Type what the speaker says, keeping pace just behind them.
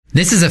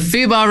This is a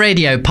Fubar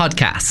Radio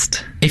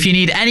podcast. If you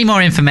need any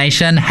more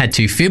information, head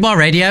to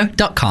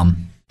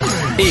fubarradio.com.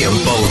 Ian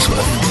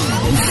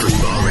Boldsworth on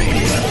Fubar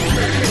Radio.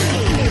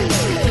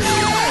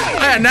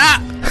 Hiya, Nat.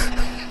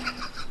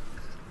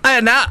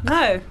 Hiya, Nat.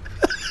 No,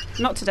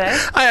 not today.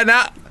 Hiya,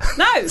 Nat.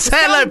 No. Say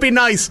hello, be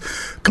nice.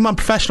 Come on,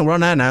 professional, we're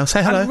on air now.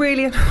 Say hello.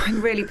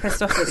 I'm really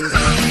pissed off with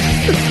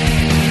you.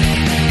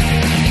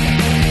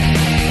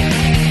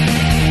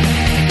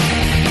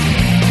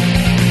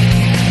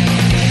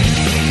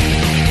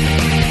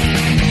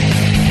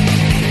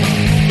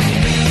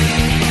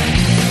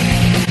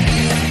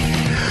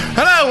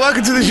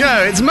 Welcome to the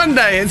show. It's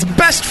Monday. It's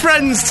best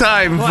friends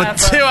time Whatever.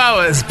 for 2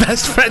 hours.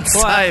 Best friends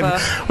Whatever.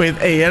 time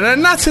with Ian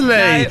and Natalie.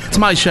 No. It's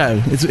my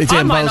show. It's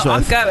Ian Boldsworth.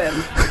 I'm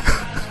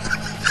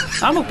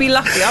going. I will be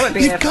lucky. I won't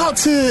be here.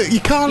 You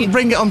can't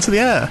bring it onto the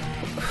air.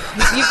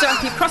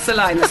 You've crossed the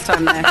line this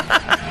time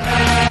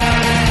there.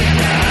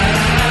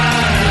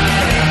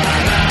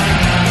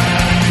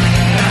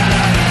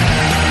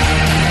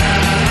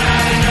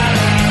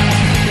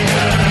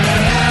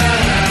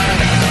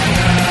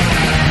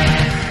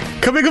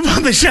 Coming up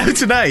on the show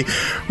today,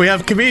 we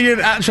have comedian,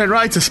 actor and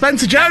writer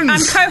Spencer Jones.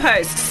 And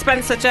co-host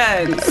Spencer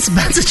Jones.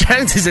 Spencer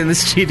Jones is in the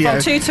studio.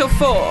 From 2 till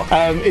 4.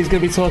 He's going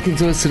to be talking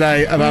to us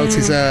today about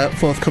his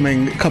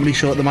forthcoming comedy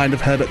show at the Mind of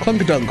Heard at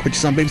Clunkerdunk, which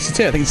is on BBC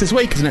Two. I think it's this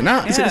week, isn't it,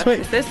 Nat? Is it this week?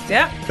 It's this,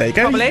 yeah. There you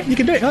go. Probably. You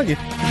can do it, can't you?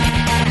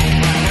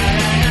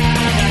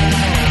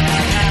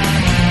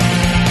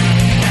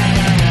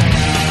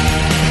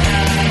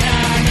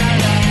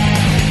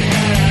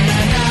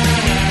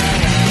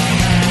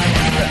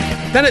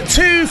 Then at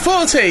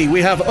 2:40,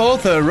 we have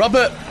author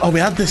Robert... Oh, we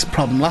had this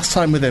problem last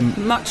time with him.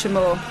 Much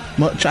more.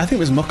 I think it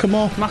was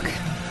Muckamore.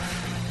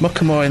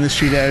 Muckamore in the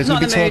studio. He's going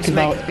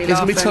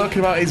to be talking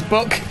about his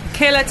book.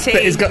 Killer T.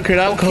 That he's got called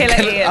out.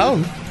 Killer Ian.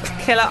 Oh.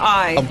 Killer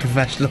I. I'm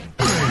professional.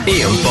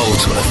 Ian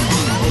Boldsworth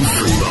on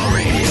Fubar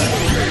Radio.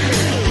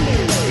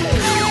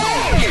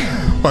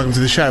 Welcome to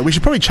the show. We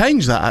should probably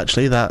change that,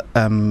 actually. That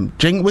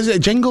was it a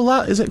jingle?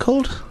 That is it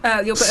called?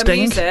 You'll put Sting?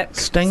 a music.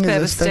 Sting It's a bit is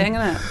of a a sting. sting,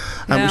 isn't it?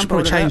 We should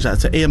probably change that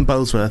to Ian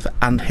Boldsworth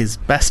and his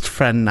best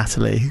friend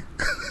Natalie.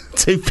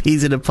 2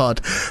 peas in a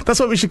pod. That's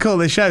what we should call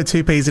this show.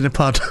 2 peas in a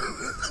pod.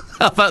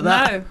 How about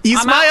that? No. You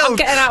smiled. I'm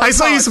getting out of I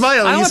saw pod. you smile. I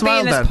You don't want to be in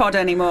smiled this then. pod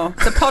anymore.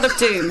 It's a pod of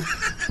doom.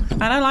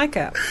 I don't like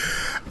it.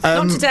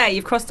 Not today.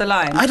 You've crossed the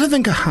line. I don't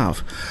think I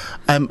have.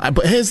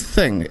 But here's the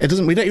thing: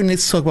 we don't even need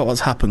to talk about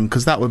what's happened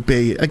because that would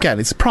be, again,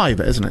 it's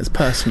private, isn't it? It's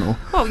personal.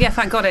 Oh yeah,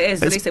 thank God it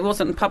is. At least it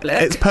wasn't public.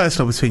 It's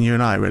personal between you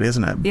and I, really,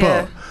 isn't it?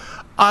 Yeah.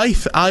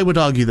 But I would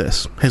argue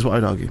this. Here's what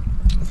I'd argue.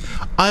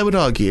 I would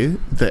argue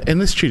that in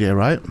the studio,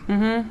 right?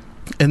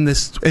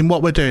 Mm-hmm. In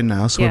what we're doing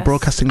now, so we're Yes.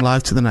 broadcasting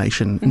live to the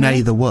nation,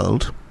 nay the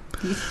world.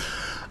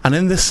 And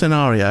in this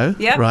scenario,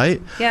 Yep.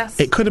 right? Yes.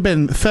 It could have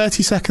been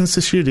 30 seconds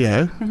to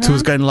studio to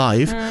us going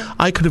live.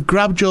 I could have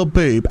grabbed your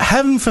boob.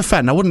 Heaven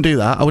forfend, I wouldn't do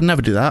that. I would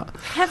never do that.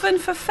 Heaven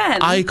for fen.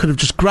 I could have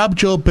just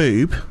grabbed your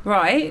boob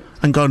Right.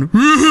 and gone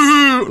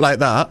like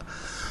that,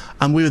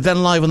 and we were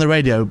then live on the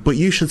radio, but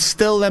you should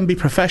still then be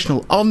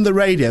professional on the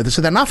radio.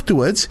 So then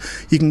afterwards,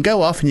 you can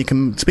go off and you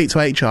can speak to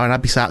HR and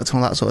I'd be sacked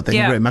and all that sort of thing.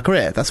 Yeah. Ruin my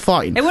career. That's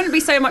fine. It wouldn't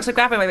be so much the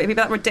grabbing away, but it'd be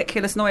that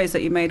ridiculous noise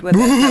that you made with it.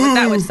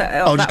 That would set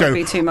it off. I'll just That go would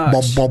be too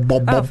much. bob,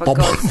 bob, bob, Oh, bob, for bob,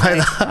 God's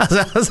like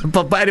sake.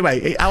 that. But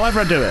anyway,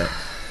 however I do it,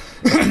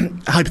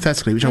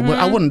 hypothetically, which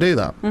I wouldn't do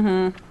that.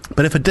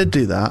 But if I did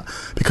do that,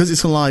 because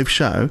it's a live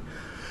show,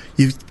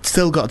 you've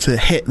still got to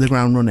hit the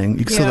ground running.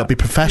 You've still got to be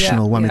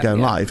professional when we go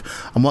live.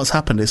 And what's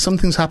happened is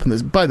something's happened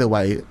that's, by the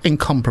way,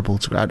 incomparable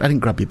to grab. I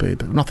didn't grab your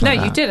boob. Nothing No, like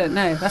that. you didn't.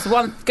 No, that's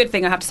one good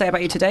thing I have to say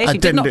about you today. Is you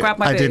did not grab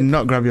my I boob. did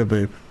not grab your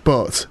boob.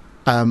 But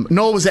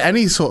nor was it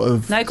any sort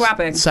of No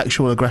grabbing.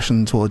 sexual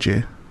aggression towards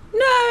you.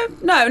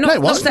 No, it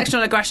not wasn't.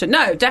 sexual aggression.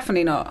 No,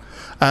 definitely not.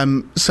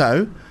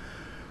 So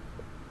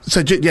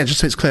just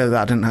so it's clear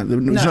that I didn't have, it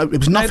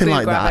was No nothing boob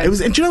like that. grabbing. It was.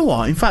 Do you know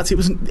what? In fact, it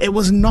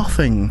was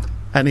nothing.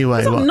 Anyway,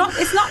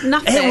 It's not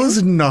nothing. It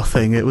was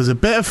nothing. It was a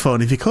bit of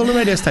fun. If you call the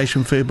radio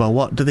station Fubar,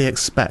 what do they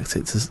expect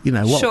it to?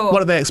 Sure. What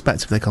do they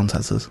expect if they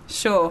contact us?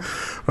 Sure.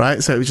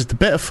 Right. So it was just a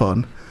bit of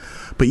fun,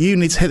 but you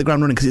need to hit the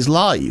ground running because it's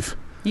live.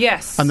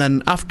 Yes. And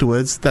then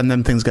afterwards,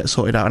 then things get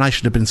sorted out. And I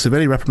should have been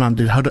severely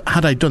reprimanded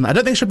had I done that. I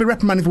don't think I should be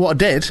reprimanded for what I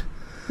did.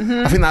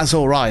 I think that's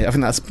all right. I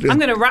think that's. I'm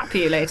going to rap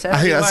you later.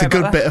 I think that's a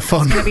good bit of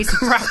fun. There's going to be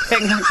some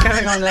rapping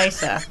going on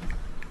later.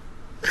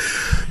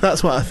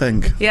 That's what I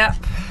think. Yep.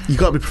 You've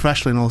got to be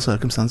professional in all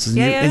circumstances,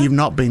 and, Yeah. and you've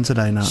not been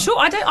today now. Sure,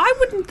 I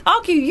wouldn't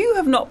argue you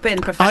have not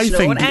been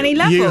professional on any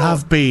level. you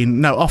have been.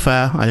 No, off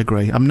air, I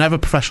agree. I'm never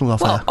professional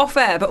off air. Off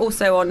air, but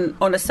also on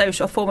a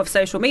form of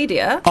social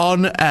media.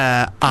 On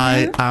air,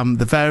 I am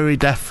the very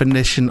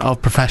definition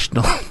of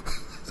professional.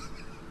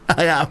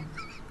 I am.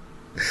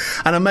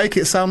 And I make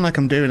it sound like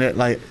I'm doing it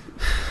like,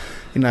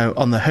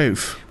 on the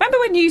hoof. Remember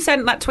when you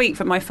sent that tweet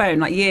from my phone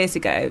like years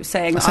ago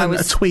saying I I sent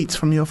was... a tweet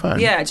from your phone.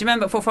 Yeah, do you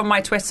remember from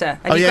my Twitter?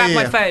 And Oh, you yeah, grabbed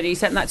yeah, my phone and you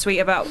sent that tweet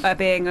about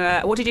being,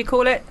 what did you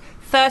call it?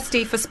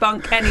 Thirsty for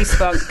spunk, any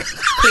spunk,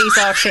 please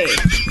RT.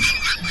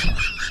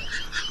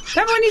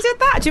 Remember when you did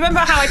that? Do you remember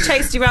how I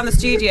chased you around the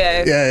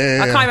studio?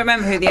 Yeah. I can't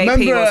remember who the I AP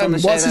remember, was on the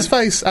show. what's his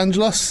face?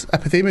 Angelos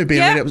Epithemi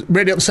being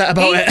really upset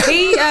about it.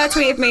 He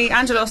tweeted me,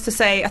 Angelos, to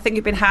say, I think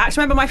you've been hacked.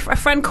 Remember, a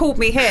friend called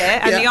me here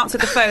and he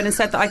answered the phone and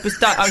said that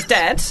I was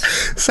dead.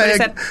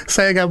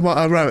 Say again what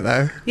I wrote,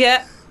 though.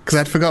 Yeah. Because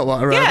I'd forgot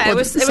what I wrote. Yeah, it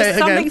was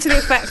something to the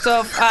effect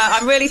of,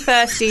 I'm really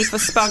thirsty for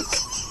spunk.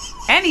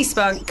 Any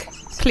spunk,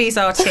 please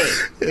RT.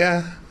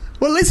 Yeah.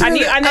 Well, listen,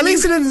 at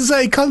least it didn't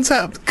say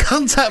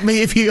contact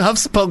me if you have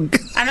spunk.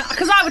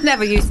 Because I would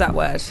never use that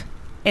word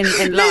in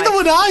life. Neither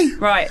would I.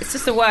 Right, it's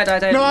just a word I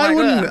don't. No, I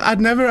wouldn't. I'd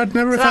never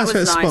refer to it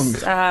as nice.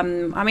 spunk.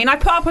 I mean, I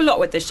put up a lot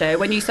with this show.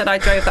 When you said I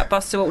drove that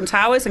bus to Alton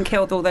Towers and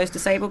killed all those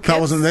disabled kids. That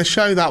wasn't this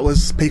show. That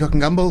was Peacock and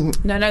Gamble.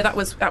 No, that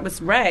was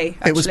Ray.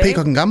 Actually. It was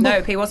Peacock and Gamble.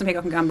 No, it wasn't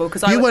Peacock and Gamble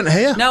because you weren't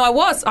here. No, I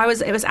was.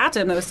 It was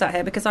Adam that was sat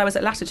here because I was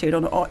at Latitude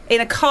in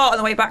a car on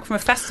the way back from a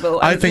festival.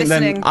 I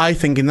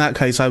think in that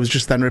case I was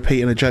just then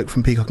repeating a joke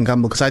from Peacock and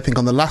Gamble because I think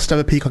on the last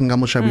ever Peacock and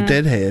Gamble show we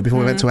did here before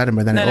we went to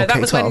Edinburgh, then it all kicked off.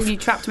 No, that was when you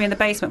trapped me in the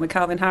basement with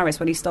Calvin Harris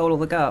when he stole all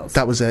the girls.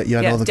 That was it. You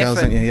had all the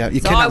girls, didn't you? Yeah,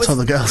 you kidnapped all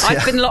the girls.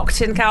 I've been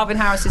locked in Calvin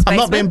Harris's basement. I'm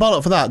not being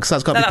bollocked for that because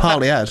that's got to be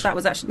partly Ed. That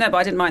was actually but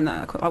I didn't mind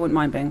that. I wouldn't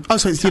mind being. Oh,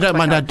 so you don't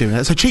mind Ed doing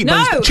it? So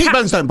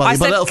cheekbones don't bother you,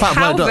 but little fat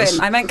bloke does.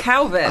 I meant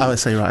Calvin. Oh, I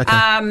see. Right.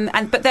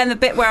 Okay. But then the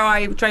bit where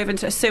I drove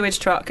into a sewage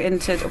truck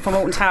from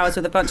Alton Towers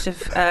with a bunch of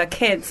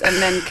kids and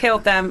then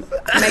killed them,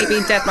 maybe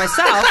being dead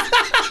myself.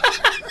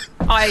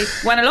 I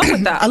went along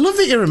with that. I love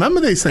that you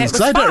remember these things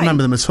because I don't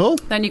remember them at all.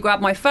 Then you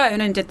grabbed my phone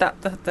and did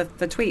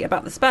the tweet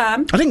about the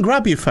sperm. I didn't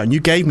grab your phone. You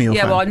gave me your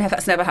phone. Yeah, well,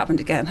 that's never happened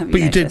again. Have you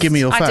But you did give me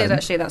your phone. I did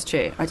actually. That's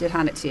true. I did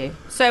hand it to you.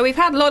 So we've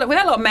had a lot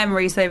of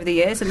memories over the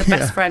years in the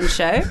Best Friends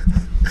show.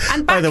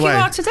 And back you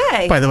are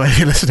today. By the way, if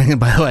you're listening, and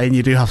by the way, and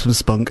you do have some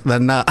spunk,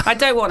 then I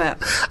don't want it.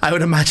 I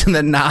would imagine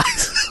that Nat.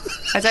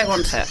 I don't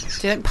want it.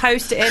 Don't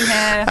post it in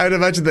here. I would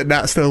imagine that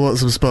Nat still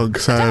wants some spunk.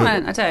 So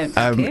I don't.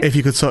 If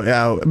you could sort it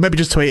out, maybe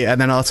just tweet it and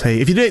then RT.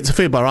 If you do it to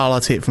Food Bar, I'll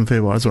RT it from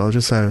Food Bar as well,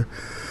 just so.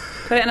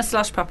 Put it in a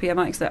slush puppy. I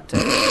might accept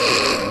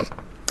it.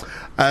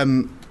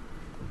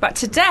 But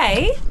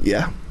today.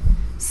 Yeah.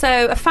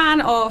 So a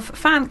fan of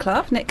Fan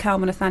Club, Nick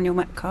Kelman, Nathaniel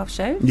Metcalf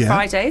show,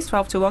 Fridays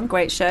 12 to 1,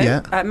 great show,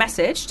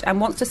 messaged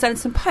and wants to send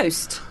some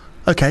post.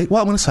 Okay,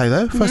 what I'm going to say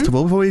though, first of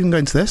all, before we even go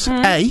into this,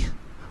 A,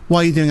 why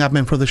are you doing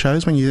admin for other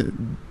shows when it's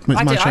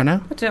my show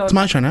now? It's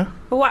my show now.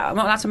 Well, I'm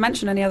not allowed to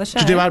mention any other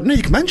show. No,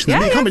 you can mention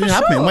them. You can't be doing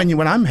admin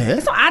when I'm here.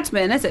 It's not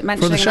admin, is it?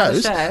 Mentioning for the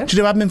shows. Another show. Do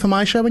you do admin for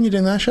my show when you're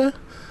doing their show?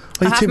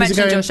 I have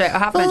mentioned your show. I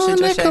have mentioned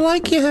your show. Nick, I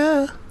like your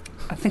hair.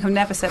 I think I've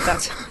never said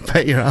that.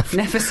 Bet you have.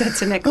 Never said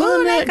to Nick,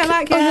 Nick, I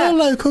like your hair. You're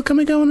local, can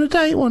we go on a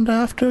date one day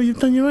after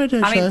you've done your radio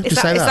show? I mean, is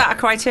that a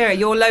criteria?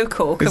 You're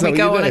local, can we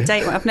go on a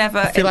date? I've never...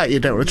 I feel like you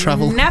don't want to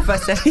travel. Never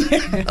said...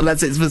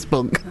 Unless it's for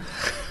spunk.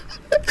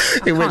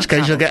 In which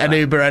case you'll get an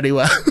Uber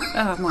anywhere.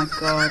 Oh my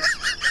God.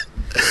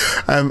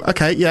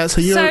 Okay, yeah,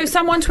 so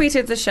someone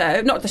tweeted the show,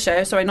 not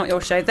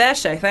your show, their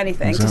show, if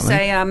anything, to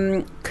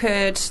say,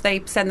 could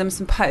they send them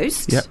some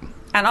posts? Yep.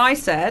 And I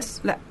said...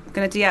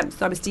 I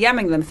was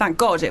DMing them. Thank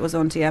God it was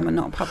on DM and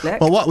not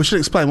public. Well, what we should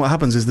explain what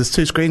happens is there's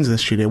two screens in the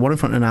studio, one in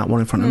front of Nat, one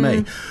in front of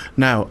me.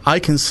 Now, I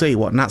can see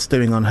what Nat's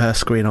doing on her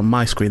screen, on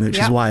my screen, which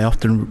is why I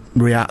often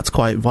react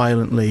quite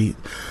violently.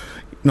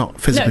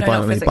 Not physically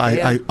violently, but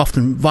I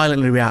often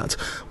violently react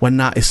when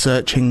Nat is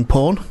searching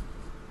porn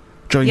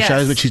during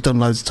shows, which she's done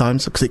loads of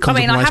times because it comes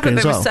up on my screen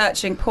as well. I haven't been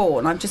researching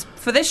porn. I'm just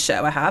for this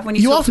show. I have. When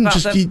you'd often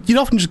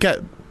just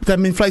get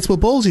them inflatable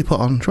balls you put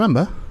on. Do you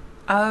remember?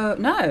 Oh,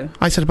 no.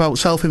 I said about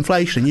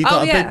self-inflation. You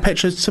got a big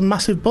picture of some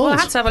massive balls. Well,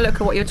 I had to have a look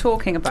at what you're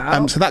talking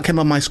about. So that came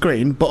on my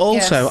screen. But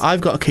also,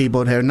 I've got a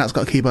keyboard here and Nat's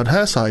got a keyboard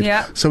her side.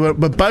 Yeah. So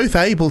we're both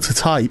able to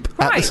type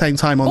at the same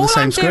time on the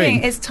same screen. All I'm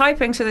doing is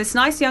typing to this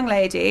nice young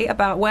lady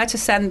about where to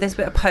send this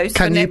bit of post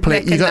for Nick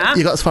and Nat.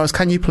 You got as far as,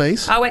 can you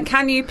please? I went,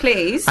 can you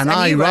please? And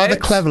I rather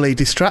cleverly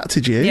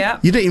distracted you. Yeah.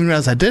 You didn't even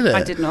realise I did it.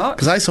 I did not.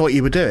 Because I saw what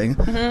you were doing.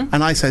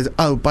 And I said,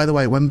 oh, by the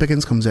way, when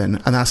Biggins comes in,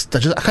 and I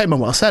can't remember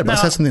what I said, but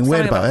I said something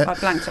weird about it. I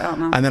blanked it out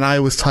now. And then I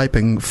was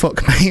typing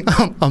fuck me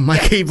on my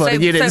keyboard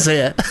and you didn't see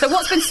it. So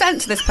what's been sent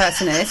to this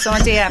person on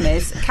a DM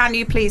is, can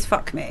you please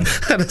fuck me?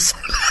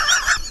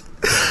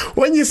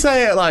 When you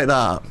say it like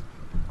that,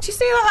 do you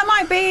see that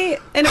might be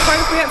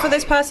inappropriate for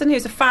this person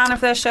who's a fan of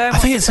their show? I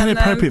think it's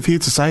inappropriate for you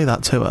to say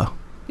that to her.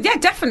 Yeah,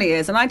 it definitely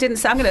is. And I didn't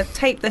say, I'm going to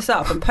tape this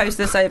up and post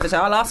this over to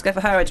her. I'll ask her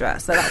for her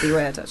address. So that'd be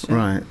weird, actually.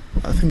 Right.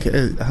 I think it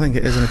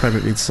is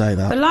inappropriate for you to say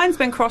that. The line's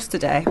been crossed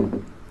today.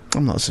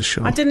 I'm not so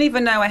sure. I didn't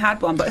even know I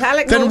had one, but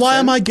Alec Then why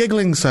am I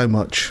giggling so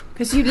much?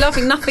 Because you love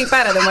nothing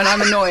better than when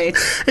I'm annoyed.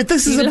 If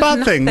this is a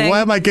bad thing,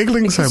 why am I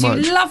giggling so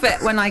much? You love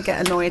it when I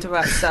get annoyed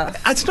about stuff.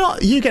 It's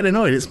not you getting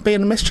annoyed, it's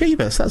being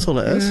mischievous, that's all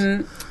it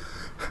is.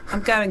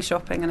 I'm going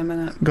shopping in a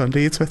minute. Go on, do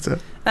your Twitter.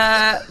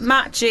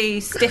 Matt G.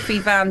 Stiffy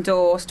Van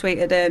Dorst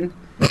tweeted in,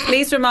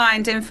 please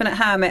remind Infinite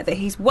Hermit that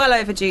he's well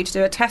overdue to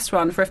do a test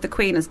run for if the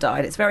Queen has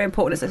died. It's very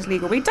important as it's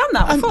legal. We've done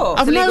that before.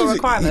 It's a legal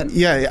requirement.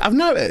 Yeah, I've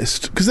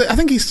noticed because I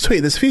think he's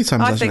tweeted this a few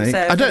times. I think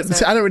so.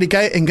 I don't really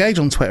engage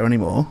on Twitter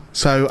anymore,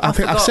 so I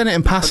think I've seen it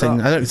in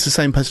passing. I don't. It's the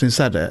same person who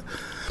said it.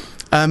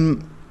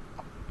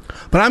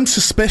 But I'm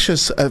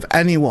suspicious of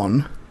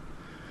anyone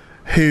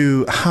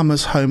who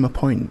hammers home a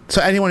point.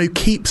 So anyone who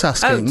keeps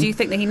asking... Oh, do you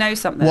think that he knows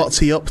something? What's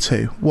he up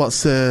to?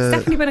 What's the... It's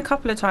definitely been a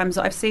couple of times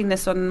that I've seen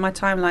this on my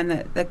timeline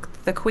that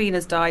the Queen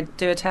has died,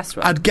 do a test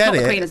run. I'd get Not it.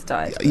 the Queen has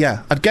died.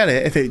 Yeah, I'd get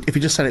it if he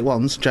just said it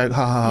once, joke,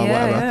 ha ha ha,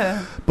 whatever.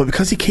 Yeah. But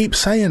because he keeps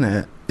saying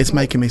it, it's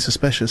making me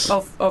suspicious.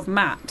 Of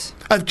Matt?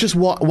 Of just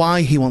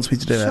why he wants me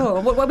to do it. Sure.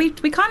 Well, we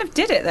kind of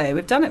did it, though.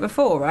 We've done it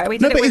before, right? We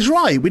did No, but he's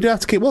right. We do have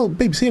to keep... Well,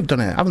 BBC have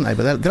done it, haven't they?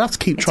 But they'll have to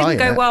keep trying it. It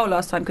didn't go well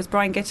last time because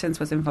Brian Gittins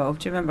was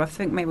involved. Do you remember? I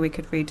think maybe we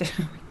could redo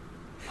it.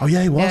 Oh,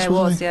 yeah, he was, yeah, it wasn't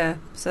was, he? yeah.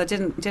 So it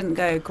didn't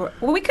go...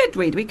 Well, we could do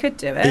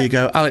it. There you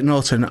go. Alec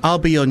Norton, I'll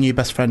be your new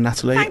best friend,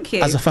 Natalie. Thank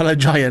you. As a fellow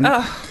giant.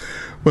 Oh.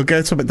 We'll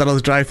go to a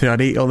McDonald's drive-thru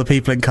and eat all the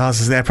people in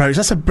cars as they approach.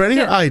 That's a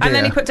brilliant idea. And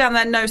then he put down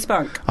there, no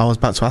spunk. I was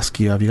about to ask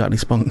you, have you got any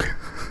spunk?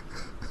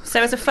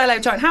 So as a fellow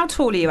giant, how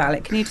tall are you,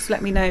 Alec? Can you just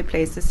let me know,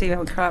 please, to see how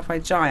we clarify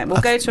giant?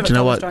 We'll go to a Do you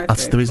know McDonald's what? drive-thru.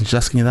 That's the reason she's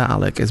asking you that,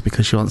 Alec, is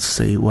because she wants to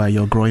see where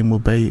your groin will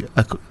be.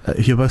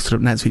 If you're both stood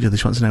up next to each other,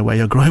 she wants to know where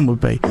your groin will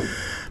be.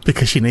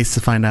 Because she needs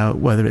to find out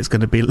whether it's going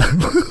to be...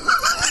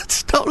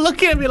 Stop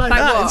looking at me like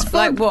that. What? It's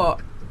fun. Like what?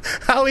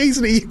 How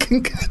easily you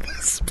can get the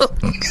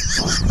spunk.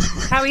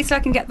 How easily I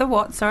can get the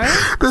what, sorry?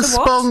 The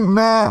spunk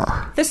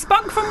now. The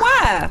spunk from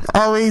where?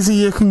 How easy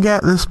you can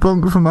get the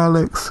spunk from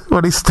Alex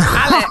when he's still...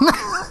 Alec.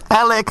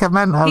 Alec, I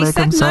meant Alec, He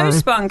said I'm sorry. no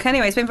spunk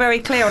anyway. It's been very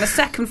clear on a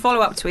second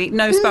follow-up tweet,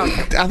 no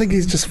spunk. I think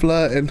he's just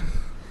flirting.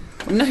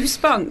 No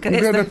spunk. I'm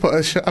going to put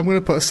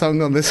a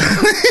song on this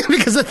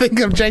because I think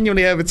I'm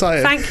genuinely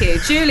overtired. Thank you.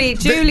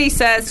 Julie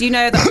says, you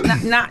know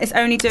that Nat is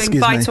only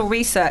doing vital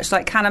research,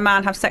 like can a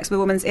man have sex with a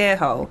woman's ear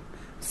hole?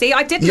 See,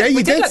 I did. Yeah, we you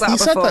did did. look that You up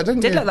said before. that,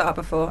 didn't you? Did look that up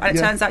before, and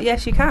it turns out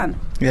yes, you can.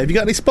 Yeah, have you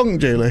got any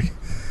spunk, Julie?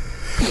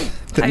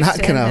 That Nat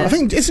can have. I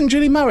think, isn't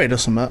Julie married or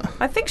something?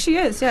 I think she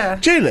is. Yeah.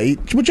 Julie,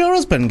 would your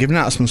husband give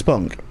Nat some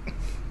spunk?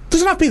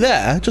 Doesn't have to be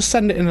there. Just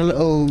send it in a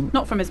little.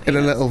 Not from his penis.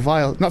 In a little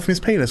vial. Not from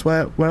his penis.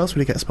 Where else would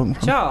he get spunk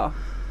from? Jar.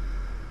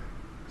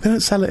 They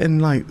don't sell it in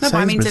like. No, but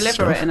I mean deliver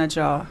stuff. it in a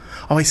jar.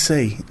 Oh, I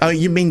see. Oh,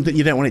 you mean that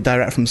you don't want it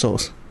direct from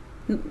source?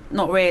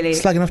 Not really.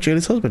 Slagging off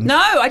Julie's husband. No,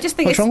 I just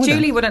think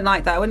Julie him? wouldn't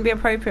like that. It wouldn't be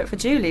appropriate for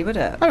Julie, would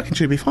it? I reckon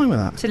she'd be fine with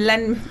that. To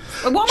lend.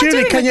 What am I Julie,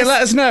 doing can you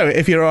let us know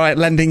if you're alright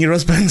lending your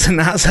husband and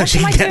that so she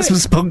can get some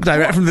spunk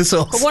direct from the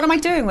source? But what am I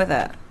doing with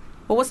it?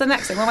 Well, what's the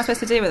next thing? What am I supposed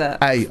to do with it?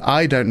 Hey,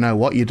 I don't know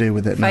what you do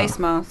with it now. Face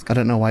mask. I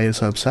don't know why you're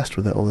so obsessed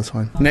with it all the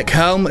time. Nick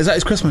Helm, is that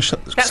his Christmas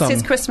song? That's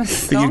his Christmas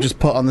song. That you just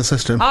put on the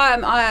system?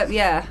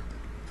 Yeah.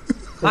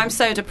 I'm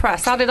so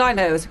depressed. How did I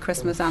know it was a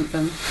Christmas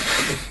anthem?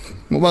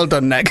 Well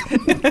done, Nick.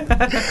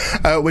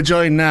 We're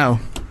joined now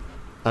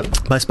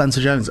by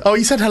Spencer Jones. Oh,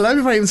 you said hello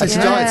before I even said I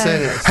started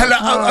saying it.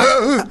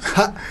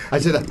 Hello. I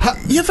said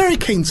You're very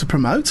keen to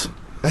promote.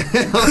 Get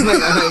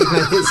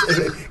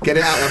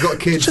it out. I've got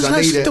kids. I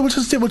need it.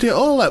 We'll do it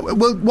all.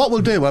 What we'll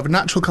do, we'll have a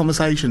natural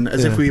conversation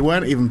as if we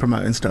weren't even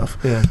promoting stuff.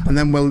 Yeah. And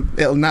then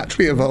it'll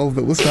naturally evolve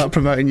that we'll start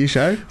promoting your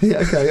show.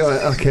 Yeah. Okay. All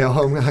right. Okay.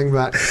 I'll hang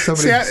back.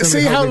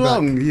 See how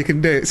long you can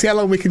do it. See how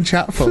long we can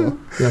chat for.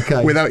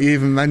 Okay. Without you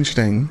even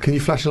mentioning. Can you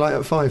flash a light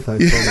at 5 though?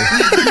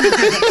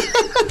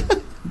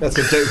 That's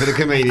a joke for the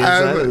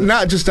comedians.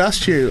 Nat just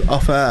asked you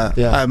off air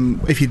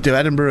if you'd do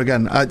Edinburgh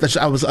again. I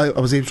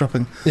was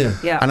eavesdropping.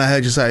 Yeah. And I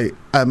heard you say,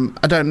 I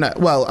don't know.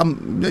 Well,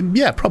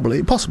 yeah,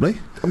 probably, possibly.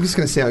 I'm just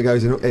going to see how it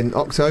goes in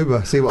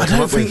October. See what I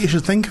don't think you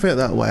should think of it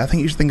that way. I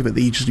think you should think of it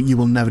that you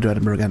will never do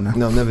Edinburgh again now.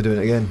 No, I'm never doing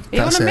it again.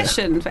 You're on a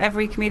mission for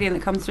every comedian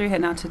that comes through here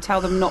now to tell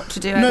them not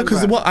to do Edinburgh. No,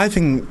 because what I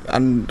think,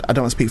 and I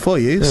don't want to speak for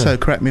you, so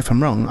correct me if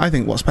I'm wrong, I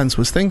think what Spencer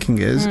was thinking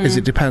is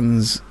it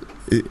depends,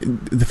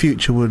 the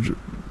future would,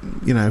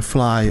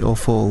 fly or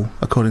fall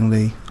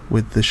accordingly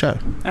with the show.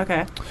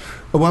 Okay.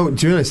 Well,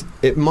 to be honest,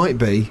 it might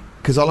be,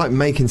 because I like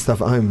making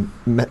stuff at home,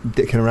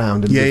 dicking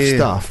around and with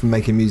stuff,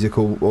 making music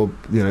or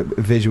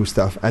visual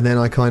stuff, and then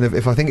I kind of,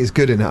 if I think it's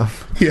good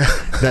enough,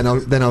 then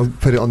I'll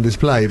put it on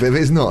display. But if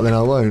it's not, then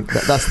I won't.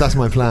 That's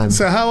my plan.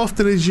 So how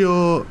often is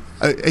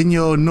in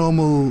your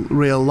normal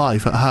real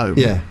life at home?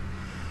 Yeah.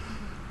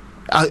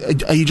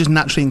 Are you just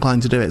naturally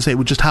inclined to do it? So it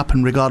would just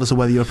happen regardless of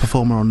whether you're a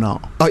performer or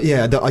not? I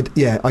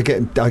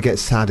get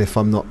sad if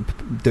I'm not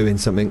doing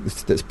something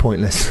that's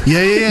pointless.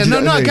 Yeah.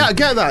 No, I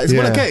get that. It's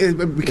what I get.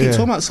 We keep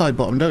talking about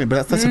Sidebottom, don't we?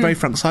 But that's a very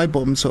Frank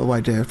Sidebottom sort of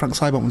idea. Frank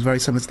Sidebottom was very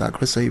similar to that.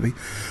 Chris Evie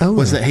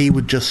that he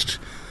would just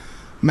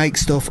make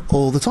stuff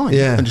all the time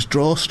and just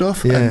draw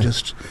stuff and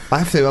just... I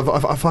have to.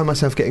 I find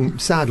myself getting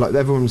sad. Like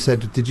everyone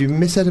said, did you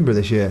miss Edinburgh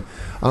this year?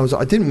 I was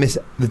like, I didn't miss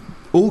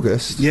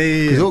August.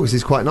 Because August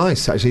is quite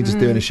nice, actually, just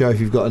doing a show if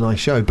you've got a nice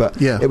show.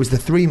 But it was the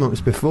 3 months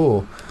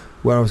before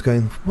where I was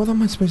going, what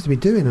am I supposed to be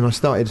doing? And I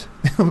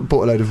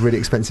bought a load of really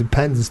expensive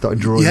pens and started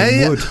drawing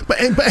in wood. But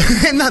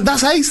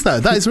that's ace, though.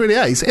 That is really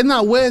ace. Isn't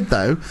that weird,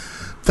 though,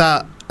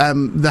 that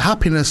the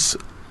happiness...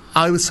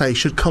 I would say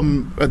should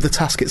come at the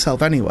task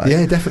itself anyway.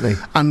 Yeah, definitely.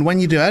 And when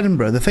you do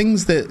Edinburgh, the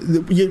things the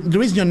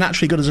reason you're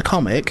naturally good as a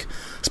comic,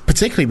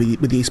 particularly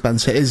with you,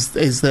 Spencer, is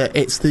that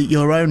it's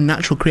your own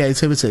natural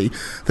creativity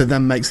that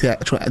then makes the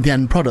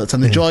end product,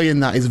 and the joy in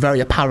that is very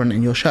apparent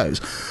in your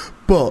shows.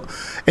 But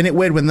isn't it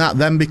weird when that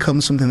then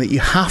becomes something that you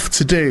have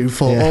to do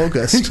for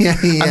August?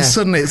 And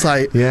suddenly it's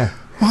like,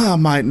 well, I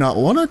might not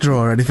want to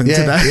draw anything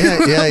today.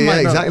 Yeah,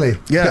 exactly.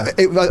 Yeah.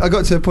 I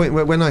got to a point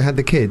where when I had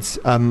the kids,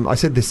 I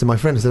said this to my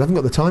friend. I said, I haven't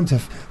got the time to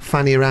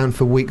fanny around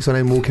for weeks on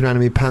end walking around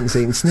in my pants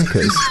eating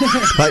Snickers.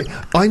 Like,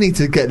 I need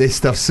to get this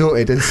stuff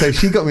sorted. And so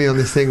she got me on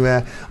this thing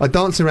where I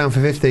dance around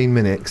for 15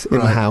 minutes in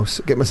my house,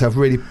 get myself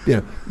really,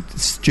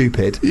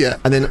 stupid. Yeah.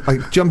 And then I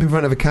jump in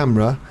front of a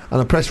camera and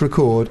I press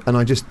record and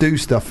I just do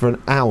stuff for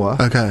an hour.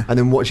 Okay. And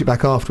then watch it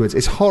back afterwards.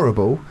 It's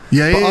horrible.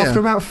 But after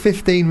about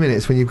 15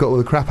 minutes, when you've got all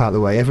the crap out of the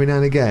way, every now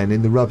and again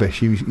in the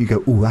rubbish you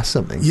go, oh, that's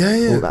something.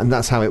 And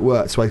that's how it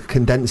works. So I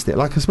condensed it,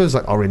 like I suppose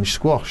like orange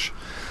squash.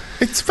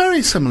 It's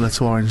very similar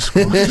to orange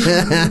squash.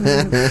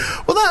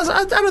 Well,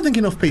 I don't think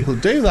enough people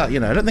do that.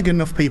 I don't think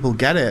enough people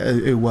get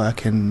it who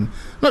work in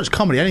not just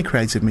comedy, any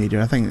creative media.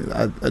 I think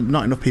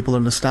not enough people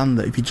understand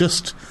that if you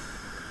just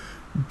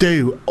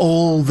do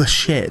all the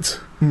shit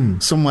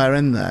somewhere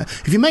in there,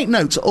 if you make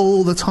notes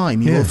all the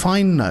time, you will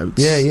find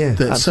notes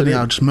that suddenly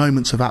are just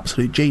moments of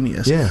absolute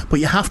genius.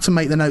 But you have to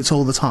make the notes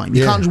all the time.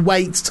 You can't just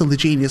wait till the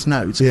genius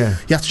notes. You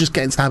have to just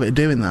get into the habit of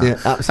doing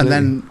that, and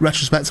then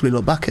retrospectively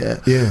look back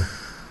at it.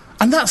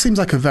 And that seems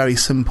like a very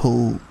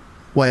simple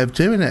way of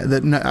doing it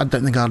that I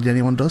don't think hardly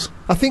anyone does.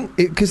 I think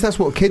because that's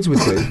what kids would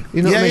do.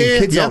 You know what I mean?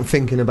 Kids aren't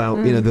thinking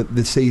about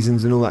the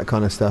seasons and all that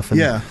kind of stuff.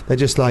 And they're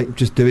just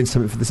doing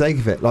something for the sake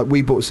of it. Like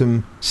we bought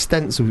some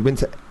stencils. I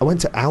went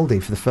to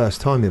Aldi for the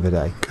first time the other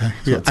day. Okay.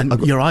 And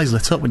your eyes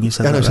lit up when you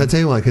said that. No, so I tell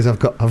you why, because I've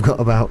got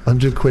about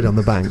 £100 on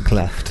the bank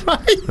left.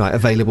 Right,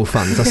 available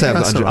funds. I say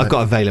I've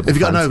got available. Have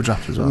you got funds. an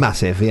overdraft as well?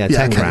 Massive,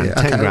 10 grand,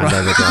 10 grand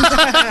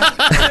overdraft.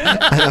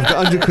 And I've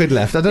got £100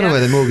 left. I don't know where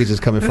the mortgage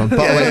is coming from. But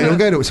we'll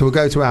go to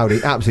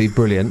Aldi. Absolutely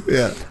brilliant.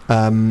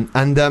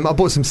 And I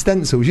bought some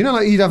stencils.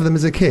 Like you'd have them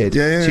as a kid.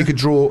 So you could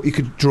draw.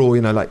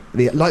 Like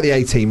the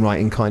A-Team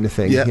writing kind of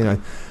thing.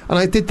 And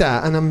I did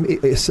that,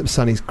 and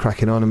Sonny's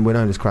cracking on, and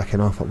Winona's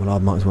cracking on. I thought, well, I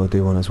might as well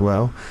do one as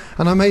well.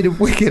 And I made a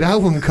wicked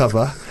album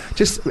cover.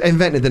 Just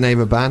invented the name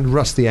of a band,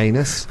 Rusty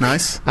Anus.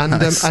 Nice.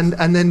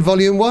 And then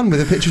Volume 1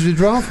 with a picture of the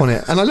giraffe on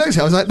it. And I looked at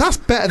it, I was like, that's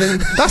better than...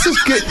 That's as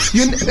good...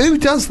 who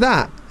does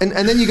that? And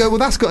then you go, well,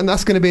 that's going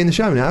to be in the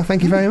show now.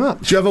 Thank you very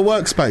much. Do you have a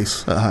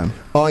workspace at home?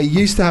 I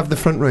used to have the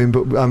front room,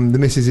 but the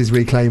missus is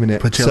reclaiming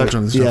it. For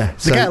children and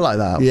stuff. They get like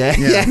that.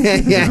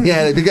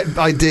 Yeah. They get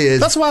ideas.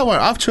 That's why I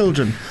won't have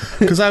children.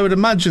 Because I would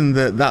imagine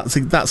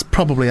that's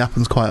probably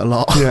happens quite a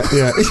lot.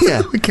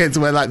 Yeah. Kids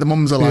where the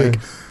mums are like...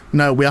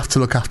 No, we have to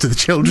look after the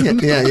children.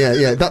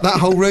 Yeah. That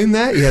whole room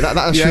there,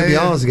 that should be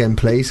ours again,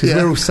 please. Because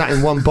we're all sat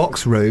in one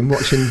box room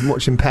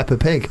watching Peppa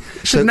Pig.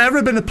 Should never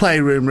have been a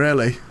playroom,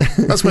 really.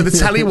 That's where the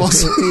telly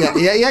was.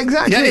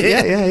 Exactly.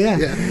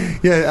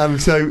 Yeah.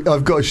 So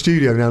I've got a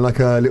studio now, like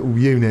a little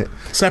unit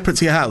separate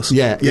to your house.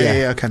 Yeah.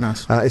 Okay,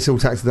 nice. It's all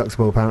tax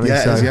deductible apparently.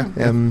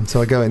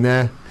 So I go in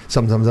there.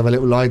 Sometimes I have a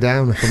little lie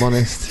down, if I'm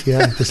honest.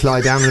 Just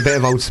lie down with a bit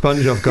of old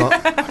sponge I've got.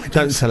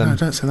 Don't tell them. No,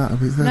 don't say that.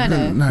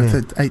 No.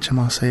 The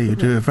HMRC, you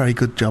do a very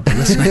good job of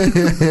listening.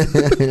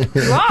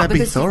 You are,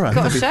 because you've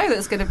got a show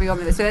that's going to be on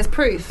this, so there's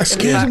proof.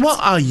 Excuse me, what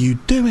are you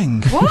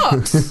doing?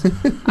 What?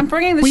 I'm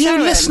bringing the show in. Were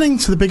you listening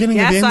to the beginning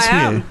of the interview?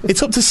 I am.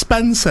 It's up to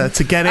Spencer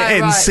to get it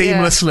in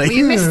seamlessly. Well,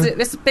 you missed it.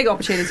 There's a big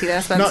opportunity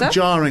there, Spencer. Not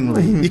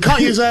jarringly. You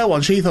can't use her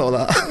one, she thought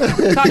that.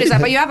 Can't use that,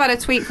 but you have had a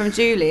tweet from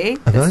Julie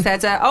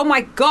that said, oh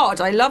my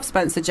God, I love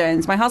Spencer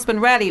Jones. My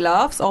husband rarely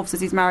laughs, obviously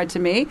he's married to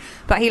me,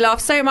 but he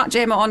laughed so much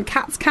at him on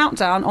Cat's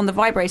Countdown on the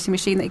vibrating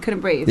machine that he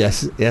couldn't breathe.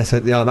 Yes, that's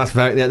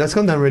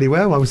gone down really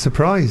well. I was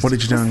surprised. What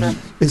did you do?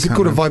 It's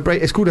called a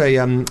vibrating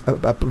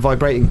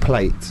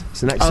plate.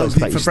 It's an exercise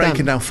plate. For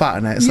breaking down fat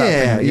in it.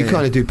 You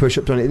kind of do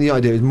push-ups on it. And the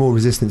idea is more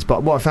resistance.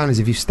 But what I found is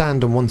if you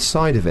stand on one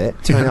side of it,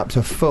 turn it up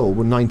to full,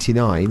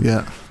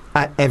 99.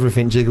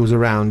 Everything jiggles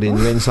around in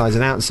your insides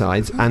and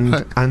outsides,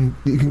 and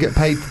you can get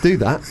paid to do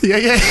that.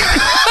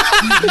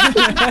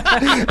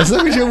 As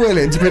long as you're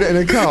willing to put it in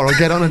a car or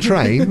get on a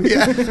train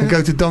and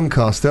go to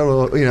Doncaster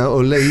or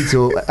Leeds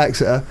or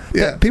Exeter,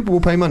 people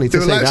will pay money to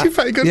see that. They'll actually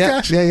pay good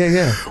cash.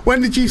 Yeah.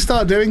 When did you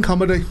start doing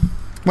comedy?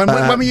 When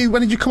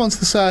did you come onto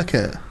the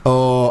circuit?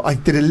 Oh, I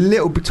did a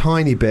little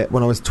tiny bit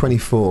when I was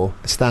 24,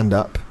 stand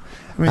up.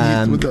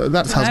 I mean,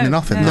 that tells me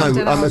nothing. No,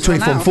 I'm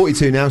 24. I'm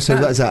 42 now, so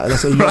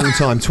that's a long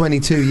time.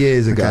 22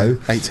 years ago.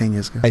 18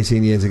 years ago.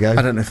 18 years ago.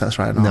 I don't know if that's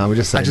right or not. No, we're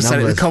just saying. I just said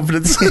it with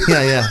confidence.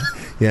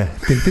 Yeah.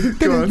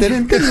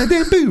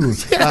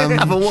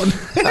 Have a one.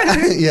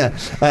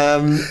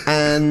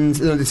 And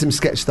I did some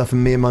sketch stuff,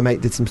 and me and my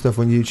mate did some stuff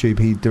on YouTube.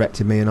 He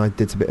directed me, and I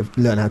did a bit of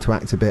learn how to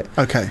act a bit.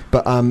 Okay.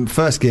 But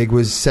first gig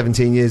was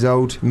 17 years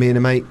old. Me and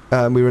a mate,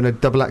 we were in a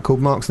double act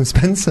called Marks and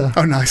Spencer.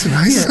 Oh, nice.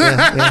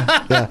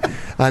 Yeah.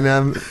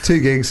 And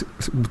 2 gigs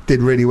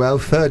did really well.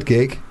 Third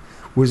gig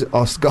was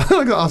I got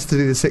asked to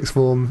do the sixth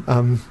form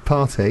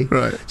party.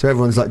 Right. So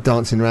everyone's like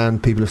dancing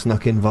around. People have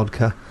snuck in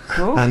vodka.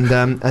 Oh. And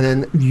then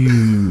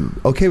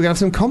we're gonna have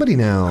some comedy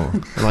now.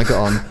 And I got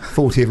on.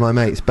 40 of my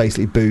mates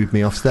basically booed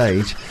me off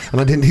stage,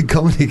 and I didn't do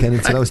comedy again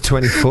until I was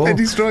 24. They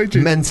destroyed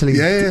you. Mentally,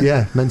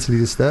 mentally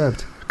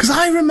disturbed. Because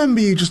I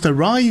remember you just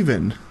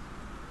arriving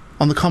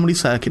on the comedy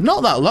circuit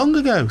not that long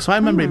ago. So I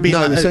remember it being...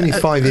 No, it's only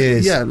 5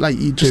 years. Yeah, like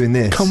you just doing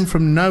this. Come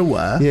from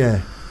nowhere.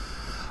 Yeah.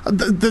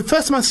 The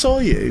first time I saw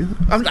you,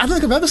 I don't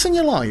think I've ever seen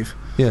you live.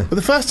 Yeah. But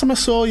the first time I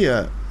saw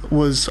you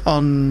was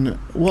on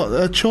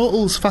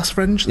Chortle's Fast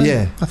Fringe thing.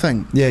 Yeah. I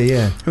think.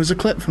 Yeah. It was a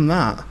clip from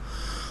that,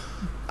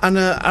 and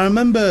I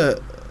remember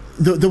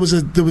there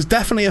was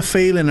definitely a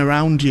feeling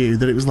around you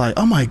that it was like,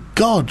 oh my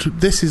god,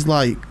 this is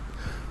like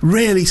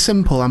really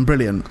simple and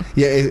brilliant.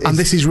 Yeah, and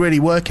this is really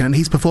working, and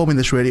he's performing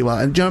this really well.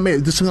 And do you know what I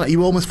mean? There's something like you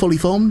were almost fully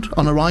formed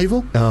on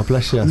arrival. Oh,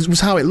 bless you. This was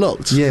how it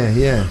looked.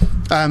 Yeah.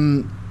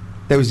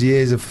 There was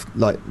years of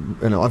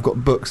I've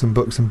got books and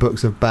books and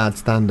books of bad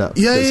stand-up.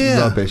 Yeah.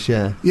 Rubbish.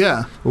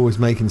 Yeah. Always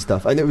making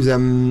stuff, and it was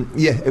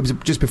it was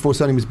just before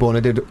Sonny was born. I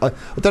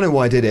don't know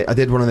why I did it. I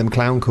did one of them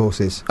clown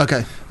courses.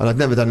 Okay. And I'd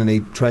never done any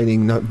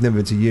training, never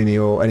been to uni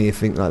or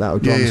anything like that, or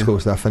drama school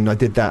stuff. And I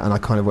did that, and I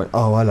kind of went,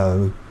 oh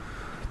hello.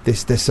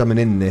 There's something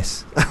in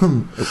this.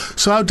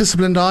 So how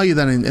disciplined are you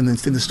then in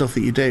the stuff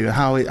that you do?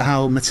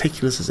 How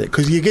meticulous is it?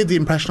 Because you give the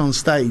impression on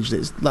stage that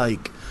it's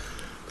like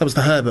that was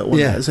the Herbert,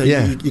 wasn't it? So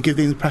you give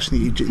the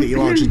impression that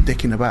you are just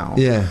dicking about.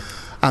 Yeah.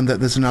 And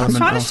that there's an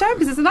element. I was trying to show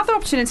because there's another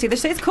opportunity.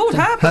 It's called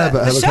Herbert.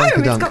 The show.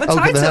 It's got the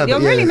title. You're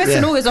really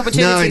missing all these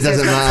opportunities. No, it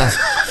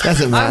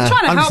doesn't matter.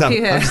 I'm trying to help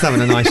you here. I'm just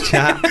having a nice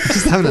chat.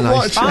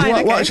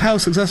 Watch how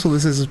successful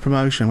this is as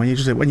promotion. When you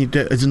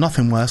do, it's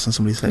nothing worse than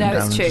somebody sitting down.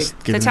 No, it's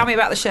true. So tell me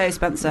about the show,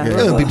 Spencer.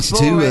 BBC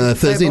Two,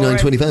 Thursday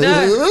 9:25.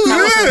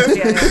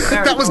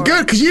 That was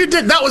good because you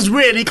did. That was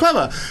really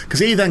clever because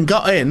he then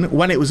got in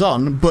when it was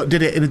on, but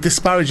did it in a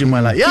disparaging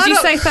way. Like, did you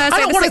say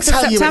Thursday the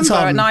 6th of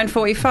September at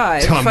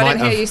 9:45? If I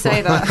didn't hear you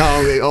say that.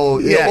 Or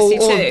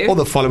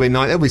the following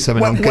night, there'll be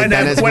something on good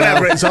then as well.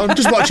 Whenever it's on,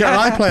 just watch it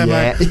on iPlayer,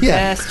 mate.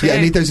 Yeah,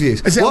 I need those views.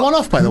 Is it a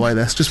one-off, by the way,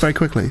 this? Just very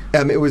quickly.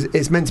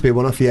 It's meant to be a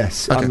one-off,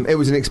 yes. Okay. It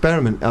was an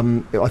experiment.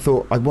 I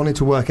thought I wanted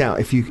to work out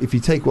if you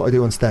take what I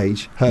do on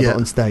stage, Herbert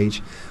on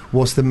stage,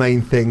 what's the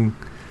main thing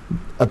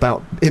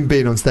about him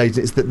being on stage?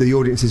 It's that the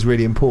audience is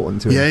really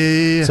important to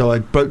him. Yeah. So I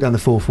broke down the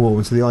fourth wall,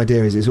 and so the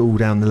idea is it's all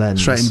down the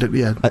lens. Straight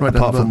into,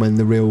 apart from when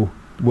the real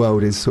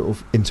world is sort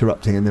of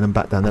interrupting and then I'm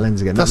back down the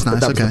lens again. That's nice.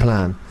 That was the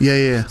plan.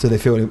 Yeah. So they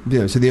feel,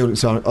 so the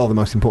audience are the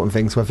most important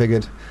thing. So I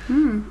figured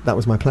that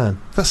was my plan.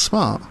 That's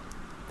smart.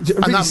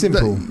 Really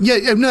simple.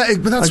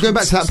 But that's going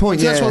back to that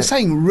point. That's what I'm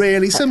saying.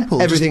 Really simple.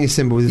 Everything is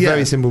simple. With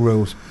very simple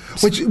rules.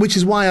 Which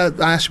is why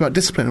I asked you about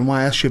discipline and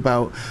why I asked you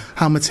about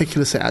how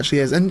meticulous it actually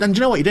is. And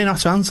you know what? You don't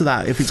have to answer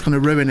that if it's going to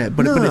ruin it.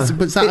 But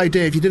it's that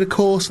idea. If you did a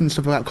course and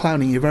stuff about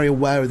clowning, you're very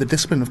aware of the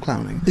discipline of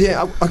clowning.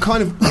 Yeah, I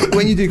kind of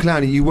when you do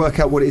clowning, you work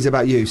out what it is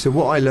about you. So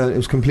what I learned, it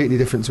was completely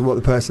different to what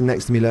the person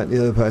next to me learned.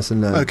 The other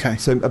person learned. Okay.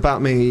 So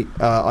about me,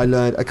 I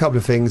learned a couple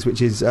of things,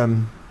 which is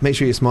make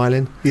sure you're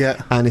smiling. Yeah.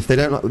 And if they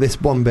don't like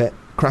this one bit,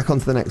 crack on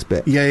to the next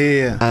bit.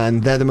 Yeah.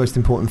 And they're the most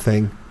important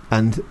thing.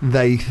 And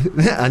they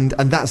and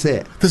that's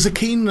it. There's a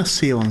keenness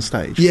to you on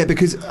stage. Yeah,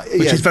 because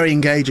which is very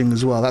engaging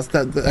as well.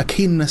 A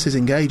keenness is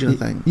engaging, I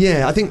think.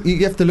 Yeah, I think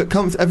you have to look.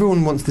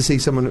 Everyone wants to see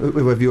someone,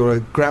 whether you're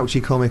a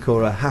grouchy comic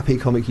or a happy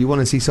comic. You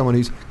want to see someone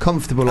who's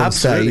comfortable on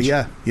stage.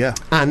 Yeah.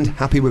 And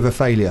happy with a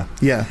failure.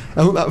 Yeah.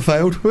 Oh, that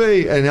failed.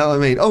 You know what I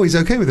mean? Oh, he's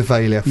okay with a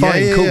failure.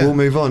 Fine, cool. We'll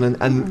move on.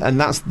 And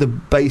that's the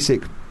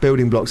basic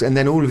building blocks. And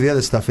then all of the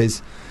other stuff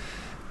is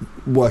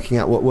working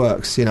out what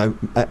works. You know,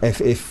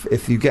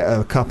 if you get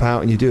a cup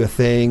out and you do a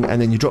thing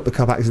and then you drop the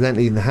cup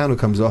accidentally and the handle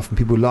comes off and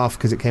people laugh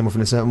because it came off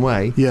in a certain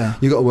way,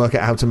 you've got to work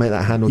out how to make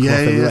that handle come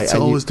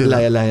off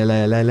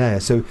layer.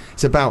 So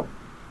it's about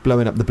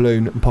blowing up the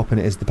balloon and popping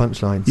it as the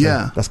punchline.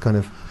 So that's kind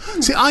of...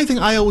 See, I think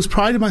I always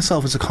prided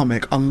myself as a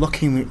comic on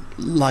looking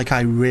like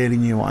I really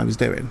knew what I was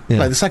doing.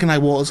 Like the second I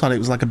walked on, it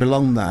was like I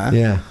belonged there.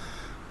 Yeah.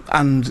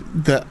 And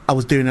that I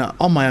was doing it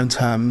on my own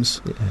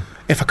terms. Yeah.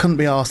 If I couldn't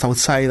be asked, I would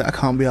say that I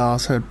can't be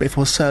asked. If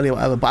I was surly or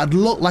whatever, but I'd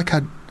look like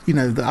that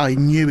I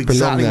knew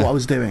exactly what I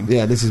was doing.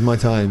 Yeah, this is my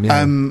time.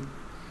 Yeah.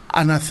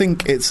 And I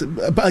think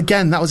but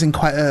again, that was in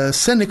quite a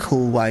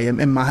cynical way.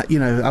 In my,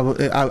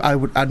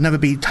 I'd never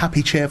be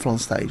happy, cheerful on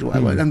stage or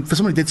whatever. And for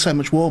somebody who did so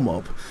much warm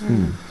up.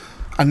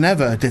 I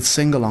never did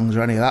sing-alongs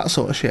or any of that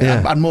sort of shit.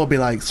 I'd more be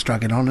like,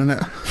 dragging on,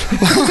 innit?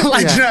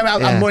 Do you know,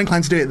 I'm more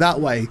inclined to do it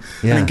that way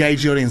and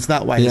engage the audience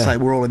that way. It's like,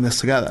 we're all in this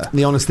together.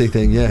 The honesty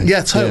thing,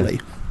 Yeah, totally.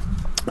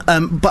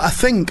 But I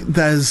think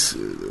there's,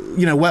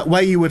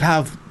 where you would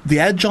have the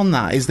edge on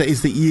that is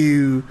that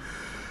you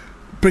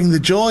bring the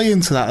joy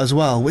into that as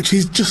well, which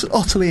is just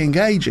utterly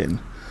engaging.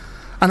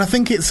 And I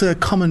think it's a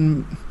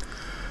common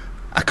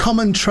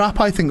trap,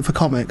 I think, for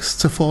comics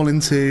to fall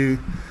into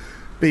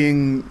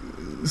being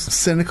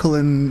cynical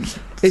and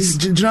do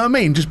you know what I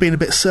mean? Just being a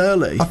bit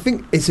surly. I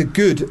think it's a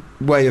good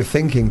way of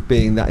thinking,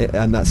 being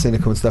that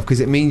cynical and stuff, because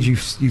it means you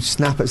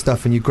snap at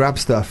stuff and you grab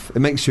stuff. It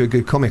makes you a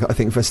good comic. I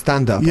think for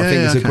stand-up, I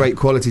think it's a great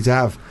quality to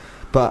have.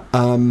 But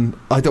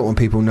I don't want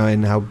people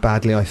knowing how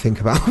badly I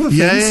think about things.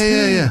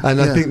 Yeah.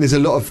 And I think there's a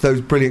lot of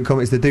those brilliant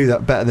comics that do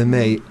that better than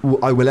me.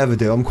 I will ever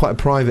do. I'm quite a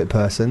private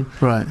person,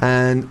 right?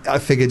 And I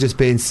figure just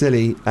being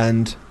silly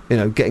and you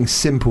know, getting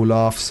simple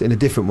laughs in a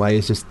different way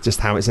is just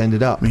how it's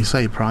ended up. I mean, you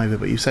say you're private,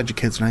 but you said your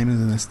kid's name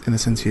in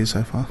this interview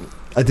so far.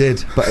 I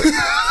did, but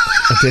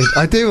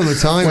I do all the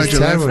time. Where'd you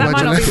live? That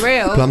might not be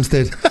real.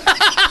 Plumstead.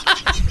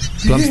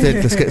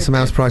 Let's get some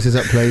house prices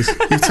up, please.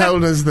 You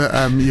told us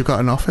that you've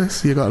got an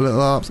office. You've got a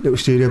little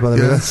studio by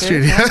the river.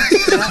 Studio.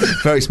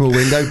 Very small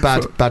window,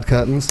 bad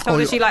curtains. Told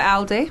us you like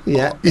Aldi.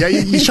 Yeah. Yeah,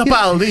 you shop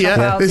at Aldi,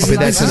 yeah. I'll be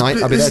there tonight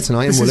in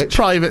This Woolwich. is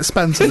private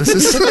Spencer. This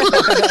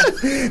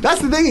is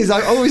That's the thing is,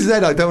 I always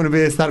said I don't want to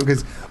be a stand-up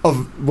because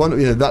of one.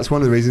 You know, that's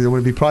one of the reasons I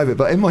want to be private.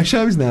 But in my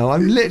shows now,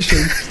 I'm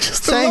literally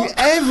Just saying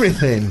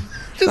everything.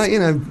 Like, you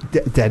know,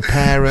 dead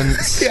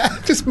parents. yeah,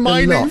 just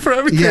mining for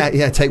everything.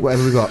 Yeah, take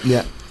whatever we got.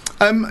 Yeah.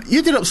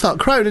 You did Upstart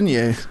Crow, didn't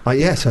you?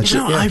 Yes, I did.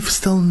 Yeah. I've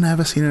still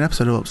never seen an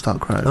episode of Upstart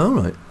Crow. Oh,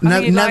 right. I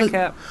think you'd like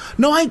it.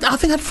 No, I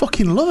think I'd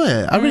fucking love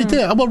it. I really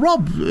did. Well,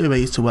 Rob, who I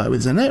used to work with,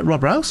 isn't it?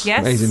 Rob Rouse.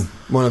 Yes. Amazing.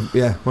 One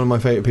of my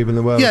favourite people in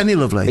the world. Yeah, and he's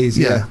lovely. He's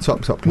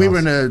top class. We were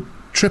in a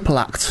triple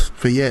act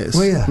for years.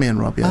 Oh, yeah. Me and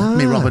Rob, yeah.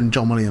 Me, Rob, and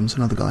John Williams,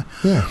 another guy.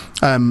 Yeah.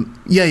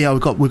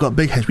 We got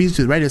big heads. We used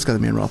to do the radio together,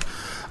 me and Rob.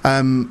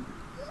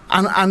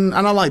 And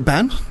I like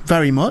Ben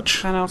very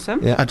much. Ben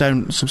Elton. Yeah. I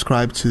don't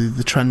subscribe to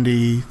the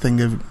trendy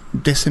thing of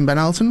dissing Ben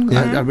Elton.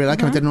 Yeah. I really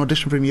like him. I did an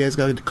audition for him years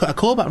ago. Got a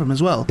call back from him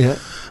as well. Yeah.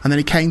 And then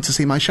he came to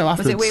see my show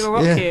afterwards. Was it We Will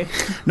Rock You?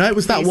 No, it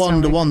was that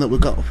one, the one that we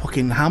got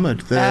fucking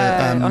hammered.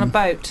 On a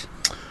boat.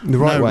 The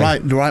right way.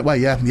 The right way,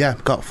 yeah.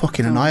 Got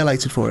fucking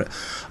annihilated for it.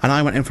 And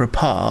I went in for a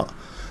part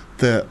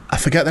that, I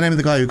forget the name of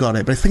the guy who got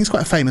it, but I think he's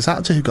quite a famous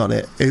actor who got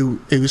it.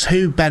 It was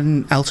who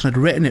Ben Elton had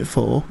written it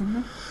for.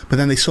 But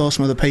then they saw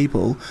some other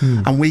people,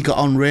 and we got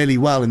on really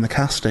well in the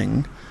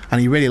casting, and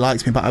he really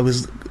liked me, but I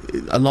was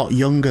a lot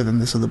younger than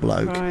this other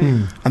bloke.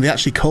 Right. And they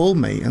actually called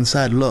me and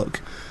said,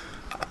 look,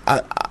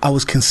 I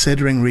was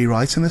considering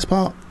rewriting this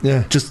part,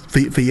 just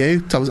for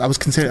you. So I was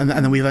considering,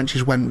 and then we eventually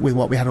just went with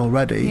what we had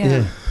already.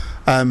 Yeah.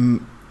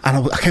 And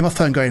I came off the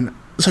phone going,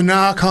 so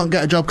now I can't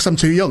get a job because I'm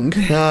too young.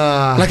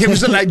 Like, it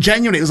was like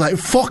genuinely, it was like,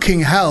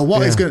 fucking hell,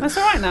 what is going? That's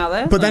all right now,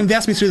 though. But then they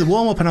asked me to do the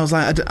warm up, and I was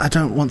like, I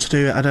don't want to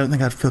do it. I don't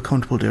think I'd feel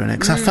comfortable doing it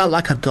because I felt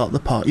like I'd got the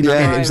part. You know,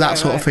 what I mean? It was that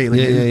sort of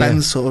feeling. Yeah,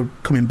 Ben's sort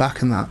of coming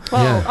back and that.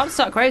 Well,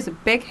 Upstart Crow is a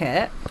big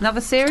hit.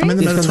 Another series. I'm in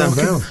the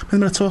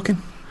middle of talking.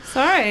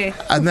 Sorry.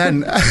 And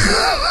then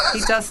he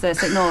does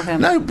this. Ignore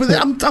him. No, but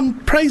I'm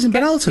praising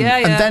Ben Elton,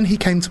 and then he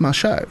came to my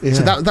show. Yeah.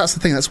 So that's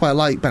the thing. That's why I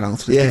like Ben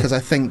Elton, because I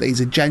think that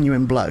he's a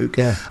genuine bloke,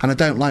 and I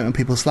don't like when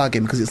people slag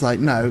him because it's like,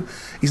 no,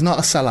 he's not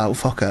a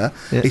sellout fucker.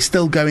 Yeah. He's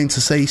still going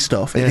to see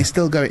stuff. And he's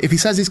still going. If he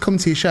says he's come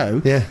to your show,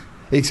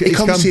 he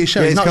comes to your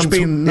show. He's not just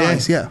being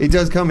nice. Yeah, he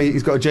does come.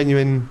 He's got a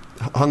genuine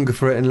hunger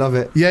for it and love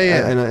it.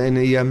 Yeah. And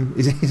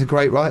he's a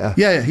great writer.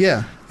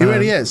 Yeah. He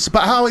really is.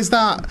 But how is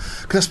that?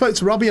 Because I spoke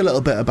to Robbie a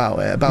little bit about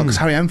it, because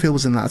Harry Enfield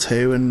was in that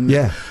too,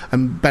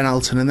 and Ben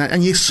Elton,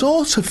 and you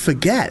sort of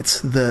forget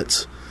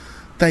that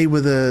they were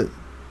the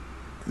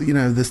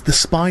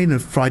spine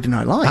of Friday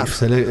Night Live.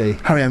 Absolutely.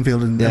 Harry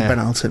Enfield and Ben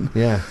Elton.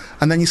 Yeah.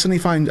 And then you suddenly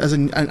find as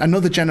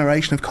another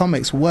generation of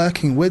comics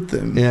working with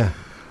them. Yeah.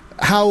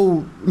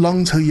 How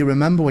long till you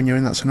remember when you're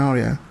in that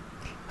scenario?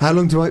 How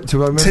long do I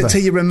remember?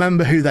 Till you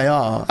remember who they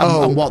are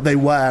and what they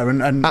were,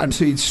 and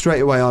absolutely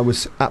straight away I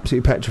was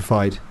absolutely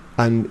petrified,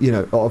 and you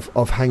know,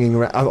 of hanging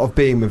around, of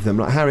being with them.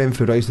 Like Harry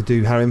Enfield, I used to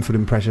do Harry Enfield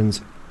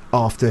impressions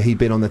after he'd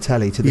been on the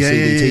telly to the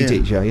CBT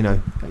teacher. You know,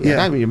 I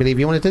don't really believe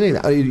you wanted to do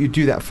that. You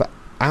do that for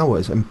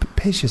hours and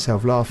piss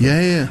yourself laughing.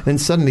 Yeah.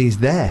 And suddenly he's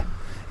there,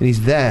 and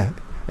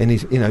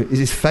he's, you know, is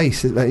his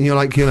face, and you're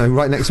like, you know,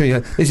 right next to me, you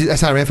know,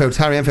 that's Harry Enfield,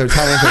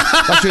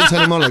 that's doing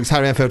Tony monologues,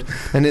 Harry Enfield,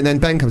 and then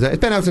Ben comes out, it's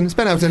Ben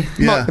Elton,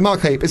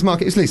 Mark Heap, it's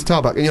Lisa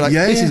Tarbuck, and you're like,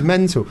 this is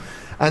mental,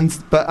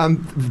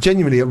 but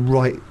genuinely a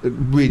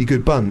really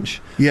good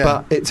bunch,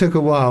 but it took a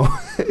while,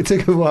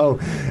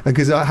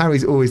 because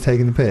Harry's always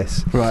taking the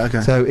piss, right,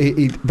 okay, so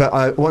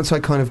once I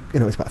kind of, you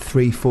know, it's about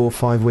 3, 4,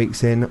 5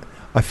 weeks in,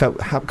 I felt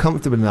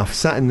comfortable enough,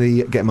 sat in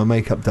getting my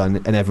makeup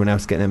done, and everyone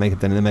else getting their makeup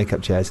done in the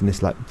makeup chairs, in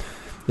this, like,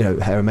 you know,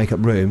 hair and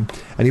makeup room,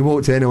 and he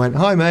walked in and went,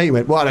 "Hi, mate." He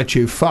went, "Why don't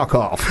you fuck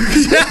off?" And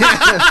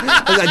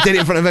I did it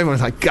in front of everyone. I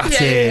was like,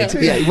 "Gutted."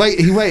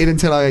 He waited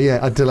until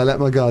I let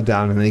my guard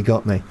down, and then he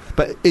got me.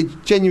 But it's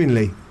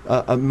genuinely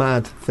a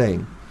mad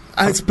thing.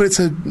 And it's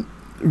a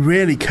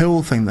really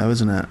cool thing, though,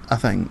 isn't it? I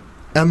think.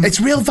 It's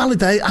real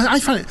validation. I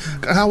find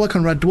it. I work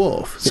on Red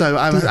Dwarf, so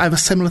I have a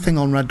similar thing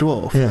on Red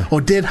Dwarf,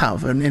 or did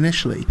have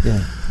initially.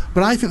 Yeah.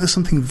 But I think there's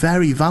something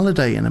very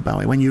validating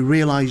about it when you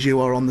realise you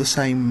are on the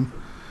same.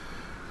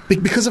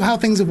 Because of how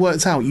things have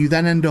worked out, you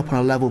then end up on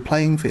a level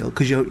playing field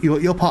because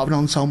you're part of an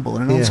ensemble,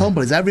 and an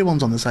ensemble is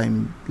everyone's on the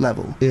same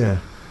level. Yeah,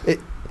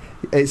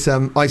 it's I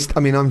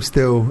mean, I'm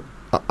still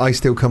I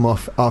still come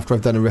off after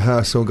I've done a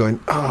rehearsal going,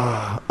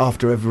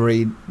 after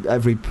every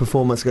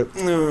performance, I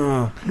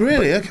go,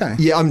 Really? Okay.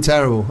 Yeah, I'm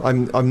terrible.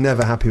 I'm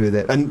never happy with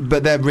it.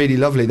 But they're really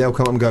lovely. They'll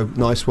come up and go,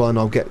 nice one.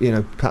 I'll get,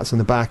 pats on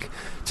the back.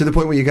 To the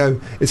point where you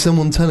go, is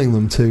someone telling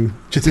them to?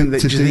 Do you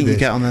think you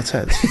get on their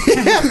tits?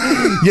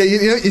 Yeah,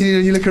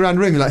 you look around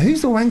the room, you're like,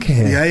 who's the wanker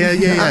here?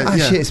 Yeah.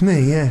 Shit, it's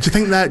me. Yeah. Do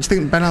you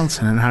think Ben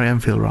Elton and Harry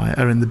Enfield, right,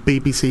 are in the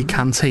BBC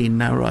canteen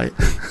now, right,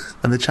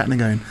 and they're chatting and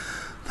going,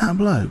 that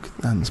bloke,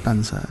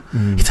 Spencer,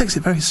 he takes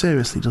it very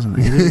seriously, doesn't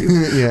he?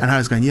 Yeah. And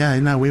Harry's going,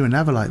 no, we were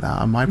never like that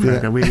on my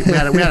programme. We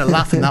had a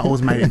laugh and that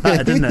always made it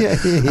better, didn't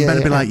it? And Ben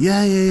would be like,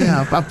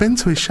 I've been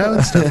to his show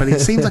and stuff, and he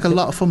seems like a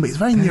lot of fun, but he's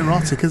very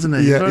neurotic, isn't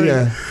he?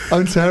 Yeah.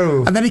 I'm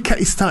terrible. And then he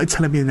started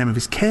telling me the name of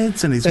his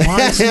kids and his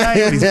wife's name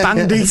and his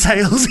bank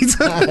details.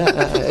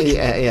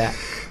 Yeah.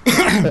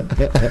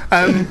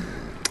 I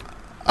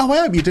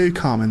hope you do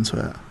calm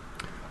into it.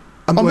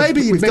 Or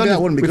maybe that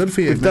wouldn't be good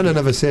for you. We've done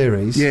another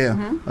series.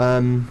 Yeah.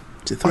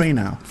 Is it 3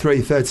 now?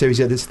 Third series,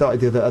 that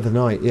started the other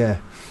night, yeah.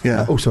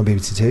 Also on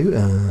BBC Two.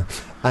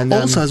 And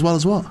also, as well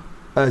as what?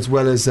 As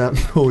well as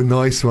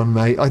nice one,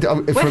 mate.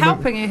 We're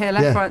helping you here,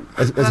 left, right.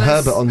 As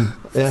Herbert on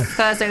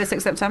Thursday the 6th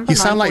of September. You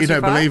sound like you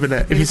don't believe in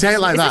it. If you say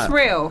it like that, is this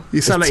real? You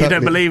sound like you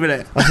don't believe in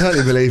it. I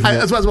totally believe in it.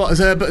 As well as what? As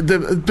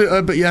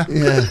Herbert, yeah.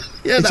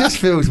 It just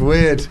feels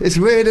weird. It's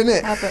weird, isn't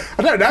it? I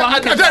don't know. I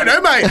don't know,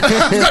 mate.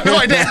 I've got no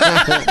idea.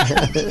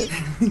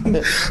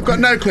 I've got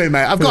no clue,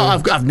 mate.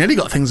 I've nearly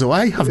got things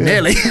away. I've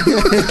nearly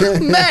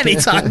many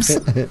times.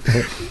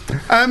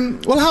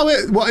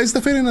 What is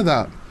the feeling of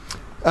that?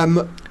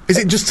 Is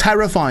it just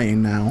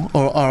terrifying now,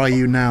 or are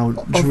you now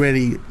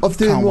really of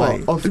doing can't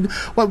what? Wait?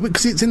 Well,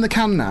 because it's in the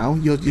can now.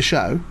 Your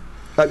show.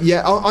 I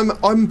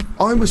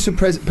was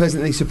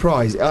pleasantly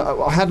surprised.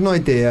 I had an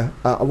idea.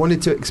 I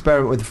wanted to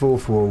experiment with the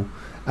fourth wall,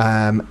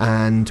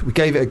 and we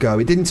gave it a go.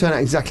 It didn't turn out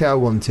exactly how I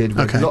wanted.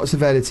 We had lots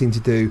of editing to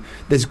do.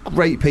 There's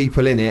great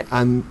people in it,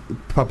 and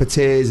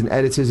puppeteers and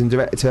editors and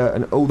director,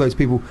 and all those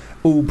people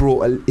all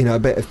brought a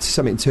bit of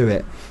something to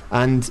it.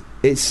 And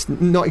it's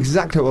not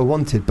exactly what I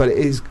wanted, but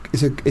it's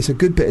a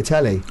good bit of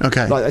telly.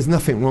 Okay. Like, there's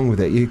nothing wrong with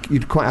it.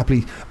 You'd quite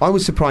happily. I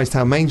was surprised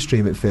how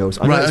mainstream it feels.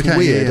 I know it's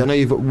weird. I know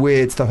you've got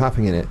weird stuff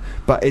happening in it,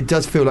 but it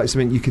does feel like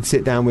something you could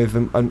sit down with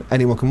and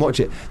anyone can watch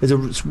it. There's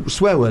a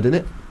swear word in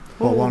it.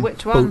 What one?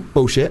 Which one?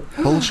 Bullshit.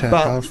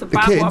 But the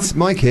kids,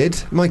 my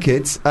kids,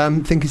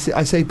 think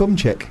I say bum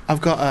chick. I've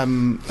got a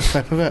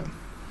clip of it.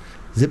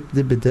 Zip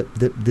dip dip dip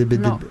dip dip.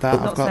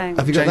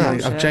 Have you got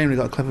that? I've genuinely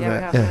got a clip of it.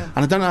 Yeah.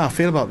 And I don't know how I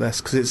feel about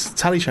this because it's a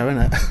telly show,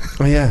 isn't it?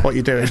 Oh yeah. What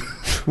you're doing?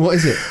 What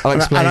is it? I'll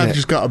explain. And I've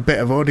just got a bit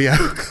of audio.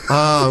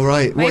 Oh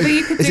right. Maybe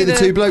you could is it the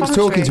two blokes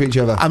talking to each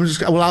other?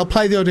 I'll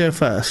play the audio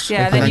first.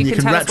 Yeah. And then you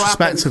can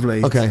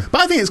retrospectively. Okay.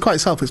 But I think it's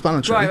quite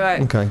self-explanatory. Right.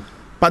 Okay.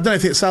 But I don't know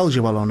if it sells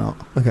you well or not.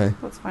 Okay.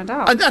 Let's find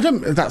out. I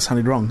don't. That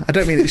sounded wrong. I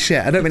don't mean it's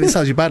shit. I don't mean it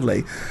sells you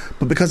badly.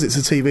 But because it's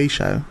a TV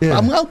show,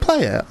 I'll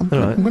play it. I'm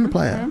going to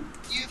play it.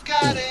 You've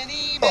got an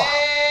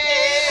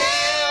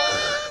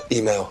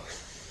email.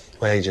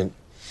 My agent.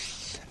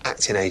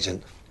 Acting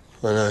agent.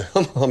 I know.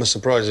 I'm as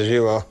surprised as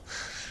you are.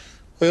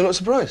 Oh, you're not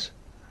surprised?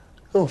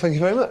 Oh, thank you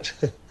very much.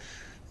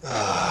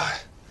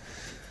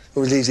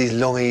 Always leaves these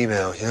long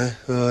emails,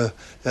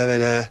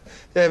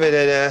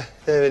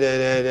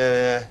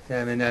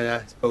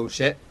 It's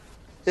bullshit.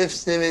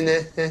 Bullshit.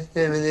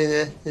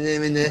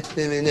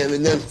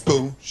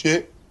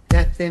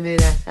 That's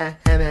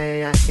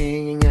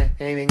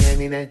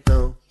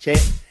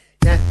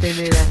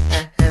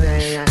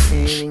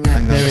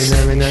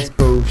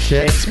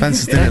bullshit.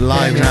 Spencer's doing it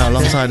live now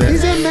alongside it.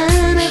 He's a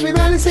man,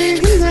 everybody sing,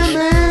 he's a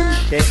man.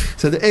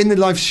 So in the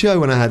live show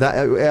when I had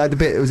that,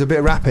 it was a bit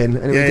of rapping,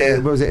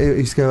 and what was it? It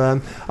used to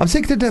go, I'm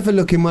sick to death of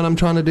looking when I'm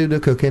trying to do the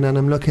cooking, and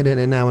I'm looking at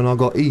it now, and I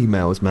got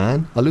emails,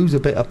 man. I lose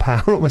a bit of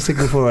power on my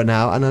signal for her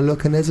now, and I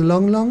look, and there's a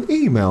long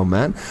email,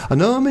 man. I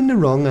know I'm in the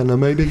wrong, and I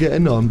may be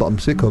getting on, but I'm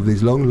sick of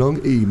these long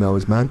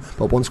emails, man.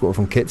 But once got one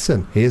from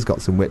Kitson. He has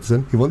got some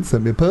Whitson. He wants to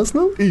send me a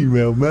personal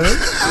email, man.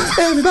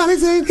 Everybody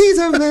saying he's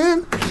a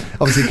man.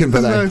 Obviously, couldn't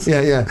put that. Nice.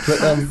 Yeah.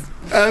 But,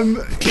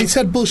 he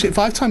said bullshit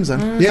 5 times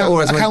then. Yeah,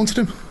 or as I counted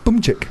him. Bum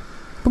chick.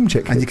 And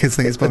your kids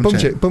think it's bum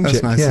chick.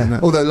 That's nice, yeah.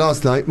 Although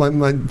last night, my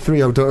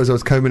 3-year-old daughter, as I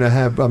was combing her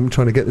hair, I'm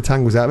trying to get the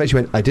tangles out of it, she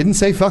went, I didn't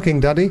say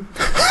fucking, Daddy.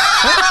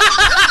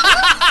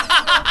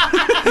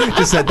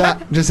 Just said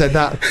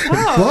that.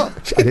 Oh.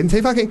 What? I didn't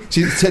say fucking.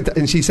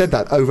 She said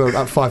that over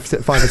about 5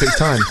 or 6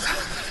 times.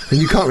 And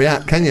you can't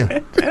react, can you?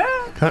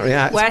 Can't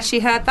react. Where she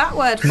heard that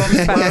word from,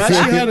 Spencer. Where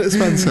she heard it,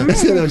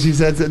 Spencer. She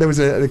said that there was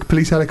a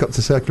police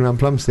helicopter circling around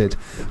Plumstead.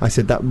 I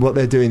said that what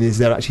they're doing is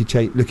they're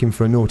actually looking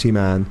for a naughty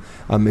man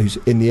who's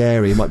in the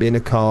area. He might be in a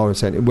car or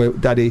something. Well,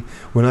 Daddy,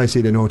 when I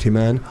see the naughty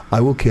man,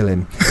 I will kill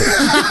him.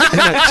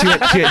 She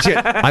went,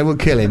 I will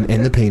kill him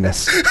in the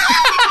penis.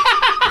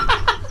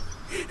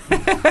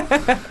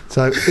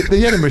 So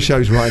the Edinburgh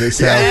show's right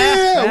itself.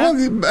 Yeah. Well,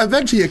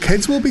 eventually your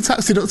kids will be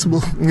tax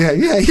deductible. Yeah.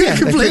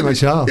 They pretty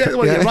much are.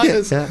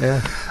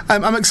 Yeah.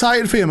 I'm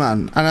excited for you,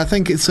 man, and I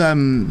think it's. I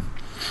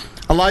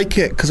I like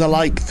it because I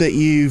like that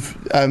you've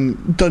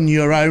done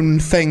your own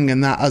thing,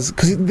 and that as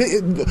because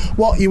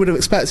what you would have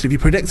expected if you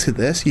predicted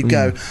this, you'd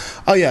go,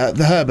 oh yeah,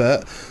 the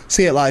Herbert,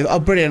 see it live, oh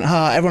brilliant,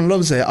 everyone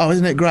loves it, oh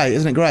isn't it great,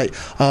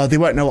 they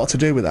won't know what to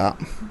do with that.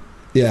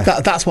 Yeah,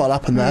 that's what'll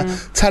happen there.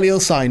 Telly will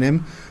sign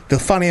him. They'll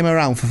fanny him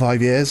around for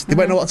 5 years. They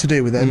won't know what to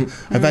do with him.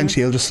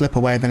 Eventually, he'll just slip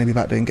away, and then he'll be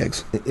back doing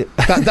gigs.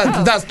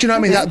 That's, do you know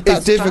what I mean?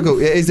 It's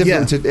difficult. It is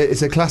difficult.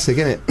 It's a classic,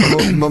 isn't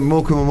it?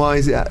 Morecambe and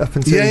Wise, up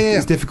until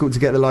it's difficult to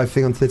get the live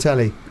thing onto the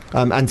telly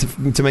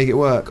and to make it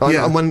work.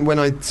 And when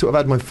I sort of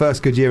had my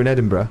first good year in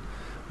Edinburgh,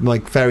 my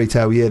fairy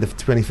tale year, the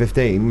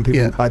 2015, when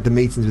people I had the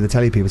meetings with the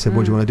telly people, said,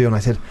 "What do you want to do?" And I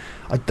said,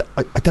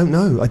 "I don't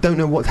know. I don't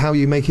know how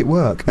you make it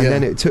work." And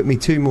then it took me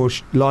 2 more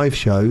live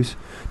shows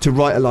to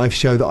write a live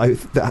show that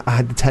I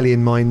had the telly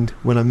in mind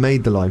when I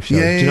made the live show.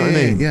 Do you know what I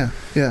mean?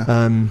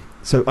 Yeah.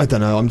 So I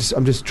don't know. I'm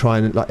just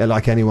trying,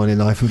 like anyone in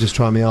life. I'm just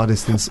trying my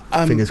hardest, and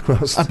fingers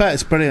crossed. I bet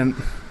it's brilliant.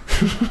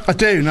 I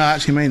do. No, I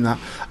actually mean that.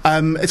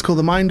 It's called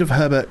The Mind of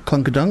Herbert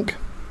Clunkerdunk.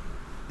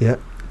 Yeah.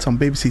 It's on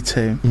BBC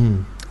Two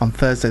on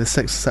Thursday, the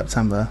 6th of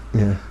September.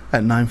 Yeah.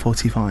 At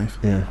 9:45.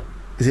 Yeah.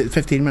 Is it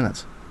 15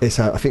 minutes? It's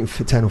I think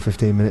 10 or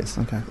 15 minutes.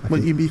 Okay.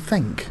 What you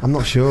think? I'm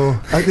not sure.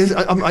 I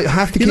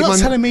have to keep. You're not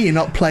telling me you're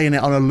not playing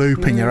it on a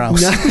loop in your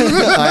house. No,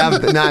 I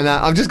haven't. No.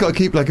 I've just got to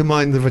keep like a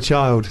mind of a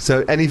child.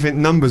 So anything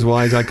numbers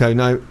wise, I go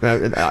no.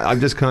 I'm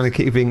just kind of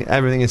keeping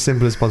everything as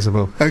simple as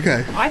possible.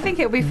 Okay. I think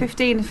it'll be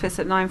 15 if it's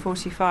at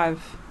 9:45.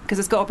 Because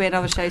there's got to be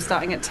another show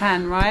starting at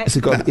 10, right? It's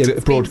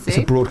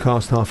a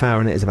broadcast half hour,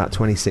 and it is about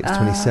 26,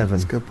 27.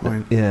 That's a good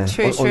point. Yeah.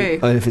 True.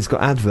 And if it's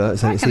got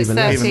adverts, then it's even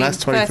less. Even less,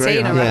 23.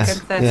 13, I reckon.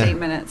 13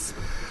 minutes.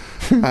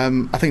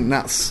 I think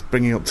Nat's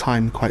bringing up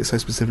time quite so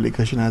specifically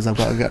because she knows I've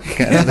got to get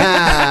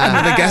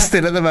another guest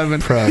in at the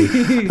moment.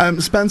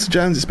 Spencer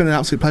Jones, it's been an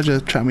absolute pleasure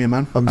chatting with you,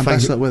 man. And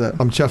best luck with it.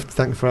 I'm chuffed.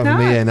 Thanks for having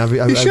me in.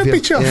 You should be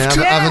chuffed.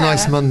 Have a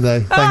nice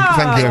Monday.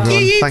 Thank you,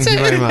 everyone. Thank you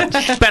very much.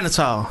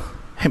 Benatar,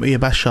 hit me your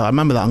best shot. I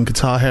remember that on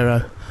Guitar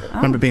Hero. I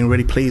remember it being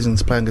really pleasing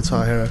to play on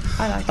Guitar Hero.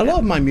 I like a lot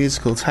of my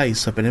musical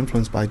tastes have been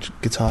influenced by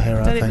Guitar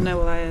Hero. I don't even know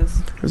what that is.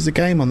 It was a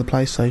game on the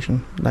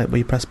PlayStation, like where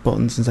you press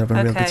buttons instead of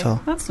a real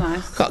guitar. That's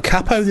nice. Got a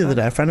capo the other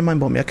day. A friend of mine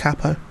bought me a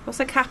capo. What's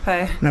a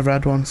capo? Never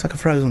had one. It's like a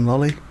frozen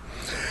lolly.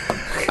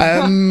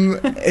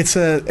 It's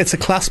a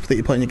clasp that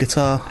you put on your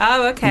guitar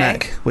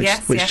neck,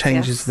 which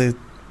changes the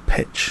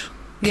pitch,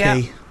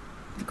 key.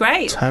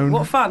 Great. Tone.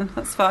 What fun.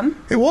 That's fun.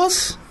 It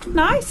was.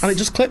 Nice. And it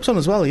just clips on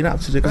as well. You don't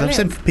have to do it because I've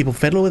seen people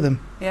fiddle with them.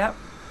 Yep.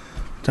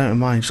 Don't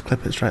mind, just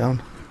clip it straight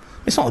on.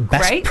 It's not the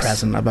best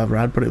present I've ever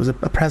had, but it was a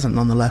present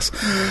nonetheless.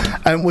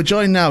 We're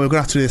joined now. We're going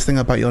to have to do this thing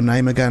about your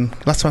name again.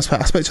 Last time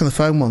I spoke to you on the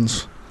phone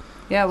once.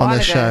 Yeah, on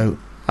the show.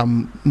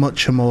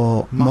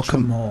 Muchamore.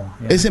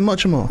 Yeah. Is it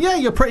Muchamore? Yeah,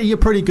 you're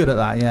pretty good at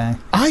that. Yeah.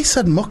 I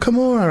said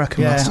Muchamore, I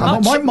reckon.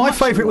 Yeah. My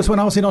favourite was when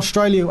I was in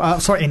Australia.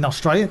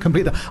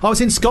 Completely. I was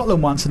in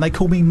Scotland once, and they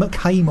called me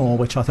McHamore,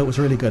 which I thought was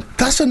really good.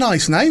 That's a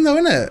nice name, though,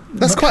 isn't it?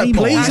 That's quite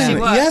pleasing.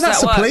 Yeah,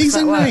 that's a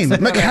pleasing name,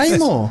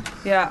 McHamore.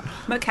 Yeah,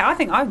 I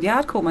think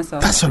I'd call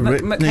myself. That's no,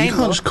 you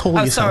can't just call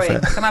yourself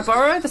it. Can I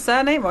borrow the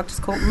surname? Or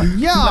just call McHamore?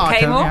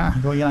 Yeah.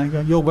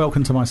 Well, you're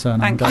welcome to my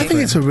surname. I think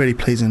it's a really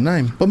pleasing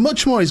name, but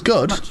Muchmore is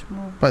good.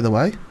 By the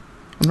way,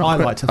 I'm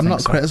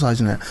not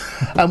criticising it.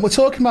 We're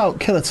talking about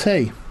Killer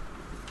T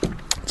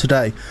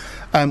today,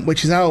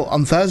 which is out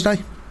on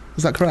Thursday.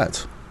 Is that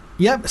correct?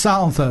 Yep, it's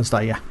out on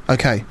Thursday. Yeah.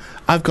 Okay,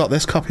 I've got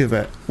this copy of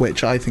it,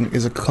 which I think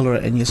is a colour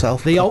it in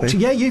yourself.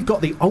 You've got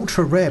the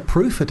ultra rare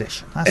proof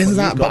edition. Isn't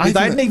that? But they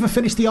didn't even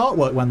finish the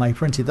artwork when they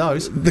printed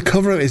those. The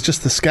cover is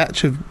just the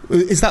sketch of.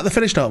 Is that the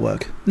finished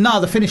artwork? No,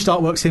 the finished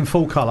artwork's in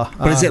full colour.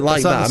 But is it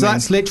like that? So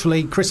that's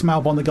literally Chris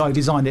Malbon, the guy who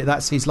designed it.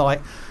 That's his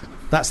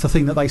That's the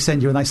thing that they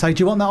send you, and they say,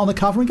 "Do you want that on the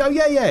cover?" And go,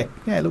 "Yeah,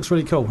 it looks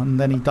really cool." And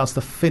then he does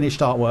the finished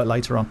artwork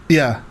later on.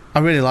 Yeah, I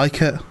really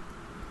like it.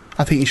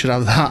 I think you should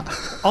have that.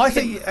 I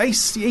think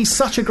he's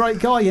such a great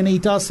guy, and he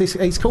does this.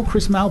 He's called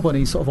Chris Malbon.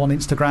 He's sort of on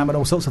Instagram and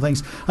all sorts of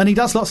things, and he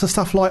does lots of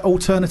stuff like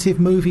alternative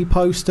movie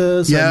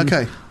posters. Yeah,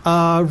 okay.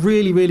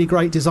 Really, really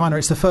great designer.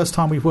 It's the first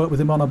time we've worked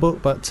with him on a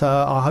book, but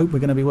I hope we're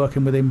going to be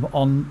working with him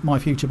on my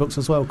future books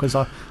as well, because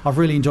I've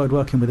really enjoyed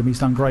working with him. He's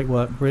done great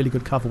work. Really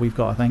good cover we've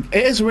got, I think.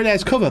 It is a really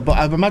nice cover, but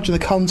I imagine the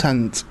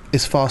content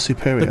is far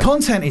superior. The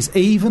content is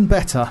even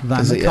better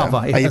than the cover.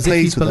 Are you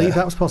pleased with believe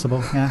that was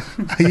possible? Yeah.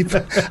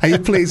 Are you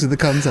pleased with the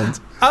content?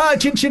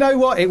 Do you know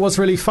what? It was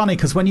really funny,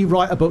 because when you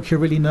write a book, you're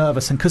really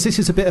nervous, and because this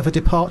is a bit of a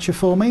departure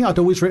for me. I'd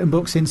always written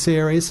books in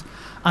series,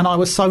 and I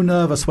was so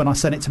nervous when I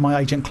sent it to my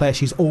agent Claire.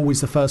 She's always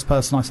the first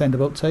person I send a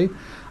book to,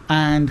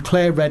 and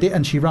Claire read it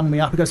and she rung me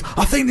up and goes,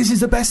 "I think this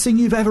is the best thing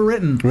you've ever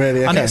written." Really?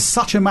 Okay. And it's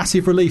such a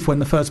massive relief when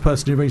the first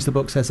person who reads the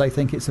book says they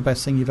think it's the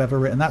best thing you've ever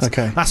written.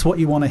 That's what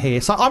you want to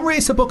hear. So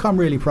it's a book I'm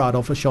really proud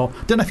of, for sure.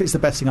 Don't know if it's the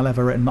best thing I've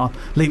ever written. I'll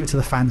leave it to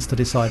the fans to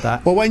decide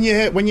that. Well, when you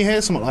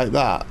hear something like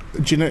that,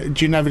 do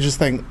you never just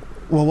think,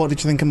 Well, what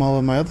did you think of all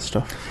of my other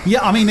stuff?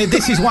 Yeah, I mean,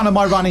 this is one of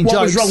my running jokes.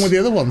 What was wrong with the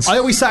other ones? I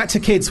always say it to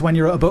kids when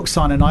you're at a book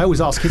signing. I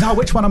always ask kids,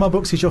 which one of my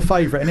books is your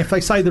favourite? And if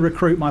they say The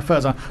Recruit, my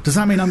first one, does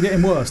that mean I'm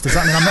getting worse? Does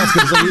that mean I'm not as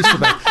good as I used to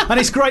be? And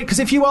it's great, because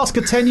if you ask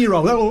a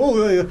 10-year-old,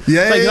 they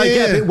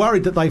get a bit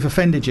worried that they've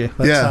offended you.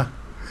 But,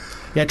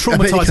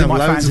 traumatising my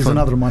fans is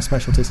another of my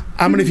specialties.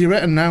 How many have you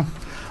written now?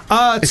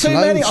 Too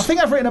many. I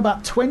think I've written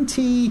about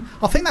 20.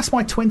 I think that's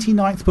my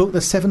 29th book.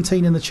 There's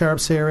 17 in the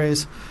Cherub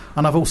series,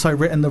 and I've also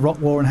written the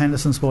Rock War and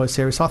Henderson's Boys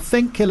series. So I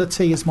think Killer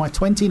T is my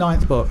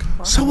 29th book.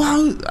 Wow. So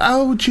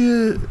how old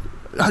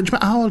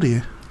are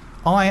you?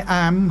 I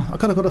am. I've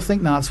got to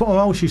think now. That's what I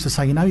always used to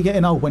say. You're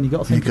getting old when you've got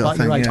to think about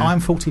your age. I'm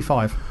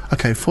 45.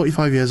 Okay,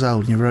 45 years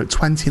old, and you wrote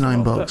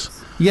 29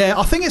 books. Yeah,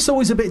 I think it's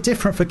always a bit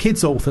different for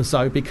kids authors,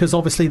 though, because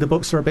obviously the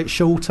books are a bit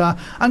shorter.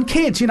 And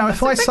kids,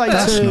 if I say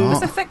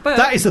it's a thick book.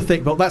 That is a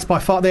thick book. That's by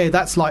far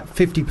that's like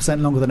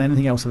 50% longer than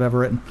anything else I've ever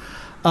written.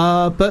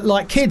 But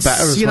like kids, if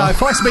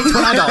I speak to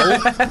an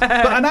adult,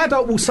 but an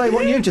adult will say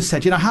what you just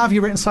said. How have you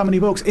written so many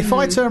books? If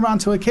I turn around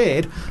to a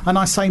kid and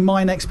I say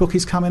my next book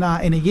is coming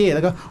out in a year,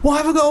 they go, "Why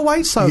have I got to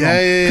wait so long?"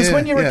 Because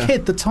when you're a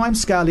kid, the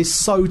timescale is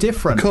so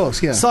different. Of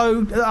course, yeah.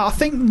 So I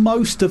think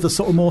most of the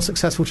sort of more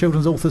successful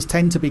children's authors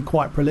tend to be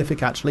quite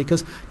prolific, actually,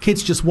 because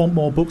kids just want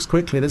more books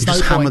quickly. There's no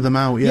point. Hammer them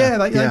out. Yeah,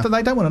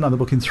 they don't want another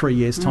book in 3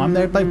 years' time.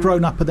 They've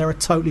grown up and they're a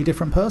totally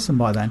different person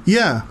by then.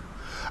 Yeah.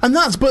 And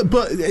that's but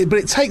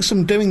it takes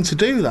some doing to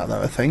do that,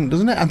 though, I think,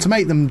 doesn't it? And to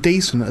make them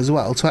decent as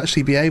well, to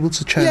actually be able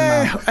to churn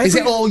them out. Is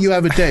it all you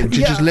ever did? Did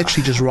you just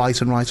literally just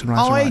write and write and write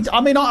and write? I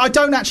mean, I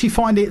don't actually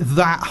find it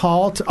that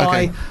hard.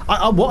 Okay.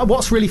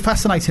 What's really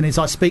fascinating is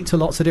I speak to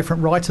lots of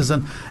different writers,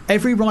 and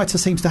every writer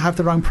seems to have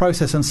their own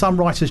process, and some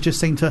writers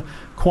just seem to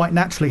quite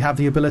naturally have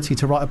the ability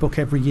to write a book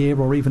every year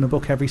or even a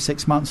book every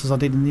 6 months, as I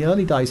did in the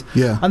early days.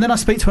 Yeah. And then I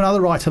speak to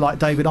another writer like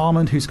David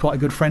Armand, who's quite a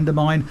good friend of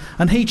mine,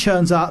 and he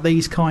churns out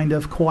these kind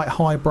of quite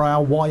highbrow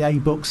YA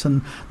books,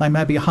 and they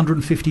may be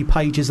 150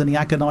 pages, and he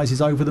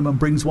agonises over them and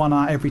brings one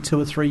out every 2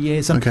 or 3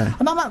 years. And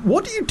I'm like,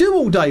 what do you do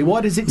all day?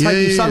 Why does it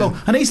take you so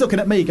long? And he's looking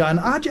at me going,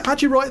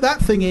 how'd you write that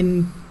thing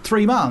in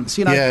 3 months?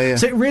 So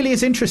it really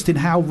is interesting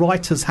how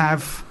writers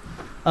have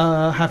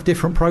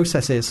different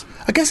processes.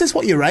 I guess it's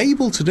what you're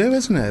able to do,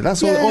 isn't it?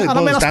 That's all it boils down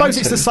to. I suppose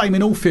it's the same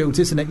in all fields,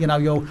 isn't it?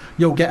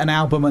 You'll get an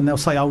album and they'll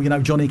say,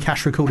 Johnny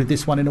Cash recorded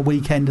this one in a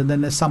weekend, and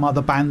then there's some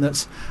other band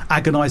that's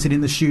agonising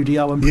in the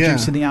studio and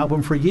producing the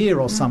album for a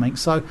year or something.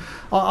 So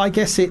I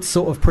guess it's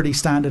sort of pretty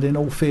standard in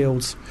all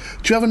fields.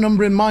 Do you have a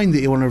number in mind that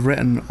you want to have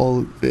written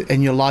all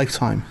in your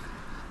lifetime?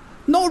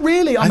 Not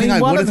really. I mean, I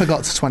would if I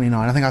got to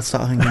 29. I think I'd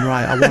start thinking,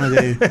 right,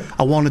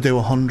 I want to do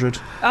 100.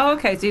 Oh,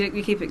 okay. So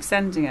you keep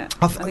extending it.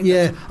 I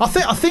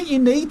think you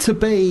need to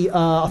be.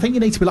 I think you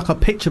need to be like a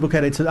picture book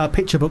editor, a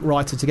picture book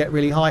writer to get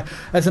really high.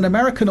 There's an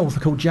American author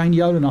called Jane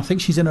Yolen. I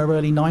think she's in her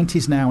early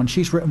 90s now, and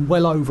she's written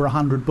well over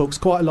 100 books.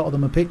 Quite a lot of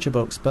them are picture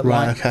books. But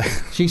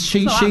she's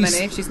not that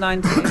many. She's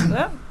 90.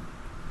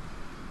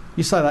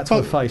 You say that to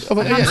her face. I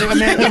mean,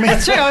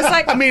 it's true. I was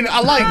like,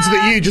 I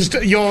liked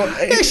that your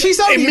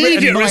she's only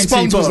immediate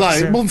response was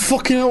like, "Well,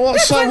 fucking hell,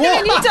 what? So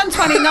what?" You've done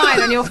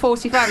 29 and you're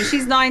 45, and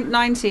she's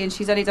 90 and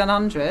she's only done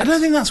 100. I don't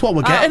think that's what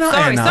we're getting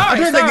at here now. I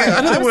don't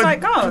think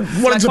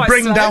we're wanting to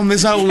bring down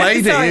this old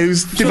lady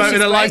who's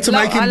devoted her life to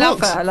making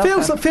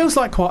books. Feels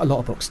like quite a lot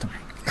of books to me.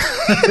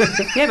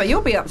 Yeah, but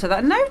you'll be up to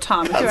that in no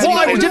time.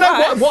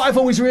 What I've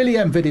always really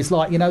envied is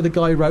the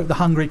guy who wrote The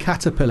Hungry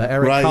Caterpillar,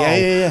 Eric Carle,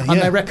 and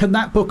they reckon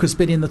that book has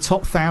been in the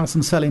top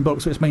 1,000 selling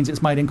books, which means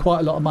it's made in quite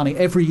a lot of money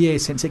every year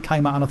since it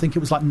came out, and I think it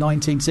was like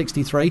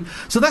 1963.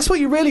 So that's what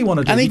you really want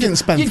to do. And he didn't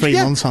spend 3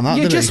 months on that,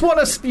 did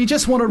he? You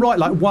just want to write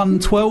like one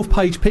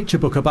 12-page picture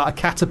book about a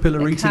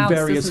caterpillar eating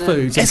various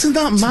foods. Isn't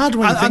that mad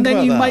when you think about that? And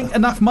then you make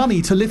enough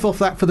money to live off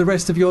that for the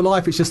rest of your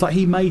life. It's just like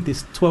he made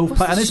this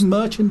 12-page, and there's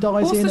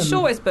merchandising. What's the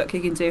shortest book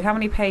you can do? How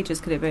many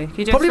pages could it be? Could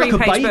you do probably a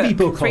like a baby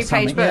book or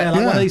something. Like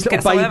one of these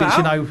little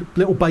babies,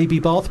 little baby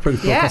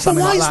bath-proof book or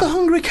something like that. Why is The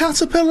Hungry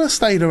Caterpillar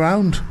stayed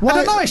around? I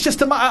don't know. It's just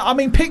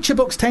picture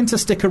books tend to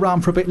stick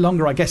around for a bit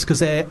longer, I guess, because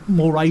they're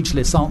more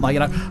ageless, aren't they?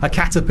 A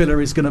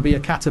caterpillar is going to be a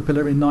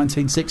caterpillar in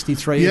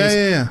 1963.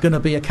 It's going to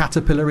be a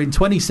caterpillar in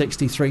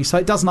 2063. So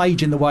it doesn't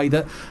age in the way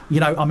that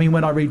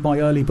when I read my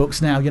early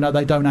books now,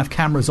 they don't have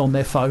cameras on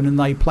their phone and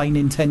they play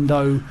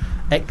Nintendo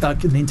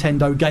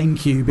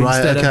GameCube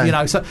instead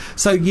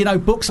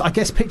of books. I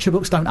guess picture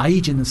books don't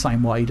age in the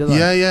same way, do they?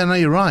 Yeah, no,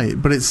 you're right.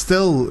 But it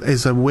still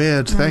is a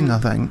weird thing, I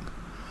think.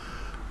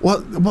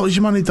 What was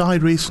your man who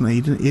died recently?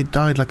 He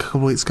died like a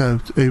couple of weeks ago.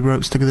 Who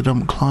wrote Stick of the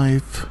Dump?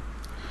 Clive.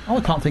 Oh,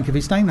 I can't think of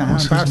his name now. How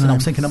embarrassing. I'm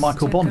thinking of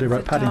Michael Bond who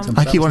wrote Paddington.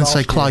 I keep wanting to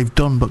say Clive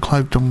Dunn, but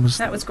Clive Dunn was...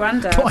 That was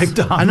Grandad. Clive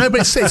Dunn. I know,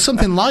 but it's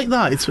something like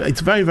that. It's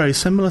very, very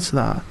similar to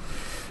that.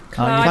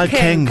 Clive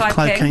King,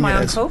 my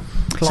uncle.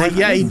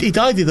 He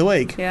died the other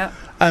week. Yeah.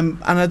 And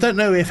I don't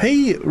know if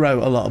he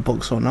wrote a lot of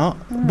books or not,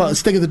 but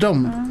Stick of the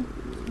Dump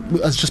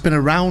has just been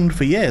around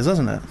for years,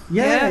 hasn't it?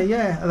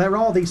 Yeah. There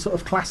are these sort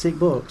of classic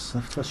books,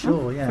 for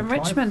sure, From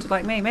Richmond,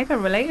 like me. Maybe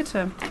I'm related to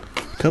him.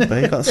 Could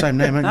be. You've got the same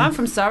name, haven't you? I'm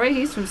from Surrey.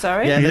 He's from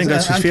Surrey. Yeah, you didn't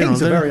go to his funeral,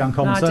 King's a very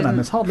uncommon surname.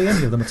 There's hardly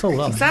any of them at all, are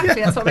there?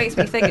 Exactly. That's what makes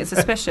me think it's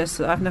suspicious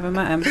that I've never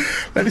met him.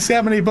 Let me see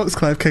how many books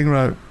Clive King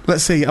wrote.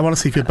 Let's see. I want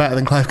to see if you're better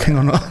than Clive King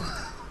or not.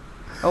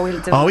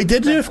 We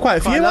did do quite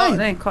a few,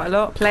 eh? Quite a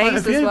lot.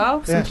 Plays as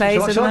well. Some plays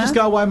in there. Shall I just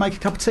go away and make a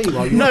cup of tea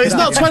while you... No, it's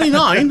not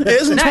 29. It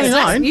isn't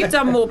 29. You've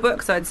done more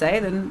books, I'd say,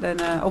 than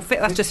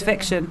that's just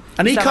fiction.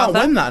 And he can't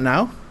win that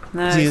now.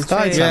 No, he has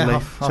died,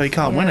 sadly, so he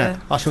can't win it.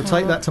 I shall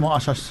take that tomorrow. I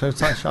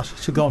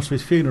should go on to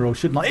his funeral,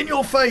 shouldn't I? In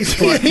your face!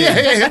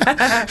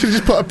 yeah. Should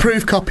just put a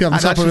proof copy on the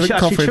top of the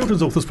coffin.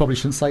 Children's authors probably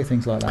shouldn't say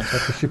things like that. So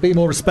should be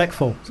more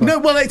respectful. So. No,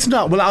 well, it's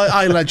not. Well,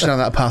 I led you down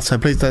that path, so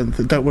please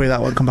don't worry,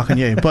 that won't come back on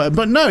you.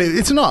 But no,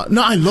 it's not.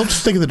 No, I loved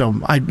Sting of the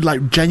Dumb. I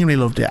genuinely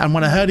loved it. And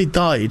when I heard he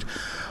died,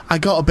 I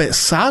got a bit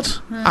sad.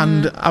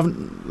 And I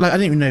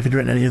didn't even know if he'd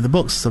written any of the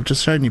books, as I've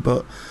just shown you,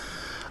 but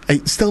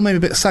it still made me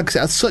a bit sad because it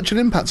had such an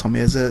impact on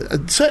me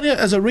certainly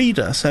as a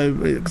reader. So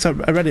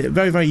I read it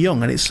very, very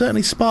young, and it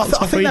certainly sparked.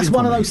 I think that's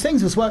one of those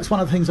things as well. It's one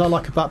of the things I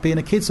like about being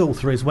a kids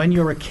author is when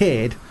you're a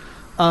kid,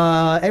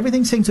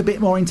 everything seems a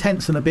bit more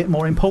intense and a bit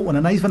more important.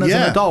 And even as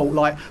an adult,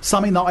 like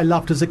something that I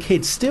loved as a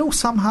kid still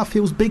somehow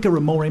feels bigger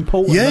and more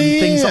important than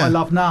things that I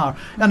love now.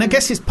 And I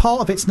guess it's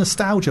part of its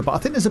nostalgia, but I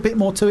think there's a bit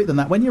more to it than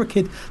that. When you're a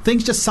kid,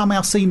 things just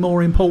somehow seem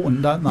more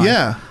important, don't they?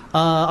 Yeah.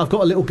 I've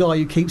got a little guy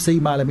who keeps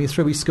emailing me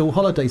through his school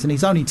holidays, and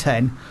he's only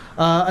 10,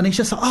 and he's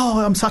just like,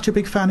 I'm such a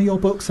big fan of your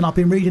books, and I've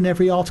been reading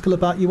every article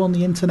about you on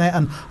the internet,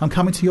 and I'm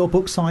coming to your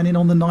book signing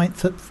on the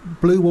 9th at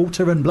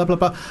Bluewater and blah blah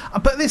blah.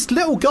 But this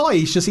little guy,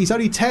 he's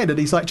only 10, and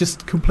he's like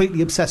just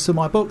completely obsessed with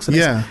my books, and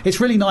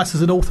it's really nice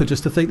as an author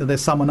just to think that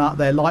there's someone out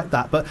there like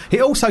that. But it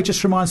also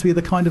just reminds me of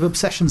the kind of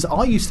obsessions that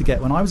I used to get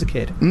when I was a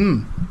kid.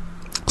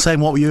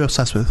 Same. What were you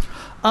obsessed with?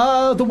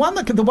 The one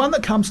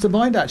that comes to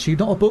mind, actually,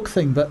 not a book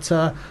thing, but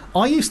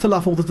I used to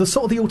love all the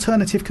sort of the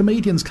alternative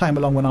comedians came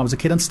along when I was a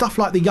kid, and stuff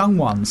like the Young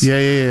Ones.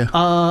 Yeah.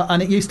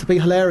 And it used to be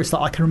hilarious. That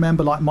I can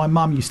remember, like my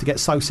mum used to get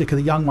so sick of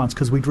the Young Ones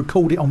because we'd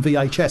record it on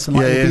VHS and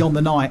it'd be on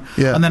the night,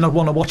 and then I'd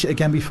want to watch it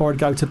again before I'd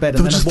go to bed.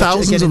 There were just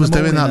thousands of us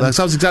doing that, though.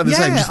 So I was exactly the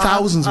same. Just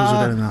thousands of us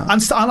were doing that.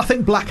 And I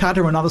think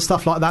Blackadder and other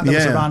stuff like that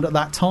was around at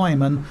that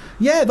time. And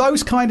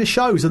those kind of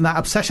shows and that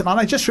obsession. And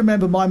I just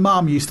remember my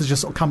mum used to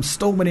just sort of come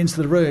storming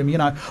into the room,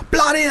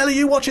 bloody hell, are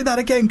you watching that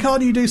again?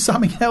 Can't you do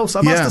something else?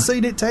 I must have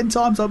seen it 10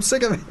 times. I'm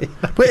sick of it.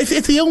 But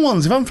if the Young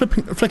Ones, if I'm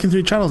flicking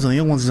through channels and the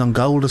Young Ones is on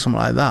Gold or something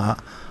like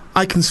that,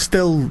 I can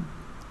still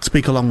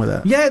speak along with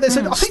it. Yeah, I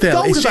think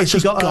Gold has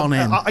actually got gone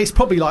in. It's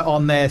probably like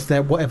on their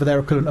whatever their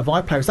equivalent of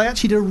iPlayers. They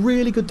actually did a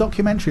really good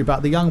documentary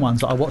about the Young Ones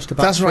that I watched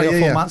about 3 or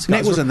 4 months ago.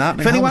 Nick was in that.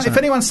 If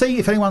anyone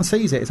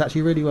sees it, it's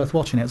actually really worth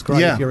watching it. It's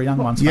great if you're a Young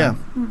Ones fan.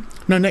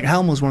 No, Nick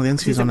Helm was one of the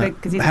interviews on it.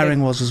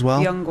 Herring was as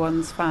well. Young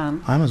Ones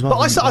fan. I am as well.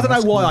 But I don't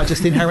know why. I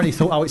just inherently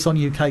thought, it's on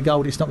UK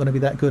Gold. It's not going to be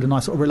that good, and I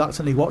sort of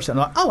reluctantly watched it.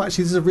 And I'm like,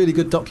 actually, this is a really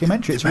good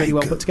documentary. It's really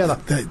well put together.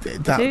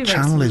 That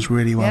channel is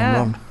really well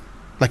run.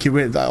 Like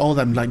all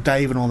them, like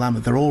Dave and all them,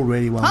 they're all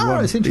really well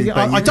run. It's interesting.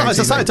 I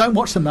don't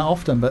watch them that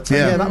often, but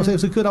it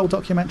was a good old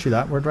documentary.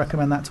 That would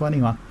recommend that to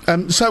anyone.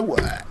 So,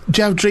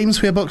 do you have dreams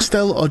for your book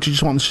still, or do you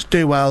just want to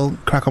do well,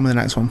 crack on with the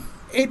next one?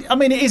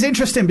 It is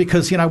interesting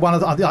because one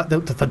of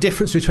the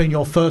difference between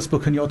your first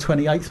book and your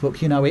 28th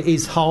book, it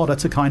is harder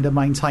to kind of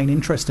maintain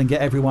interest and get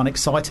everyone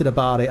excited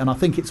about it, and I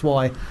think it's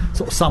why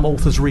sort of some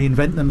authors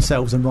reinvent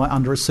themselves and write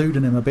under a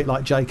pseudonym, a bit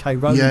like J.K.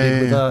 Rowling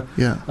did with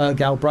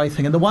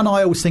Galbraithing. And the one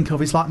I always think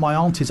of is like my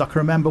aunties. I can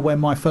remember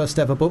when my first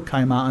ever book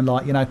came out,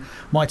 and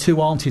my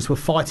 2 aunties were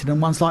fighting, and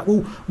one's like,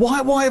 well,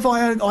 why have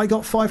I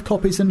got 5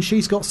 copies and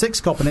she's got 6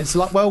 copies? And it's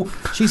like, well,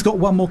 she's got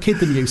 1 more kid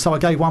than you, so I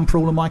gave 1 for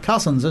all of my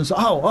cousins. And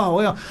so,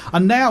 yeah.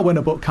 And now when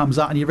a book comes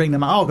out and you ring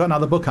them out, I've got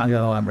another book out, and you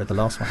go, I haven't read the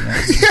last one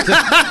yet.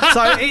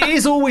 So it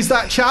is always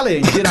that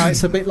challenge,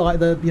 it's a bit like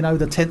the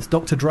 10th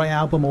Dr. Dre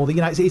album, or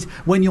it's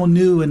when you're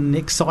new and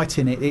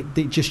exciting,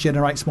 it just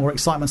generates more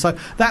excitement. So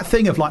that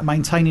thing of like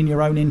maintaining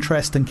your own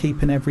interest and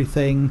keeping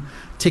everything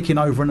ticking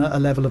over a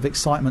level of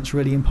excitement is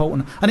really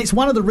important, and it's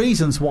one of the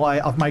reasons why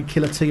I've made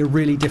Killer T a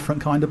really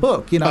different kind of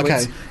book.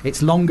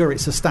 It's longer,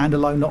 it's a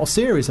standalone, not a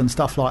series, and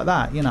stuff like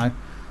that.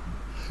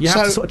 You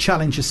have to sort of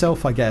challenge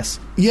yourself, I guess.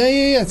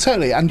 Yeah,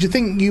 totally. And do you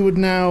think you would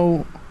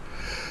now,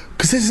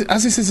 because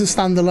this is a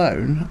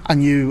standalone,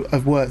 and you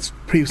have worked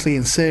previously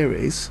in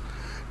series,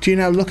 do you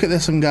now look at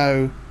this and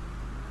go,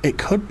 it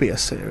could be a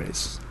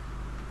series,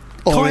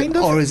 or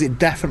is it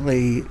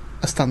definitely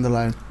a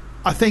standalone?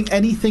 I think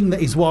anything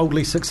that is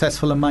wildly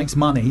successful and makes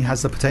money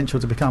has the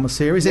potential to become a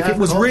series. If it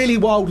was really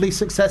wildly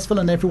successful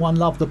and everyone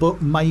loved the book,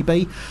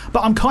 maybe.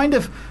 But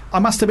I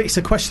must admit, it's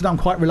a question I'm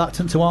quite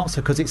reluctant to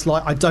answer, because it's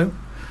like, I don't.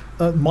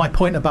 My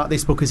point about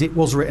this book is it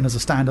was written as a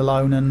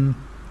standalone, and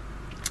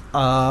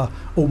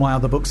all my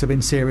other books have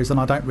been series, and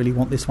I don't really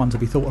want this one to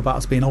be thought about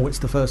as being, it's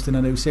the first in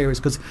a new series,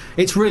 because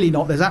it's really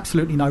not. There's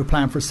absolutely no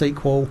plan for a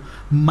sequel.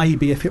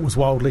 Maybe if it was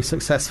wildly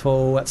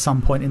successful at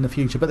some point in the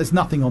future, but there's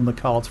nothing on the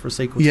cards for a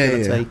sequel to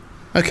Killer T.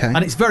 Okay.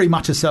 And it's very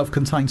much a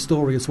self-contained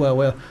story as well,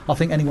 where I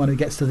think anyone who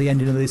gets to the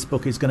ending of this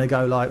book is going to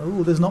go like,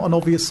 there's not an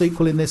obvious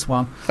sequel in this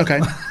one. Okay.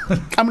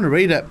 I'm going to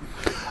read it.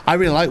 I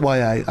really like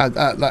YA.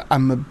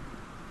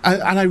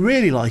 And I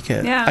really like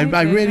it. Yeah,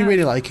 I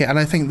really like it. And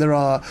I think the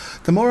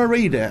more I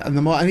read it, and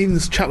even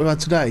this chat we've had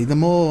today, the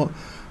more,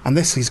 and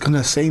this is going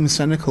to seem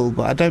cynical,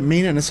 but I don't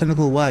mean it in a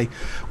cynical way.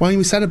 When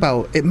we said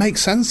about it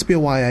makes sense to be a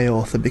YA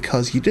author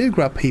because you do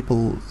grab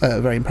people at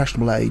a very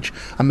impressionable age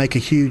and make a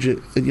huge,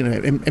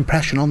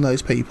 impression on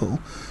those people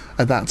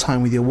at that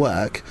time with your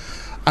work.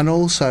 And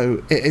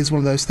also, it is one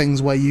of those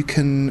things where you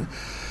can.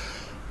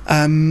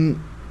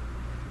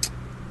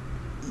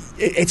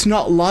 It's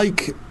not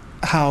like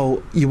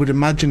how you would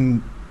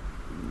imagine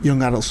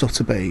young adult stuff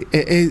to be.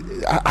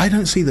 I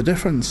don't see the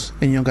difference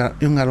in young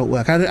adult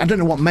work. I don't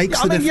know what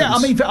makes the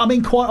difference. Yeah, I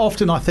mean, quite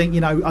often I think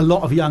a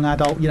lot of young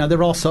adult.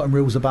 There are certain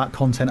rules about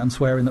content and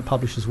swearing that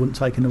publishers wouldn't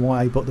take in the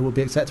YA book that would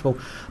be acceptable.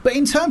 But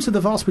in terms of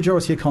the vast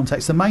majority of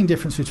context, the main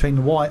difference between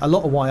a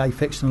lot of YA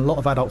fiction and a lot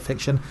of adult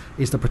fiction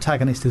is the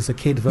protagonist is a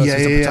kid versus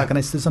the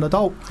protagonist is an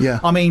adult. Yeah.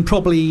 I mean,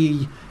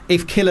 probably.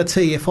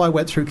 If I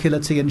went through Killer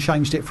T and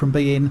changed it from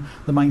being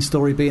the main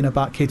story being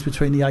about kids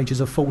between the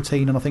ages of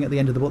 14 and I think at the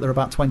end of the book they're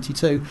about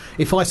 22,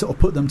 if I sort of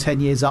put them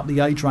 10 years up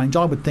the age range,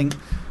 I would think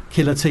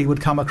Killer T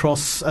would come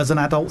across as an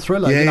adult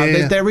thriller.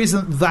 There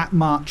isn't that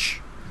much,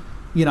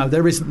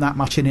 there isn't that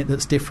much in it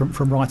that's different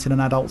from writing an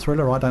adult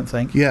thriller, I don't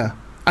think. Yeah,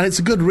 and it's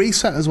a good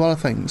reset as well, I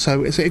think.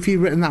 So if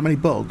you've written that many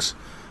books.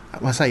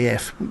 I say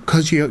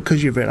because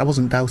you've written. I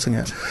wasn't doubting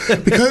it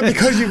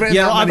because you've written.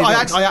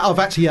 I've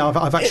actually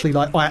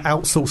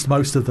outsourced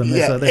most of them.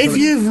 If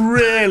you've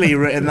really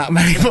written that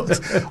many books,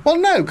 well,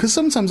 no, because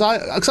sometimes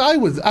I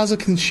would, as a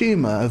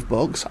consumer of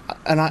books,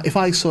 and if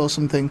I saw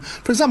something,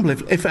 for example,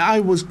 if I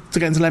was to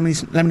get into Lemony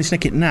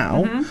Snicket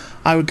now,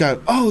 I would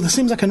go, oh, there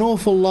seems like an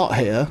awful lot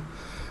here,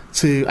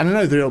 and I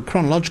know they're all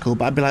chronological,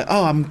 but I'd be like,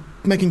 oh, I'm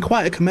making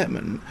quite a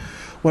commitment.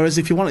 Whereas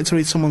if you wanted to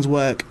read someone's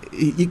work,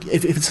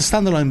 if it's a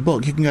standalone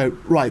book, you can go,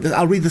 right,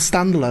 I'll read the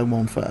standalone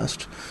one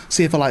first,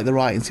 see if I like the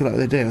writing, see what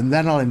they do, and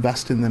then I'll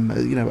invest in them,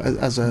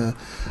 as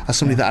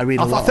somebody that I read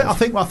a lot of.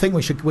 I think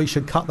we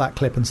should cut that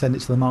clip and send it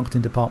to the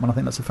marketing department. I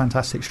think that's a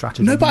fantastic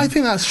strategy. No, but I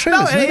think that's true.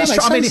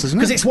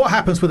 Because it's what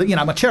happens with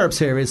my Cherub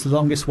series, the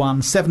longest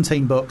one,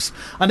 17 books,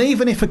 and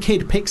even if a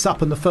kid picks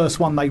up and the first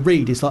one they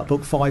read is like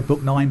book 5,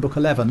 book 9, book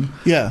 11,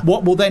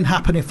 what will then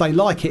happen if they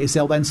like it is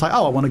they'll then say,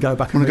 oh, I want to go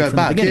back and read from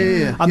the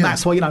beginning. And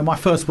that's why my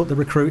first book, The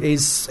Recruit,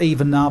 is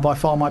even now by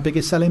far my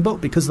biggest selling book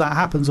because that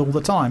happens all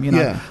the time.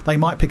 They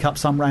might pick up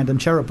some random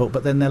Cherub book,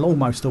 but then they'll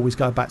almost always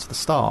go back to the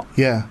start.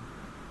 Yeah.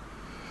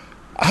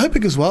 I hope it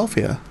goes well for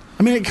you.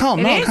 I mean, it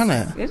can't not, can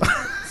it?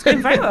 It's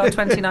been very well.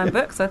 29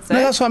 books, I'd say.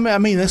 No, that's what I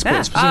mean. This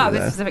book specifically.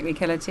 This specifically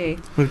Killer T.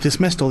 We've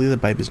dismissed all the other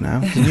babies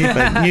now.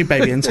 New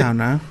baby in town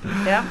now.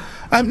 Yeah.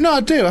 No,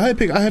 I do. I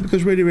hope it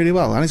goes really, really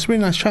well, and it's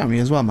really nice chatting with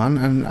you as well, man.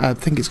 And I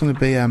think it's going to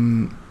be.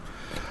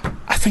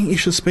 I think you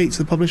should speak to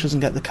the publishers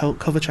and get the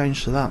cover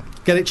changed to that.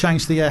 Get it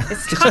changed to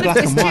It's black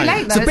and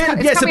white. It's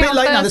a bit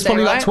late now. There's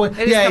probably like it's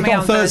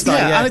on Thursday.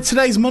 And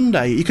today's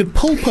Monday. You could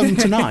pulp them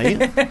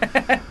tonight,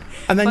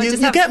 and then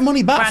you get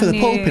money back for the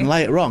pulping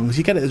later on because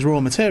you get it as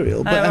raw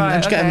material. But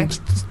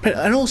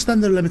and also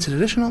then they're limited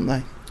edition, aren't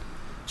they?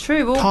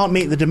 True. Can't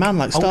meet the demand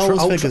like Star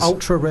Wars figures.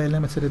 Ultra rare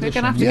limited edition.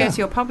 You're going to have to go to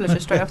your publisher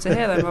straight after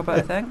here then, Robert,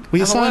 I think. Will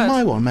you sign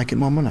my one, make it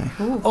more money?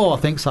 Ooh. Oh, I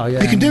think so,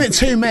 yeah. You can do it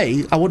to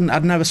me.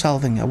 I'd never sell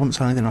anything. I wouldn't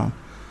sell anything on.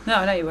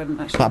 No, you wouldn't,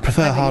 actually. But I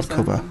prefer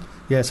hardcover.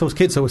 Yeah, so as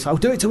kids always say,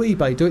 do it to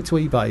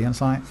eBay. And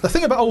it's like, the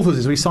thing about authors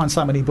is we sign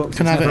so many books,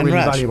 it's never really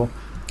valuable.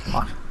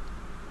 Do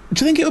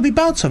you think it would be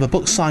bad to have a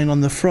book sign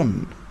on the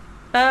front?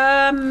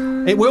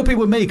 It will be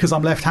with me because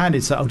I'm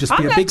left-handed, so it'll just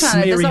be a big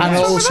smeary. And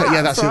also,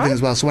 that's the thing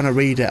as well. So when I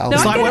read it,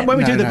 it's like when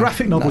we do the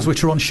graphic novels,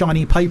 which are on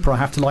shiny paper, I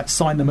have to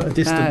sign them at a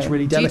distance,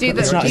 really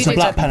delicately. It's a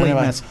black pen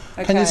anyway.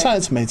 Can you sign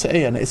it to me, to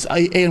Ian? It's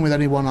Ian with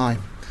only one eye.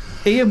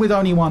 Ian with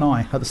only one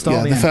eye at the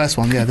start. Yeah, the first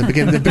one. Yeah, the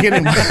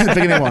beginning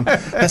one.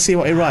 Let's see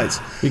what he writes.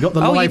 You got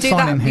the live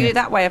signing here. You do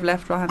that way of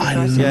left, right.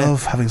 I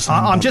love having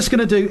signed. I'm just going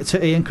to do it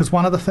to Ian because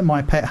one of the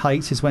my pet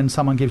hates is when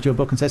someone gives you a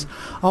book and says,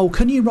 "Oh,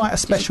 can you write a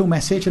special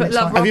message?" And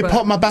have you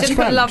put my best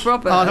friend? Love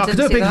Robert. I could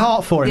do a big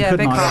heart for him,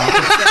 couldn't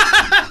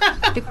I?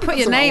 You put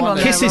your name on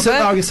kisses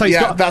there, so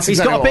he's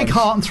got a big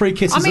heart and 3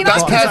 kisses. I mean,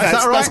 that's perfect.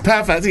 That's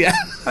perfect. Yeah.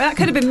 That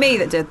could have been me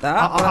that did that.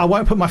 I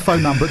won't put my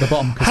phone number at the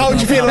bottom. How do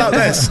you feel about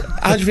this?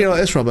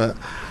 Robert?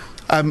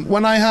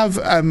 When I have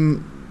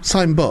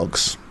signed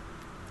books,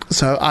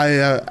 so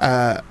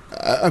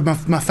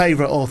my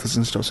favourite authors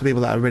and stuff, so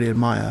people that I really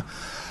admire,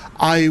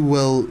 I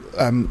will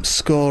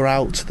score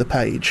out the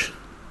page,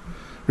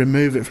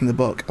 remove it from the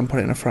book, and put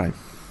it in a frame.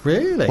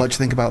 Really? What do you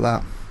think about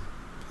that?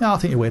 No, I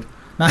think you're weird.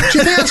 Do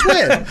you think that's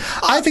weird?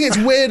 I think it's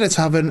weirder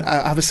to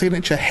have a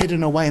signature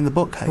hidden away in the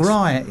bookcase.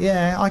 Right,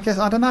 yeah, I guess,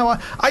 I don't know.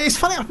 It's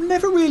funny, I've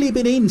never really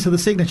been into the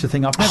signature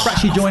thing. I've never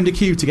actually joined a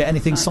queue to get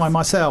anything signed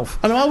myself.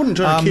 I know, I wouldn't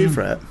join a queue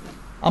for it.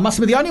 I must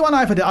admit, the only one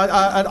I ever did,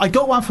 I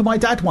got one for my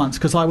dad once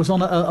because I was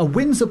on a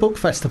Windsor Book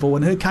Festival,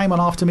 and who came on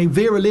after me?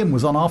 Vera Lynn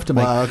was on after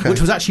me, which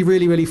was actually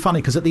really, really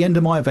funny because at the end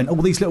of my event,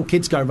 all these little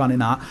kids go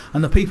running out,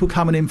 and the people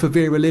coming in for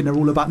Vera Lynn are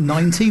all about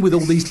 90 with all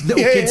these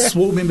little kids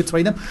swarming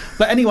between them.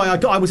 But anyway,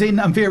 I was in,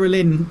 and Vera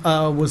Lynn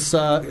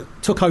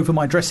took over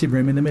my dressing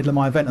room in the middle of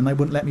my event, and they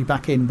wouldn't let me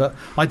back in. But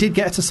I did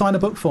get her to sign a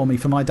book for me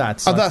for my dad.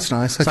 So, that's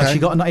nice. Okay. So he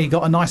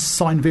got a nice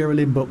signed Vera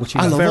Lynn book, which he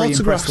was very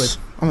impressed with.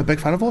 I'm a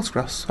big fan of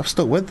autographs. I've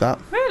stuck with that.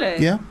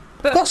 Really? Yeah.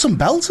 I've got some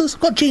belters.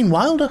 I've got Gene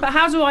Wilder. But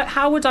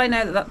how would I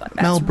know that's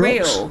Mel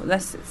Brooks. real?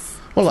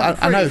 Well,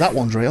 I know that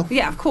one's real.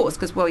 Yeah, of course,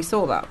 because we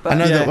saw that. But I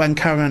know that when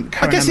Karen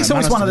I guess it's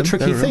always one of the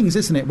tricky things, real.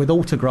 isn't it, with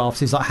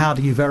autographs? Is like, how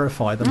do you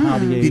verify them? How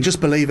do you? You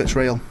just believe it's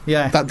real.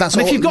 Yeah, that's.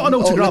 And if you've got an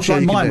autograph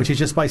like mine, which is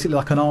just basically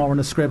like an R and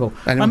a scribble.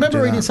 I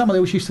remember reading someone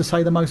that used to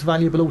say the most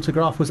valuable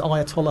autograph was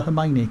Ayatollah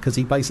Khomeini, because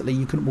you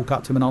couldn't walk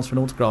up to him and ask for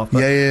an autograph. But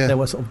there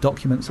were sort of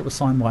documents that were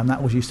signed by him.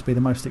 That used to be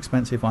the most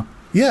expensive one.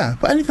 Yeah,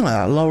 but anything like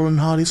that, Laurel and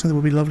Hardy, something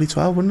would be lovely to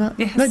have, wouldn't it?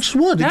 Yes. No, it just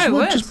would. It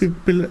would. Just be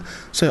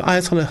so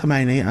Ayatollah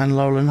Khomeini and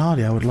Laurel and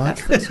Hardy, I would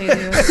like. They're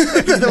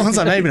the ones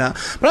I'm aiming at.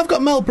 But I've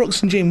got Mel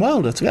Brooks and Gene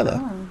Wilder together.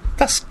 Oh.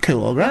 That's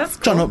cool autograph.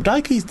 John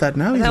Updike, he's dead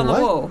now. He's on away.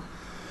 The wall?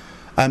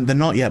 They're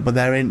not yet, but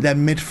they're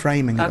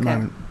mid-framing at the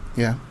moment.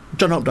 Yeah.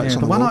 John Updike's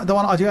on the wall. The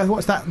one I do,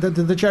 what's that?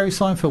 The Jerry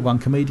Seinfeld one,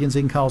 Comedians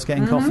in Cars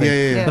Getting Coffee.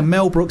 Yeah. The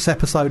Mel Brooks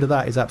episode of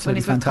that is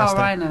absolutely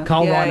fantastic.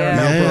 Carl Reiner and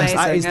Mel Brooks.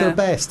 That is the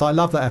best. I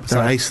love that episode.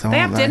 They're ace, they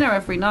have dinner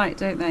every night,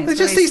 don't they? They're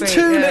just these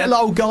two little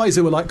old guys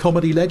who are like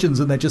comedy legends,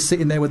 and they're just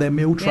sitting there with their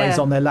meal trays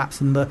on their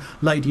laps, and the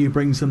lady who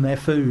brings them their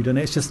food, and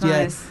it's just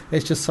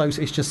it's just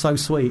so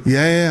sweet.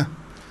 Yeah.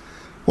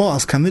 What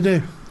else can they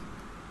do?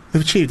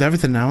 They've achieved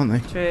everything now,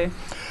 haven't they? True.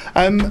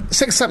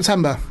 6th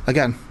September,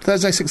 again,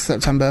 Thursday, 6th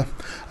September,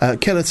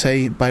 Killer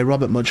T by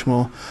Robert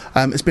Muchmore.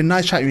 It's been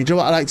nice chatting with you. Do you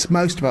know what I liked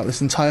most about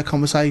this entire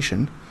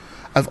conversation?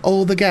 Of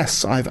all the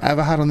guests I've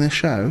ever had on this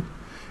show,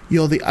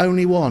 you're the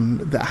only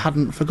one that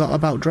hadn't forgot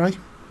about Dre.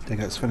 I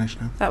think it's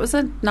finished now. That was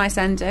a nice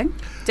ending.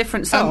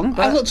 Different song.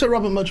 I looked at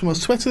Robert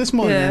Muchmore's Twitter this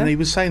morning, and he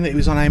was saying that he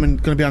was going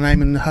to be on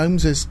Eamon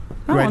Holmes'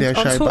 radio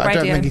show, but I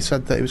don't think he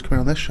said that he was coming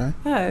on this show.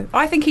 Oh,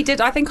 I think he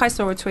did. I think I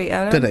saw a tweet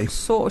earlier. Did he?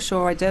 Sort of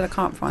sure I did. I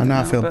can't find it. And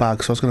now I feel bad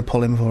because I was going to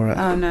pull him for it.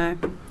 Oh, no.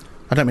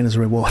 I don't mean as a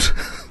reward.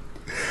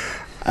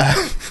 I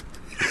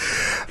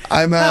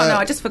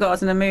just forgot I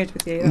was in a mood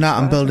with you.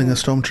 I'm building a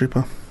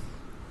Stormtrooper.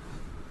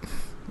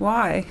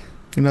 Why?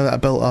 You know that I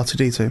built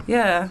R2-D2?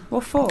 Yeah.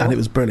 What for? And it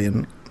was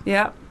brilliant.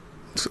 Yeah.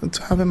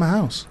 To have in my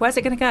house. Where's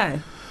it going to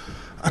go?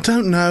 I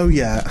don't know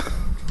yet.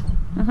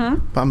 But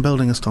I'm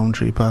building a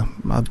Stormtrooper.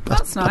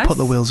 That's nice. I put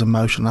the wheels in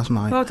motion last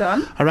night. Well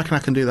done. I reckon I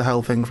can do the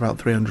whole thing for about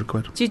 300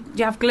 quid. Do you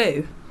have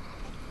glue?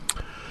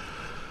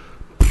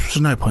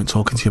 There's no point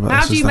talking to you about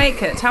this. How do you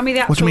make it? Tell me the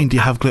actual... What do you mean, do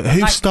you have glue?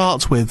 Who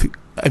starts with,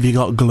 have you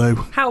got glue?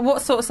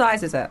 What sort of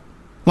size is it?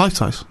 Life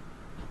size.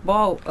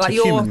 Whoa. Like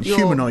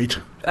humanoid.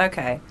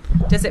 Okay.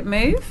 Does it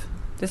move?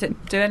 Does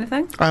it do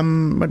anything?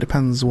 It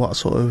depends what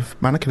sort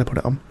of mannequin I put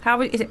it on.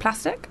 How is it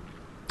plastic?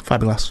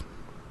 Fiberglass.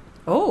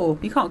 Oh,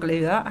 you can't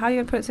glue that. How are you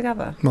going to put it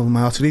together? Well, my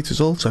R2-D2 is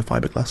also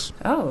fiberglass.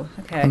 Oh,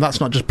 okay. And that's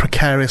not just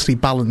precariously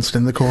balanced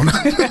in the corner.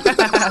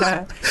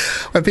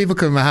 When people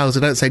come in my house,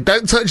 I don't say,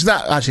 don't touch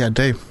that. Actually, I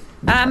do.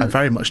 I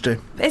very much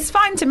do. It's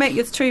fine to make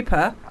your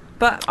trooper,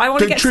 but I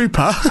want to get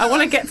I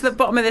want to get to the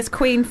bottom of this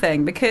Queen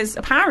thing, because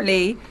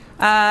apparently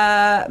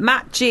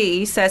Matt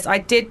G says, I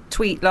did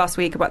tweet last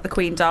week about the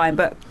Queen dying,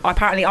 but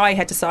apparently I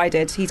had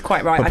decided he's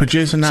quite right. But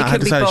producer Nat had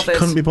decided she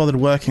couldn't be bothered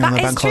working on the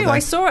bank holiday. That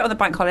is true. I saw it on the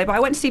bank holiday, but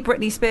I went to see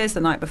Britney Spears the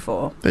night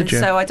before. Did you?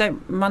 So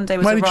Monday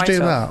was a write-off. Why did you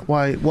do that?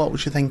 Why? What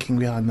was your thinking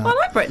behind that? Well,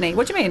 I like Britney.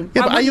 What do you mean?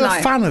 Yeah, but are you a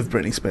fan of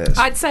Britney Spears?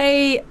 I'd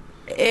say...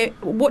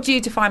 what do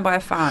you define by a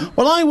fan?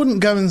 Well, I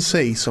wouldn't go and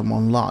see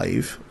someone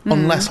live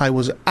unless I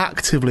was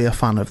actively a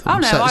fan of them. Oh,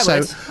 no, I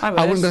would. I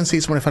wouldn't go and see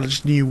someone if I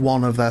just knew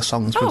one of their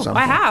songs, for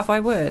example. I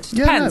would.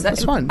 Yeah, depends. No,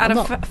 that's fine. At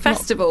a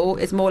festival,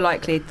 it's more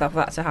likely for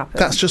that to happen.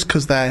 That's just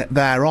because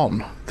they're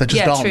on. They're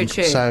just on. Yeah,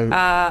 true. So.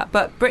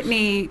 But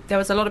Britney, there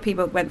was a lot of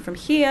people that went from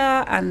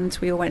here, and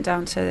we all went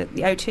down to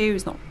the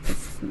O2.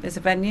 It's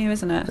a venue,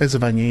 isn't it? It's a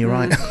venue, you're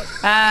right.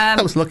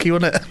 That was lucky,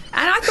 wasn't it?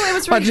 And I thought it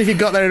was really... Imagine if you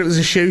got there and it was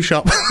a shoe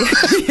shop.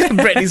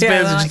 Britney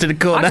Spears just did a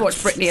corner. I'd watch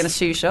Britney in a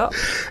shoe shop.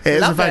 It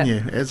is a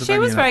venue. She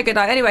was very good.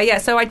 Anyway, yeah,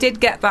 so I did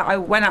get that. I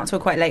went out to her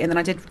quite late, and then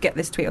I did get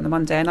this tweet on the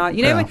Monday. And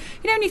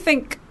when you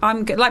think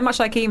I'm good, like much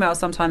like emails,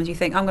 sometimes you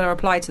think I'm going to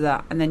reply to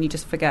that, and then you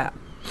just forget.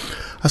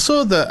 I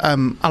saw that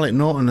Alec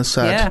Norton has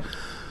said... Yeah.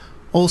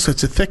 Also,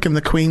 to thicken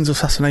the Queen's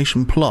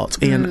assassination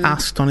plot, Ian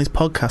asked on his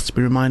podcast to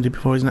be reminded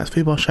before his next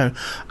football show.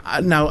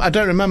 Now, I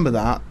don't remember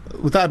that.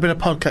 Would that have been a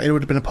podcast? It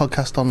would have been a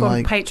podcast on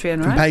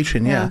Patreon, right? From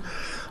Patreon, yeah.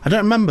 I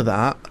don't remember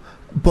that.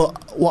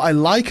 But what I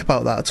like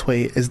about that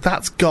tweet is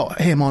that's got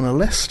him on a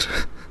list.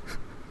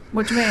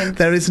 What do you mean?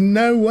 There is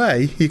no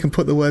way you can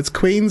put the words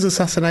Queen's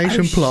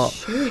assassination plot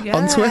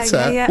on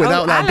Twitter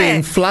without that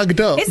being flagged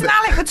up. Isn't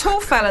Alec the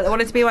tall fella that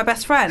wanted to be my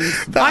best friend?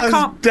 You've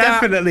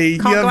definitely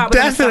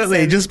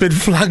just been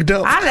flagged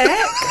up. Alec!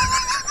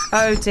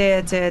 Oh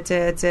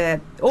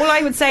dear. All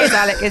I would say is,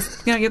 Alec,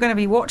 is you're going to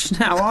be watched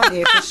now, aren't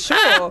you? For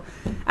sure.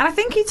 And I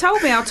think he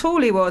told me how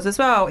tall he was as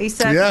well. He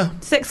said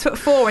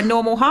 6'4" in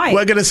normal height.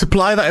 We're going to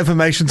supply that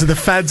information to the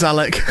feds,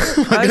 Alec.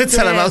 We're going to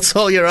tell them how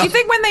tall you are. Do you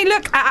think when they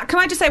look at... Can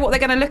I just say what they're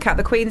going to look at,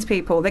 the Queen's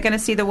people? They're going to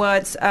see the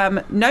words,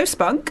 no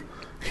spunk.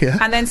 Yeah.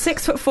 And then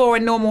 6'4"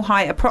 in normal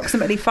height,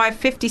 approximately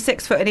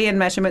 56 foot in Ian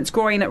measurements,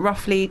 groin at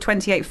roughly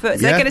 28 foot.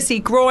 So they're going to see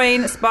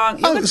groin, spunk.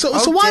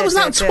 So why was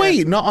that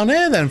tweet not on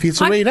air then for you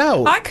to read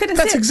out? I couldn't.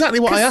 That's exactly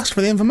what I asked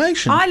for the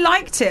information. I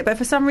liked it, but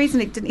for some reason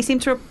he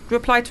seemed to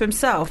reply to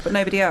himself, but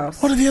nobody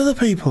else. What do the other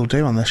people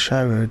do on this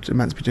show who are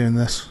meant to be doing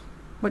this?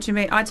 What do you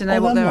mean? I don't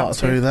know what they're up to.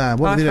 Through there.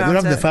 What they're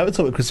having the photo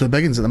talk with Christopher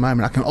Biggins at the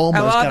moment. I can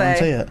almost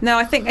guarantee it. No,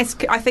 I think it's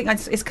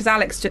because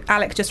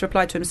Alec just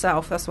replied to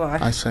himself. That's why.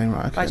 I see.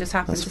 Right. Okay. I just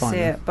happened to see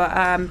it.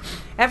 But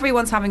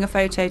everyone's having a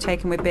photo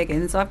taken with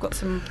Biggins. I've got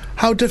some.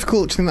 How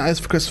difficult do you think that is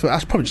for Christopher? I'll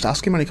probably just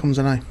ask him when he comes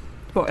in.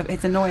 What?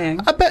 It's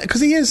annoying. I bet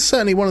because he is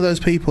certainly one of those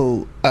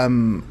people.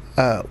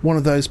 One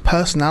of those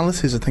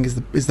personalities, I think,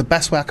 is the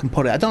best way I can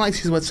put it. I don't like to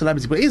use the word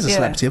celebrity, but he is a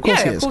celebrity. Of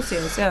course he is. Of course he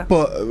is, yeah.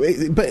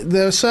 But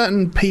there are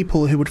certain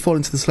people who would fall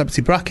into the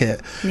celebrity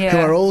bracket who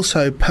are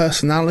also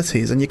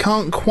personalities, and you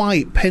can't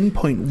quite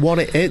pinpoint what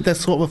it is. They're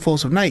sort of a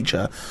force of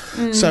nature.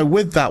 So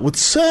with that, would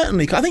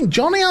certainly... I think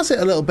Johnny has it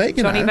a little bit,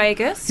 Johnny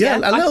Vegas? Yeah,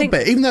 a little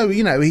bit. Even though,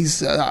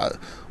 he's... well,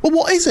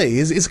 what is he?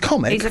 He's a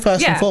comic,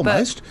 first and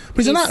foremost. But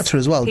he's an actor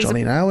as well,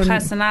 Johnny, now. And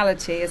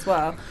personality as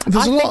well.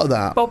 There's a lot of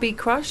that. Bobby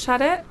Crush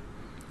had it.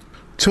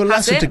 To a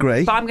lesser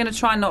degree. But I'm going to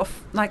try not...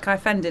 I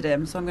offended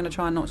him, so I'm going to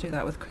try and not do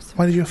that with Christopher.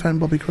 Why did you offend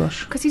Bobby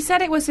Crush? Because he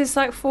said it was his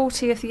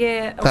 40th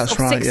year or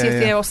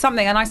 60th year or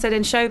something, and I said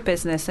in show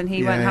business, and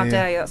he went, how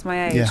dare you, that's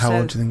my age. Yeah, how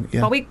old do you think?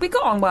 Yeah. Well, we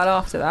got on well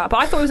after that, but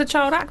I thought he was a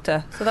child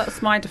actor, so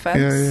that's my defence.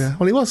 Yeah.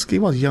 Well, he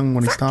was young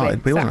when he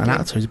started, but he wasn't an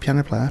actor, he was a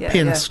piano player.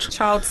 Pianist. Yeah.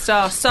 Child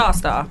star.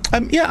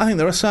 Yeah, I think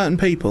there are certain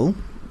people...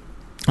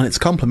 And it's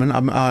a compliment.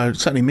 I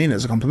certainly mean it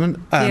as a compliment.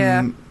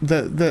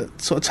 That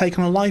sort of take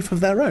on a life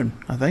of their own,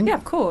 I think. Yeah,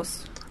 of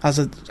course. As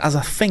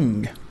a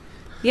thing.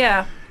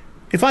 Yeah.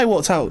 If I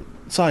walked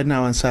outside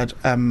now and said,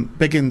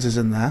 Biggins is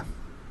in there,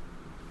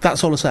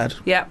 that's all I said.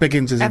 Yeah.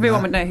 Biggins is in there.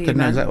 Everyone would know who you meant. Didn't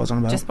know exactly what I was on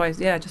about.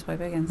 Just by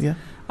Biggins. Yeah.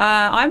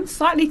 I'm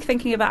slightly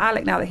thinking about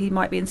Alec now that he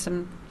might be in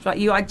some...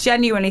 I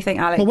genuinely think,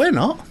 Alec... Well, we're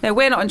not. No,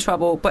 we're not in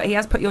trouble, but he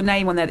has put your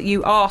name on there that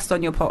you asked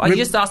on your podcast. You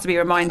just asked to be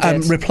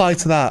reminded. Reply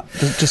to that.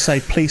 Just say,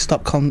 please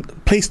stop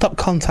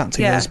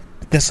contacting us.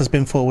 This has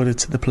been forwarded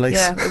to the police.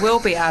 Yeah, it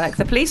will be, Alec.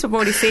 The police have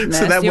already seen this.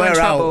 So then we're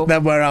out.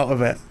 Then we're out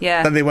of it.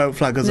 Yeah. Then they won't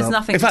flag us up. There's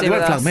nothing in fact, to do they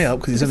won't with flag me up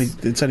because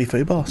it's only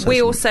Fubar. So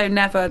we also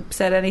never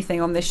said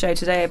anything on this show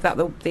today about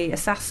the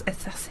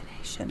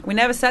assassination. We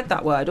never said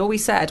that word. All we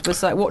said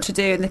was what to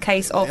do in the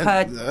case of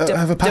her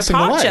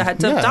departure, her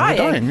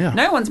dying.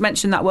 No one's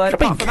mentioned that word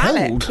apart from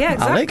Alec. Yeah,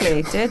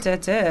 exactly.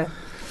 Dear.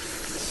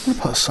 I'll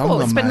put a song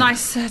on, it's been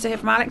nice to hear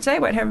from Alec today.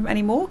 Won't hear him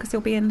anymore because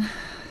he'll be in...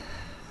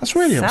 That's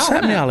really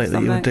upset me, Alec,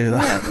 that you would do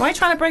that. Yeah. Why are you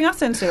trying to bring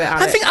us into it,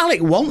 Alec? I think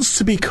Alec wants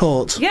to be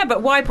caught. Yeah,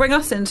 but why bring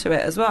us into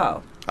it as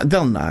well?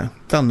 They'll know.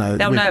 They'll know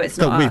it's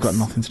not us. We've got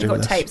nothing to do with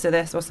this. We've got tapes of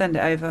this. We'll send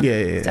it over. Yeah.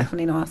 It's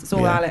definitely not us. It's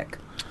all Alec.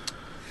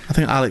 I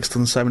think Alec's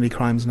done so many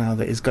crimes now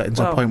that he's gotten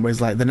to a point where he's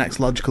like, the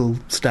next logical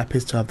step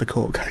is to have the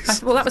court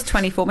case. Well, that was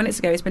 24 minutes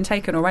ago. He's been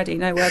taken already.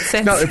 No word since.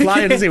 He's not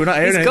replying, is he? We're not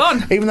hearing He's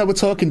gone. Even though we're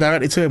talking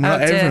directly to him, we're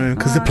not hearing from him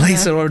because the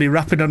police are already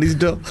rapping on his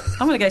door.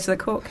 I'm going to go to the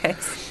court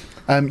case.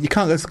 You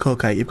can't go to the court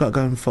case. You've got to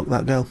go and fuck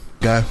that girl.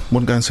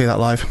 Wouldn't go and see that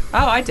live.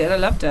 Oh, I did. I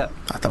loved it.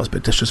 That was a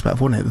bit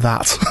disrespectful, wasn't it?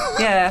 That.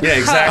 Yeah. Yeah,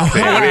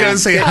 exactly. I wouldn't go and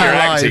see her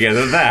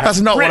live. That.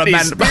 That's not Britney what I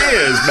meant.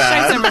 Spears,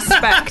 man. Show some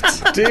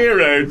respect. Dear,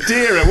 oh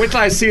dear. Wait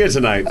till I see her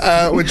tonight.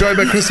 We're joined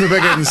by Christopher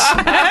Biggins.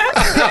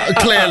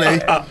 Clearly.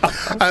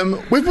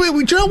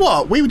 Do you know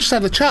what? We just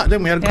had a chat,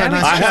 didn't we? Had quite a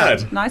nice chat. I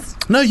heard. Nice.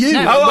 No, you.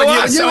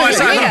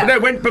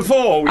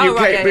 Before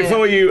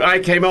I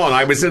came on,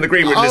 I was in the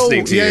green room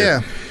listening to you.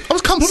 Yeah. I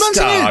was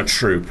complimenting you. Star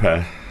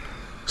Trooper.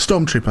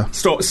 Stormtrooper.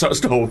 Storm.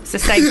 It's the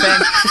same thing.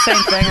 It's the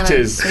same thing. It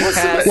is.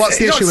 What's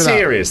the issue with that? You're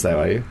serious, though,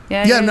 are you?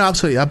 Yeah, no,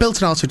 absolutely. I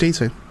built an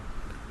R2-D2.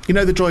 You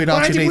know the droid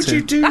R2-D2? Why would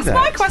you do that?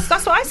 My question.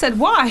 That's what I said.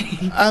 Why?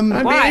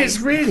 Why? It's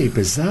really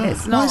bizarre.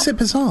 It's not. Why is it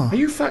bizarre? Are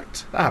you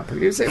fucked up?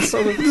 Is it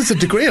sort of... There's a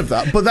degree of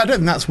that, but I don't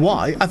think that's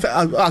why.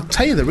 I'll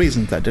tell you the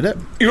reason they did it.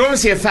 You're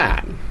obviously a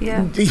fan.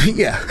 Yeah.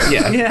 Yeah.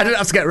 I didn't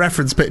have to get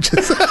reference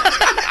pictures.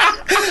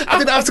 I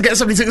didn't have to get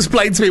somebody to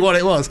explain to me what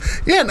it was.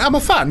 Yeah, I'm a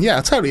fan. Yeah,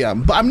 I totally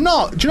am. But I'm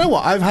not. Do you know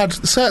what? I've had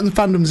certain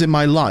fandoms in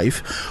my life,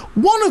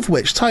 one of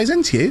which ties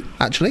into you,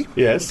 actually.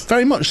 Yes.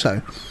 Very much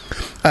so.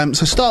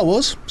 So Star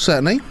Wars,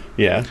 certainly.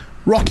 Yeah.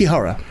 Rocky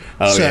Horror,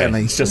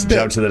 certainly. Yeah. It's just a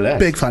jump to the left.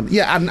 Big fan.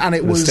 Yeah, and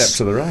it was... a step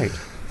to the right.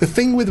 The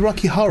thing with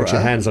Rocky Horror... Put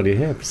your hands on your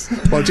hips.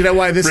 Well, do you know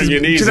why this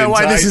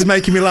is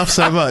making me laugh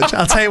so much?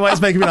 I'll tell you why it's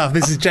making me laugh.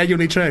 This is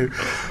genuinely true.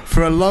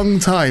 For a long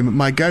time,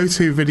 my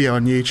go-to video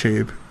on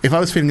YouTube, if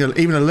I was feeling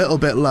even a little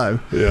bit low,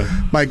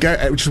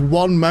 just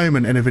one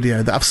moment in a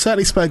video that I've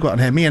certainly spoken about on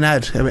here. Me and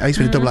Ed, I used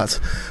to be a double act.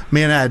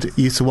 Me and Ed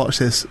used to watch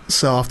this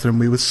so often, and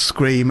we would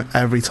scream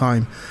every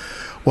time.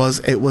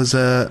 was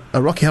a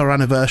Rocky Horror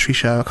anniversary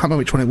show. I can't remember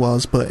which one it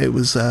was, but it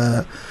was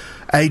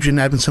Adrian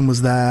Edmondson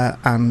was there,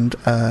 and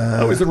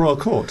it was the Royal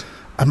Court.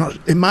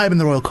 It might have been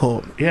the Royal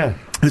Court. Yeah,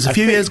 it was a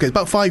few years ago,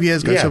 about 5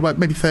 years ago, so about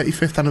maybe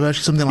 35th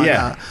anniversary, something like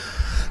that.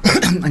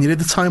 And you did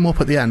the time up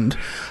at the end,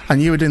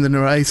 and you were doing the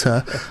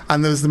narrator,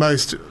 and there was the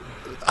most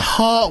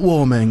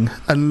heartwarming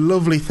and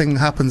lovely thing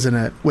happens in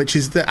it, which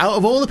is that out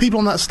of all the people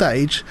on that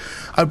stage,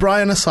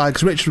 O'Brien aside,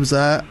 because Richard was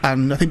there,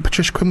 and I think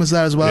Patricia Quinn was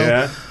there as well.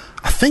 Yeah.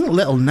 I think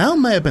Little Nell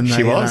may have been there.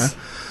 She was.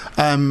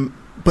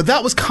 But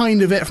that was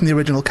kind of it from the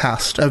original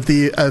cast of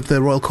the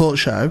Royal Court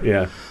show.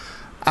 Yeah.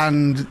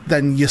 And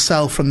then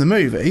yourself from the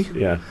movie.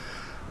 Yeah.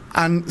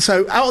 And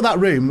so out of that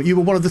room, you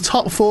were one of the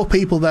top 4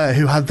 people there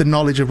who had the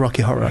knowledge of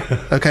Rocky Horror,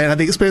 okay, and had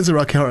the experience of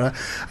Rocky Horror,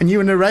 and you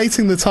were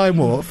narrating the Time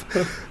Warp.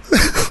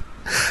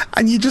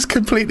 And you just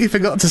completely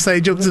forgot to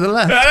say jump to the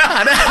left.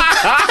 And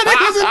it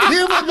was a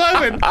beautiful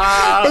moment.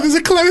 But there's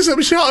a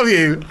close-up shot of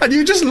you, and you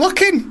were just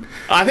looking.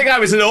 I think I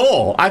was in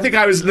awe. I think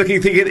I was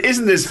looking, thinking,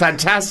 isn't this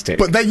fantastic?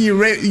 But then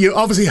you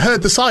obviously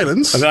heard the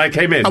silence. And then I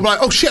came in. I'm like,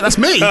 oh shit, that's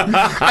me.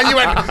 And you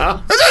went,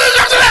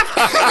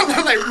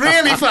 like,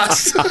 really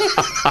fast.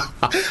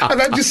 And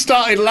then just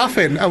started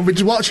laughing, and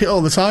we'd watch it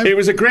all the time. It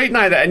was a great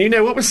night. And you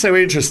know what was so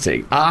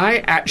interesting? I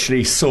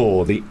actually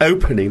saw the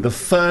opening, the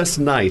first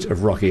night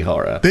of Rocky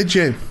Horror. Did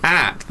you?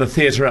 At the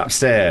theatre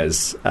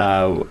upstairs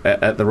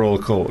at the Royal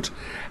Court.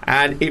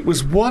 And it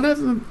was one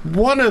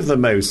of the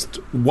most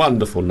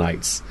wonderful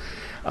nights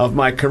of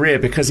my career,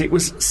 because it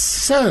was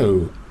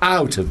so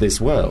out of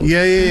this world.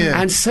 Yeah.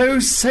 And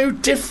so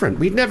different.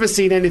 We'd never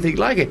seen anything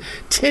like it.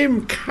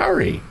 Tim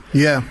Curry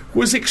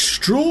was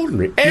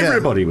extraordinary.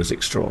 Everybody was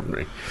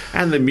extraordinary.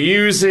 And the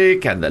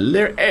music and the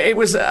lyric, it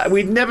was,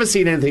 we'd never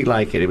seen anything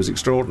like it. It was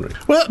extraordinary.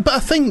 Well, but I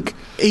think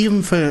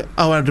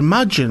I'd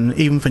imagine,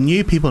 even for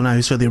new people now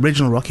who saw the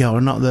original Rocky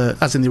Horror,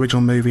 as in the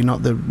original movie,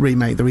 not the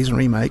remake, the recent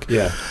remake.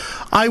 Yeah.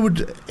 I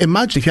would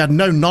imagine if you had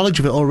no knowledge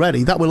of it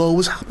already, that will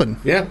always happen.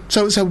 Yeah.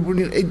 So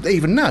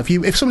even now,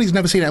 if somebody's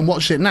never seen it and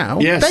watched it now,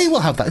 they will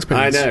have that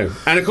experience. I know.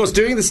 And of course,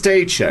 doing the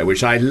stage show,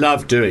 which I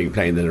loved doing,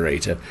 playing the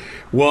narrator,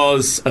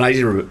 was, and I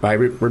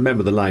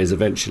remember the lines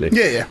eventually.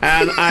 Yeah.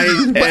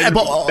 And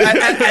but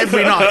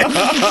every night.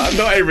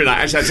 Not every night.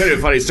 Actually, I'll tell you a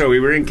funny story.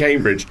 We were in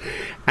Cambridge,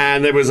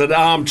 and there was an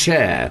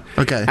armchair.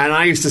 Okay. And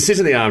I used to sit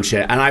in the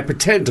armchair, and I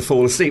pretend to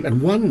fall asleep.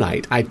 And one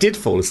night, I did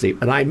fall asleep,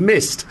 and I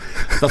missed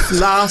the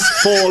last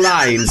 4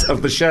 lines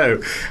of the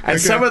show. And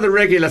some of the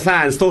regular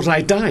fans thought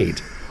I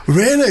died.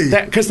 Really?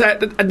 Because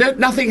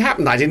nothing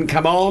happened. I didn't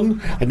come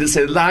on. I didn't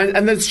say the line,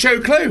 and the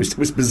show closed. It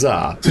was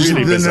bizarre.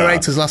 Really the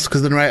narrator's last,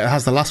 because the narrator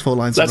has the last 4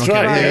 lines. That's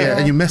right. Yeah.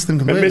 And you missed them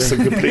completely. I missed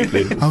them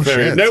completely.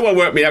 Shit. No one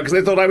woke me up because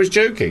they thought I was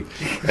joking.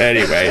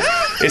 Anyway,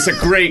 it's a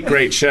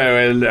great show,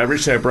 and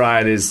Richard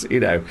O'Brien is,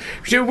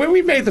 when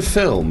we made the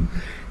film,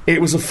 it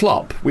was a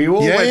flop. We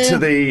all went to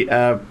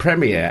the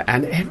premiere,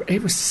 and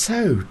it was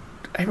so.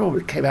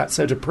 Everyone came out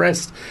so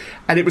depressed.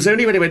 And it was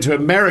only when it went to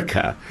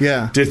America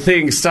did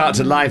things start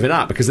to liven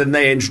up, because then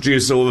they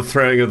introduced all the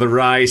throwing of the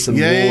rice and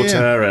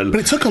water. And but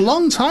it took a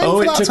long time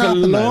for that to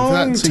happen.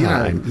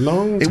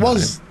 Long time. It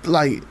was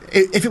like,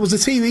 if it was a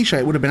TV show,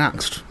 it would have been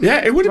axed.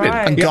 Yeah, it would have been.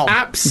 And You're gone.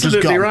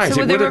 absolutely right.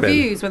 So were the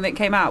reviews when they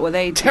came out, were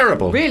they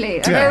terrible?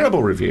 Really?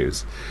 Terrible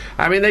reviews.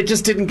 I mean, they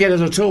just didn't get it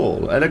at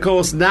all. And of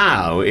course,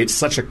 now it's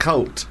such a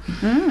cult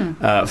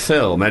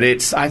film, and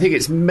I think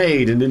it's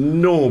made an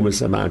enormous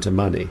amount of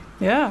money.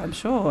 Yeah, I'm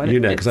sure.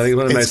 Because I think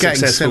one of the most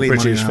successful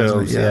British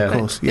films. Of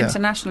course.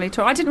 Internationally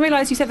toured. I didn't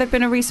realise you said there'd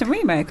been a recent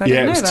remake. I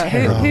didn't know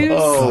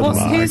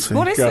that.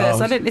 What is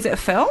this? Is it a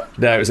film?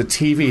 No, it was a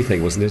TV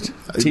thing, wasn't it?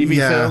 TV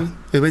film?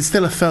 It was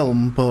still a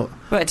film, but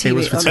it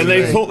was for TV. And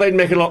they thought they'd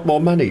make a lot more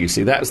money, you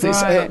see. That's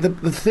this. Right.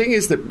 The thing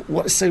is that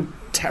what's so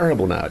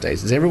terrible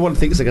nowadays is everyone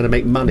thinks they're going to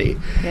make money.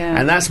 Yeah.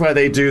 And that's why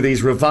they do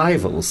these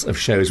revivals of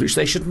shows, which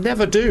they should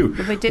never do.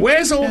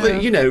 Where's all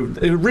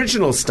the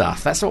original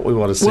stuff? That's what we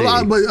want to see.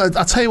 Well,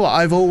 I'll tell you what,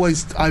 I've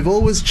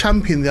always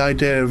championed the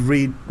idea of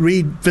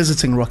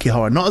revisiting Rocky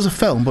Horror, not as a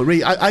film, but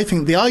I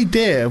think the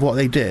idea of what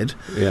they did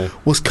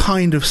was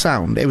kind of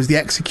sound. It was the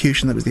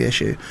execution that was the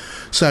issue.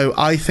 So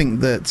I think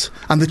that,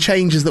 and the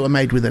changes that were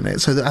made within it,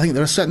 so that I think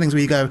there are certain things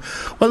where you go,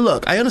 well,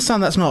 look, I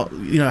understand that's not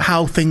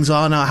how things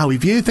are now, how we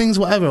view things,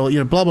 whatever, or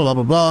blah blah blah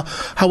blah blah.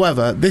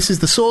 However, this is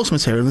the source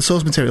material, and the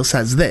source material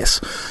says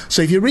this.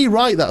 So if you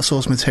rewrite that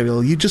source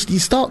material, you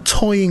start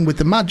toying with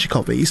the magic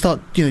of it. You start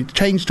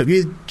change stuff.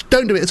 You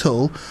don't do it at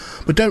all,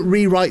 but don't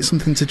rewrite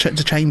something to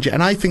change it.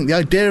 And I think the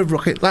idea of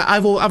Rocket, like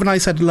haven't I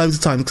said loads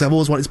of times, because I've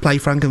always wanted to play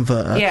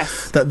Frankenfurter.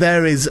 Yes. That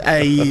there is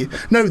we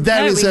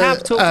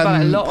have talked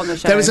about it a lot on the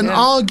show. There is an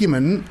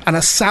argument, and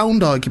a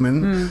sound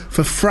argument,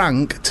 for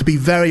Frank to be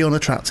very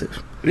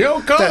unattractive.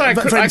 Oh God, I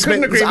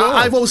couldn't agree more.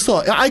 I've always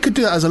thought I could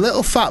do that as a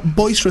little fat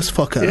boisterous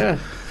fucker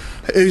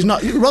who's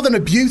not, rather than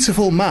a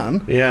beautiful man,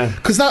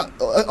 because that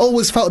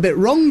always felt a bit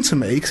wrong to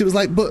me, because it was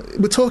like, but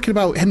we're talking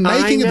about him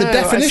making it the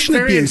definition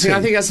of beauty.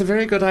 I think that's a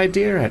very good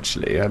idea,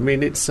 actually. I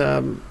mean, it's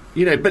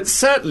but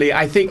certainly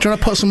I think... Do you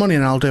want to put some money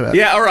in and I'll do it?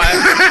 Yeah, all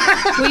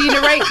right. Will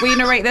you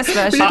narrate this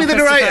version? Will you be the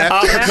narrator?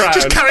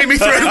 Just carry me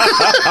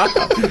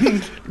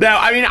through. No,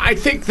 I mean, I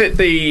think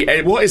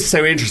that what is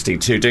so interesting,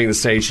 too, doing the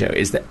stage show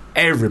is that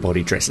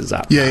everybody dresses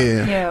up.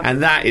 Yeah.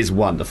 And that is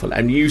wonderful.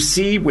 And you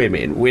see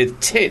women with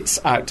tits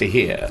out to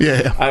here.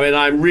 Yeah. I mean,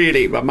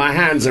 my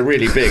hands are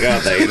really big,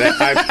 aren't they? They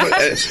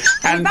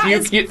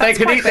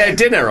can eat their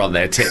dinner on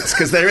their tits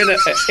because they're in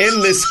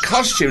this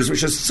costumes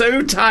which are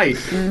so tight,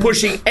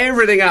 pushing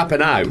everything up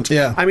and out.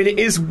 Yeah. I mean, it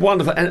is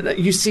wonderful. And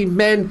you see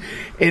men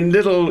in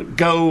little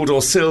gold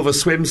or silver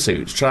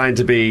swimsuits trying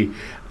to be...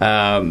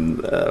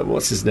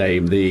 what's his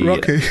name?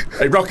 Rocky.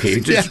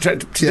 Just trying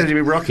to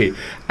be Rocky.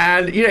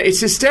 And, it's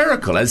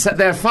hysterical. And so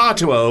they're far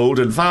too old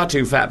and far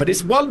too fat, but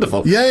it's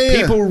wonderful.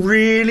 Yeah. People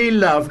really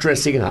love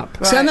dressing up.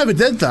 Right. See, I never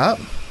did that.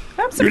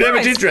 You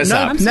never did dress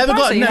up? Never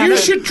got. You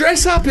should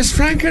dress up as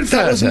Frankenfurter.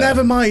 That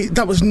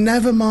was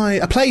never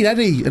my. I played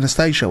Eddie in a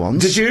stage show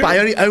once. Did you?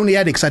 But only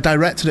Eddie because I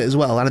directed it as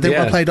well, and I didn't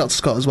want to play Dr.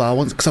 Scott as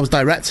well because I was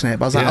directing it.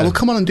 But I was like, "I will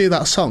come on and do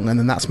that song," and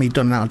then that's me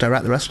done. And I'll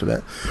direct the rest of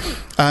it.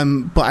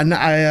 But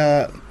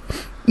no,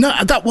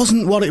 that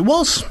wasn't what it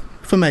was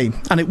for me,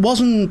 and it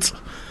wasn't.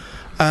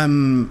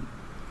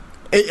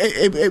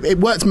 It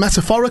worked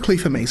metaphorically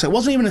for me, so it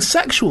wasn't even a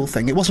sexual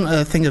thing. It wasn't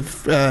a thing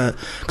of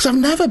because I've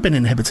never been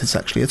inhibited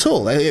sexually at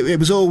all. It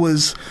was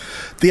always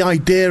the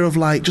idea of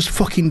like just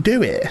fucking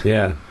do it.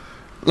 Yeah.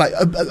 Like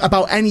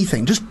about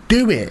anything, just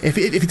do it. If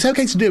it's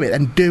okay to do it,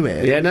 then do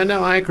it. Yeah,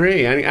 no, I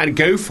agree, and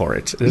go for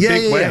it in a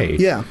big way.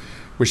 Yeah.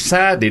 Which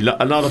sadly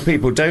a lot of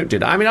people don't do.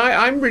 I mean,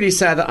 I'm really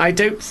sad that I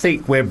don't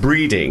think we're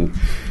breeding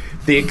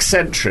the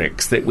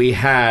eccentrics that we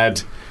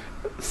had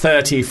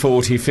 30,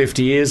 40,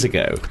 50 years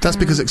ago. That's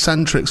because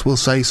eccentrics will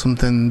say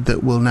something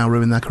that will now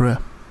ruin their career.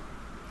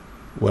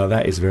 Well,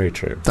 that is very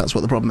true. That's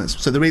what the problem is.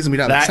 So the reason we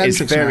don't have eccentrics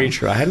that is very now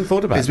true. I hadn't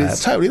thought about that.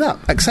 It's totally that.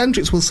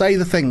 Eccentrics will say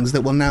the things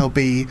that will now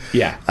be,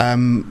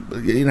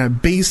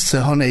 bees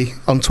to honey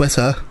on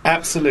Twitter.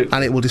 Absolutely.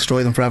 And it will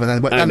destroy them forever.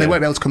 And they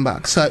won't be able to come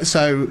back.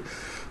 So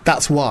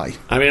that's why.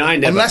 I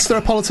mean, unless they're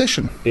a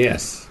politician.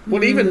 Yes.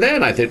 Well, even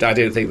then, I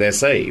don't think they're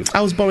saved.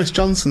 How's Boris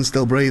Johnson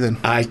still breathing?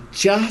 I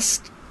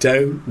just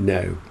don't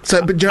know.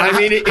 So, but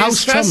it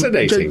is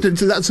fascinating. But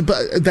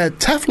they're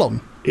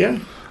Teflon. Yeah.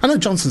 I know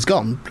Johnson's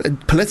gone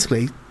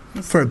politically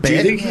for a bit. Do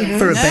you think he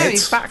has? For a no, bit.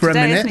 He's back for today,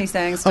 a minute. Isn't he,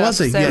 saying stuff, was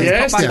he? So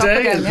yes,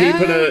 today, and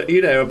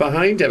people are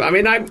behind him. I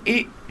mean, I don't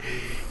know.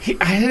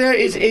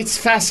 It's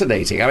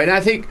fascinating. I mean, I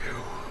think.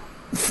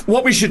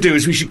 What we should do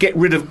is we should get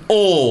rid of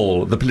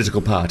all the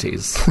political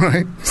parties.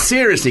 Right.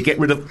 Seriously, get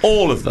rid of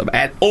all of them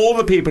and all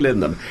the people in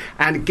them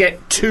and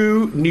get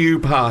 2 new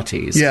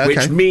parties,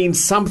 which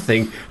means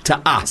something to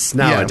us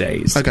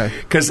nowadays. Yeah. Okay.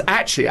 Because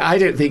actually, I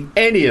don't think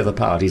any of the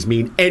parties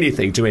mean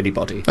anything to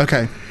anybody.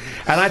 Okay.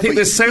 And I think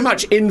there's so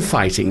much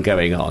infighting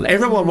going on.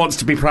 Everyone wants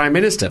to be Prime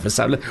Minister for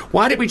some.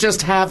 Why don't we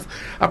just have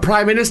a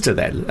Prime Minister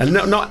then, and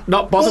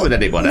not bother with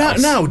anyone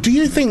else? No, do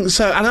you think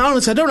so? And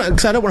honestly, I don't want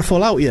to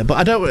fall out with you, but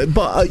I don't.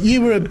 But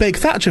you were a big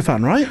Thatcher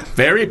fan, right?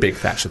 Very big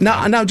Thatcher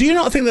fan. Now, do you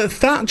not think that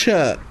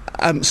Thatcher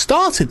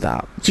started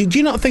that? Do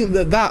you not think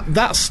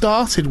that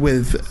started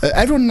with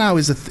everyone now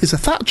is a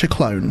Thatcher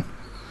clone?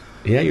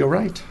 Yeah, you're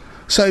right.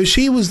 So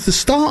she was the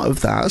start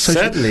of that. So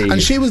certainly.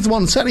 She was the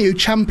one certainly who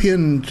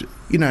championed,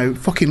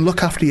 fucking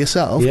look after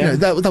yourself. Yeah.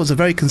 That was a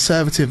very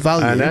conservative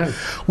value. I know.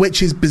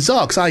 Which is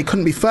bizarre because I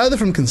couldn't be further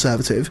from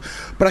conservative.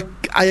 But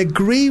I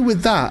agree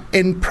with that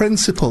in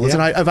principle. Yeah.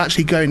 And I've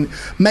actually going,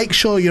 make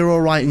sure you're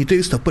all right and you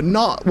do stuff. But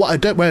not what I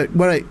don't,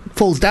 where it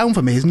falls down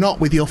for me is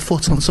not with your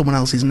foot on someone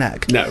else's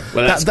neck. No,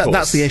 well,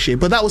 that's the issue.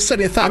 But that was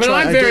certainly a Thatcher.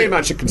 I mean, I'm very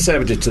much a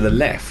conservative to the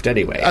left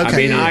anyway. Okay, I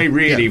mean, I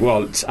really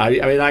want... I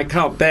mean, I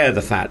can't bear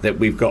the fact that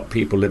we've got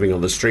people living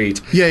on the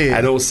street. Yeah.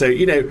 And also,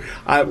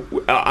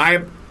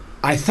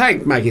 I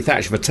thank Maggie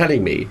Thatcher for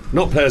telling me,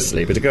 not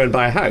personally, but to go and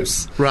buy a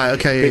house. Right,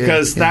 okay.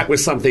 Because that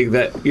was something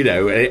that,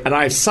 and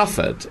I've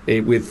suffered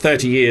with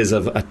 30 years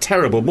of a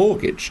terrible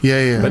mortgage.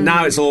 Yeah. But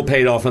now it's all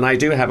paid off and I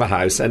do have a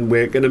house and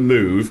we're going to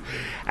move.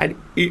 And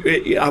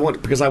I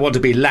want to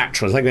be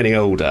lateral. As I'm getting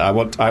older, I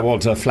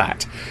want a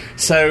flat.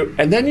 So,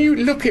 and then you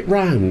look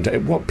round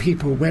at where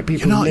people live.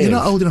 You're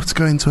not old enough to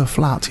go into a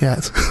flat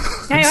yet.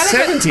 Yeah,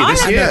 70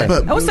 this year.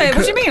 But also,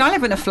 what do you mean? I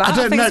live in a flat.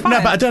 I don't know.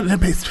 No, but I don't know.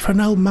 But for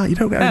an old man, you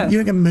don't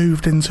get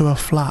moved into a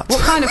flat.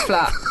 What kind of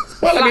flat?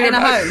 Well, flat in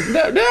a home?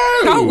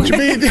 No. What do you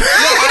mean?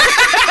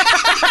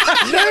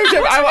 No,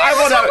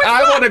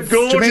 I want a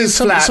gorgeous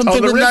flat on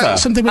the river.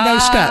 Something with no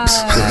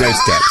steps. With no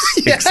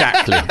steps.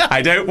 Exactly.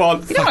 I don't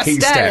want fucking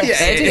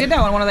steps. You don't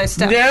want one of those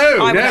steps.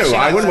 No,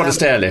 I wouldn't want a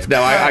stair lift.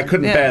 No, I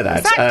couldn't bear that.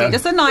 Exactly.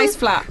 Just a nice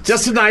flat.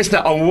 Just a nice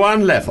flat on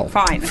one level.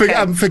 Fine.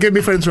 Forgive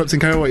me for interrupting,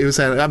 Carol, what you were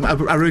saying.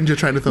 I ruined your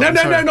train of thought. No,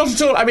 not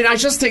at all. I mean, I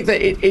just think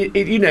that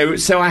it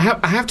so I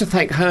have to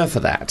thank her for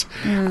that.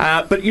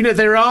 But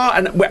there are,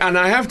 and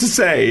I have to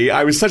say,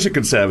 I was such a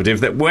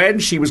conservative that when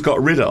she was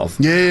got rid of,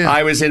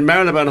 I was in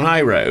Marylebone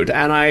High Road,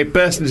 and I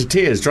burst into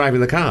tears driving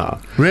the car.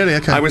 Really?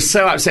 Okay. I was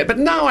so upset, but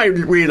now I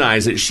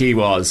realise that she'd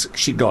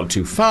gone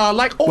too far,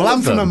 like all of them. Well,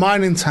 I'm from a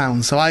mining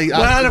town, so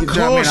of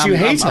course you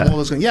hate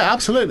her. Yeah,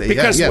 absolutely.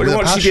 Because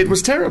what she did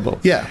was terrible.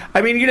 Yeah.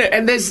 I mean,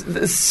 and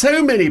there's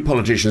so many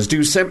politicians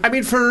do so... I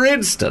mean, for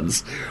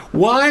instance,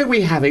 why are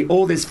we having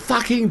all this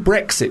fucking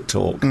Brexit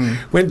talk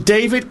when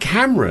David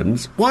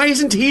Cameron's... Why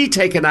isn't he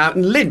taken out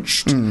and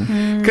lynched?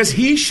 Because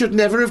he should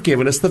never have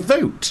given us the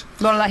vote.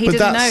 Well, he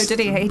didn't know, did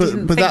he? He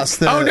didn't think... that's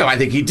the... Oh, no, I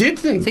think he did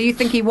think... So you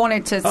think he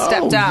wanted to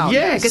step down?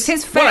 Yes. Because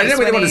his face... Well, I don't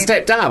really want to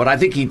step down, but I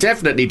think he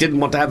definitely didn't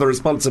want to have the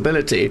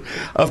responsibility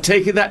of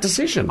taking that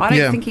decision. I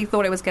don't think he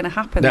thought it was going to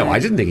happen. No, I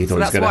didn't think he thought it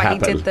was going to happen.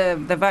 That's why he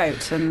did the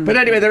vote. But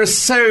anyway, there are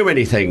so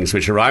many things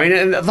which are... I mean,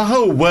 and the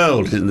whole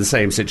world is in the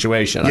same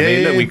situation. I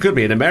mean, look, we could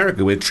be in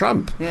America with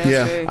Trump.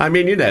 Yeah. I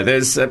mean,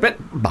 there's... but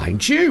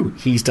mind you,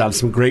 he's done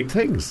some great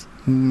things.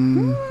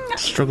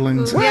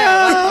 Struggling to...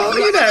 Well,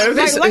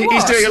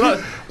 he's doing a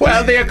lot.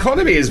 Well, the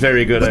economy is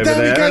very good over there.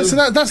 There we go.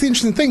 So that's the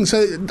interesting thing.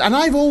 So, and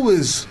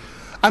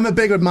I'm a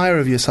big admirer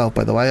of yourself,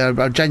 by the way.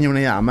 I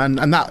genuinely am,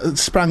 and that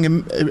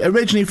sprang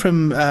originally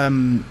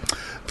from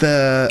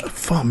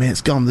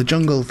it's gone. The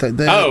jungle thing.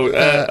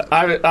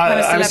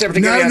 I was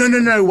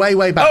No,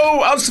 way back.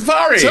 Oh, on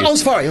Safari.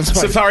 Safari.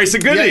 Safari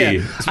Sagudi.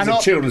 Yeah. It's a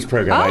children's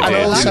program. And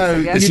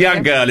also, this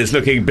young girl is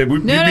looking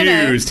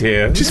bemused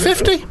here. She's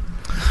 50.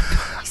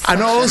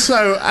 And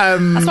also...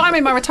 that's why I'm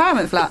in my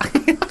retirement flat.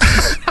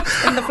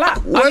 In the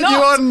flat.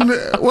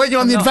 Weren't you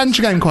on the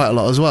adventure game quite a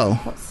lot as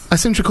well? I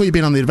seem to recall you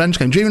being on the adventure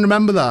game. Do you even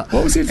remember that?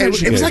 What was the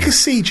adventure game? It was like a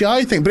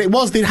CGI thing, but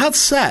they had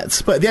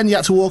sets, but at the end you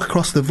had to walk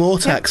across the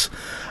vortex,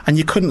 and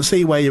you couldn't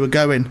see where you were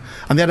going.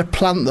 And they had a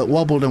plant that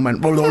wobbled and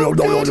went... I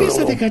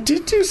think I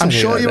did do something. I'm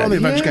sure you were on the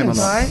adventure game on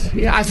that. Right.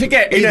 Yeah, I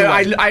forget.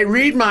 I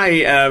read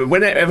my...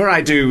 whenever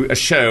I do a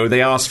show,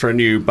 they ask for a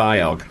new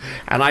biog,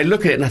 and I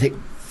look at it and I think...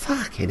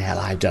 Fucking hell,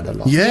 I've done a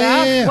lot.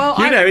 Yeah. Well,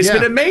 it's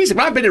been amazing.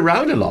 I've been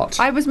around a lot.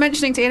 I was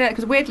mentioning to Ian,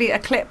 because weirdly,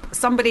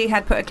 somebody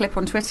had put a clip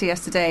on Twitter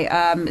yesterday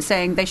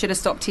saying they should have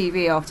stopped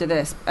TV after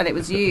this, and it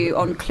was you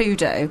on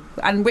Cluedo,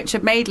 and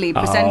Richard Madeley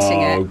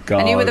presenting it.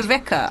 God. And you were the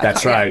vicar.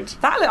 That's right.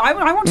 I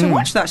want to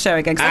watch that show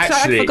again, because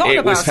actually, I'd forgotten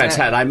it was about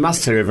fantastic. I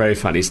must tell you a very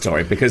funny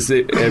story, because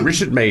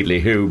Richard Madeley,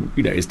 who,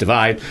 is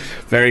divine,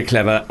 very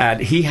clever, and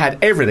he had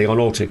everything on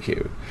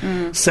autocue.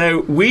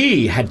 So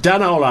we had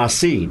done all our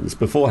scenes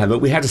beforehand, but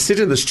we had to sit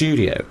in the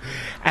studio,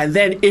 and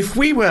then if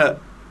we were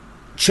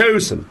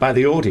chosen by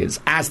the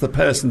audience as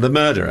the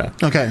murderer,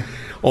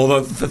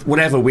 or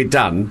whatever we'd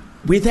done,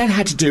 we then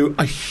had to do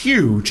a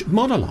huge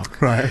monologue.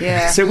 Right.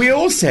 Yeah. So we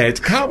all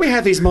said, can't we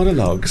have these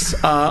monologues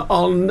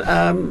on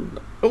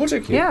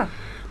autocue? Yeah.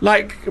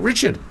 Like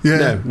Richard.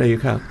 Yeah. No, you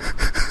can't.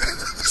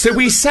 So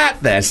we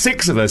sat there,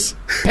 6 of us,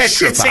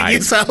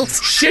 petrified,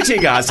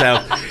 shitting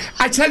ourselves.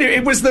 I tell you,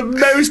 it was the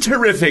most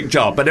horrific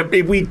job. But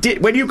we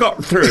did. When you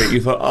got through it,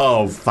 you thought,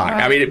 "Oh fuck!"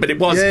 Right. I mean, but it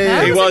was.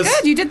 It was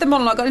good. You did the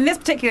monologue. In this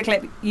particular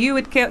clip, you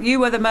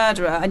were the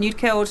murderer, and you'd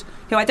killed.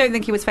 I don't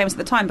think he was famous at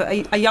the time, but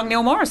a young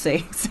Neil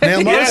Morrissey. So,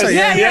 Neil Morrissey,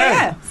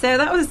 yeah. So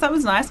that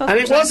was nice. And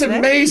it was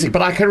amazing.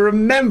 But I can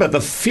remember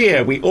the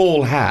fear we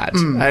all had,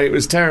 and it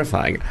was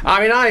terrifying.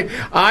 I mean,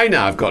 I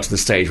now have got to the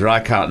stage where I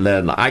can't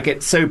learn. I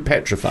get so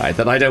petrified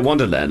that I don't want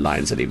to learn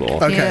lines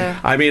anymore. Okay. Yeah.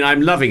 I mean,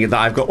 I'm loving it that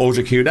I've got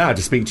autocue now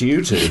to speak to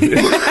you two.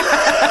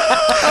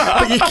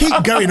 But you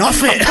keep going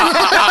off it.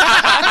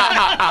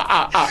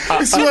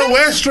 This is where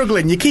we're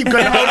struggling. You keep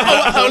going,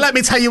 let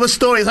me tell you a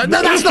story. It's like,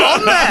 no, that's not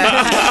on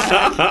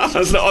there.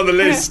 That's not on the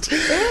list.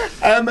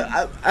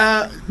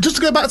 Just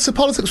to go back to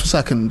politics for a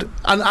second,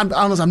 and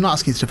I'm not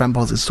asking you to defend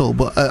politics at all,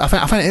 but I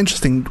find it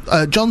interesting.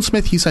 John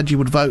Smith, you said you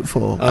would vote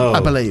for, I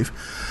believe.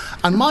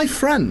 And my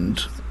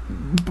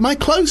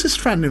closest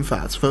friend, in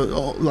fact, for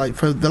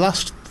the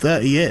last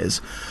 30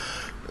 years,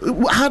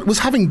 was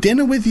having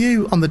dinner with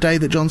you on the day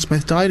that John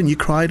Smith died, and you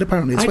cried,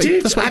 apparently. I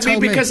did.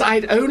 Because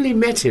I'd only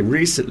met him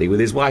recently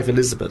with his wife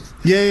Elizabeth.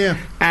 Yeah.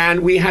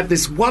 And we had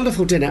this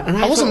wonderful dinner. And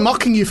I wasn't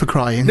mocking you for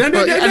crying. No.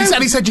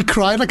 And he said you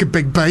cried like a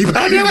big baby.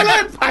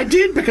 I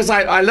did, because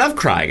I love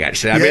crying,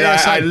 actually.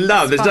 I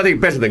love. There's nothing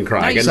better than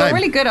crying. You felt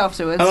really good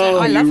afterwards. Oh,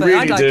 I love you it. really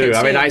I like do. it too.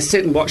 I mean, I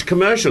sit and watch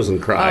commercials and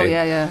cry. Oh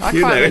yeah. I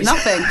cry with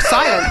nothing.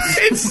 Silence.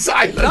 It's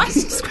silence. I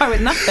just cry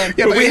with nothing.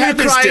 Yeah, but we had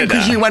this dinner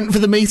because you went for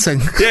the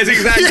meeting. Yes,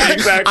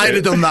 exactly. I'd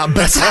have done that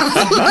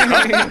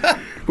better.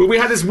 Well, we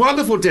had this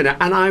wonderful dinner,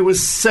 and I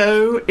was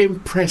so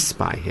impressed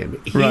by him.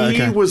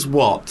 He was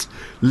what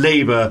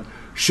Labour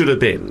should have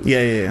been.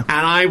 Yeah. And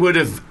I would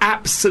have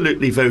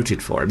absolutely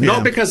voted for him.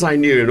 Not because I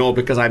knew him or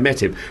because I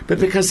met him, but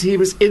because he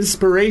was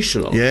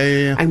inspirational.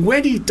 Yeah. And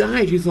when he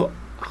died, you thought,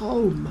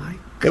 oh my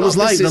God. It was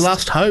like the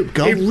last hope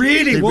gone. It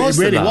really was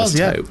the last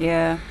hope.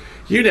 Yeah.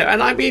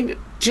 And I mean,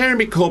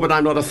 Jeremy Corbyn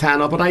I'm not a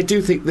fan of, but I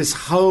do think this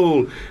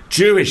whole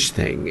Jewish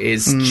thing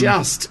is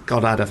just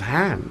got out of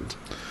hand.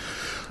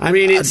 I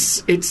mean,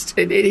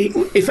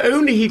 if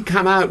only he'd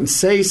come out and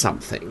say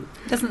something.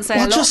 Doesn't say a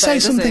lot, just say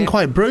something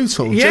quite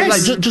brutal.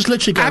 Yes. Just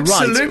literally go,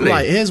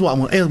 right, here's what I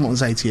want to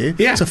say to you.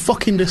 Yeah. It's a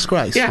fucking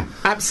disgrace. Yeah,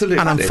 absolutely.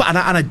 And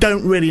I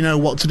don't really know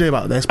what to do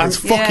about this, but it's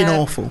fucking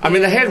awful. I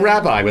mean, the head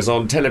rabbi was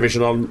on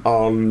television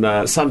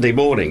on Sunday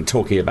morning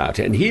talking about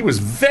it, and he was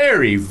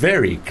very,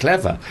 very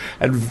clever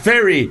and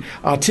very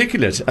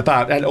articulate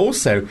about, and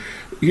also,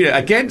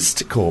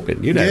 against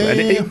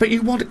Corbyn, but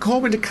you want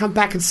Corbyn to come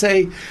back and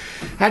say,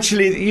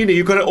 actually,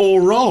 you've got it all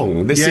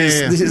wrong. This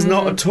is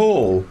not at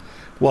all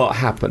what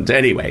happened.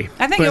 Anyway,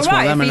 I think you're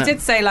right. If he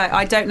did say,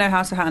 I don't know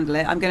how to handle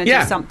it, I'm going to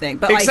do something,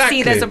 but I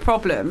see there's a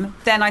problem,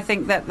 then I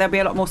think that there'll be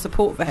a lot more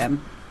support for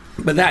him.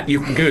 But that you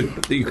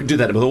can do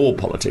that with all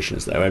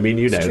politicians, though. I mean,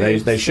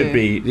 they should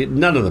be.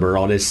 None of them are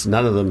honest.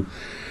 None of them.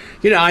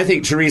 I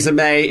think Theresa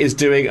May is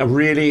doing a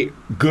really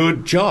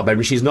good job. I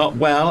mean, she's not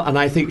well, and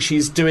I think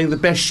she's doing the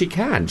best she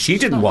can. She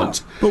didn't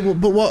want. But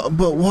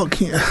what?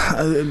 Can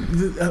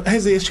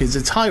here's the issue: it's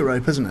a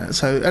tightrope, isn't it?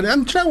 So,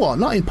 and do you know what?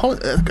 Not in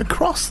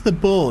across the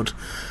board.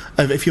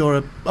 If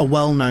you're a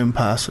well-known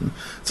person,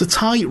 it's a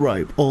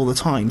tightrope all the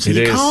time. So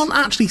you can't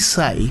actually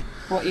say.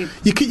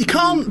 You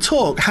can't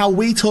talk how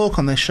we talk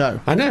on this show.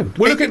 I know.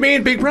 Well, look at me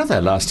in Big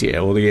Brother last year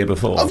or the year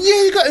before. Oh,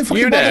 yeah, you got in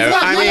fucking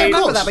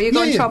but you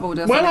got in trouble.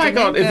 Well, I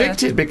got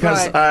evicted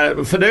because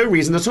for no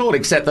reason at all,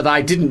 except that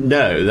I didn't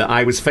know that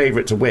I was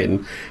favourite to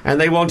win,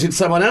 and they wanted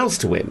someone else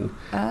to win,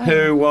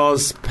 who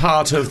was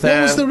part of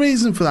their. What was the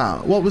reason for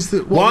that? What was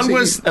the one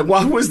was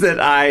that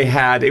I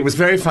had. It was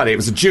very funny. It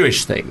was a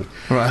Jewish thing,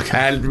 right? Okay.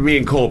 And me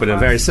and Corbyn are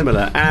very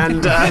similar,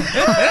 and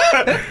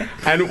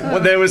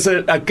and there was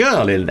a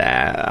girl in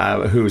there.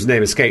 Whose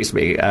name escapes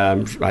me. I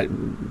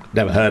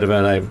never heard of her,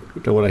 and I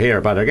don't want to hear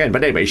about her again.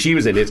 But anyway, she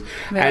was in it,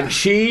 and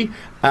she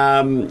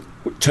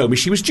told me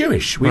she was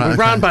Jewish. We were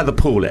round by the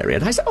pool area,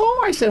 and I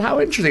said, how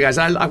interesting. I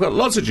said, I've got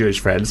lots of Jewish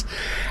friends,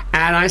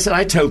 and I said,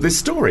 I told this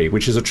story,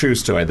 which is a true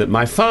story, that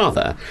my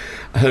father,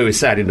 who is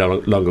sadly no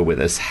longer with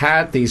us,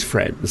 had these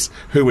friends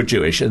who were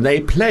Jewish, and they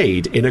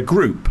played in a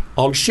group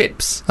on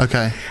ships.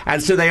 Okay.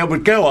 And so they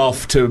would go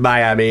off to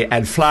Miami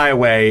and fly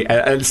away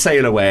and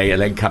sail away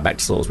and then come back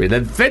to Salisbury. And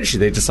then eventually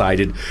they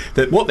decided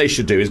that what they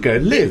should do is go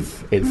and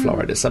live in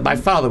Florida. So my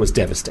father was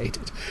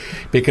devastated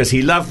because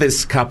he loved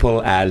this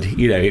couple, and,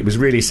 it was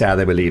really sad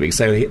they were leaving.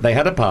 So they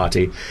had a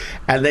party,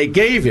 and they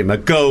gave him a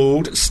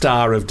gold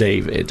Star of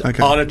David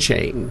on a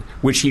chain,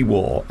 which he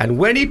wore. And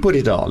when he put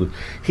it on,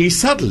 he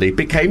suddenly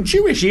became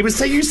Jewish. He would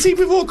say, you see,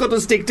 we've all got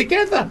to stick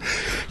together.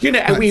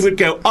 And we would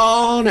go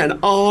on and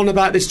on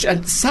about this.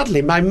 And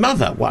suddenly my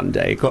mother one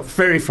day got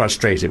very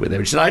frustrated with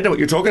him. She said, I know what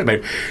you're talking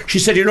about. She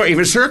said, you're not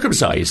even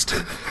circumcised.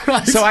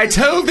 Right. So I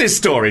told this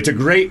story to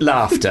great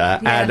laughter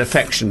and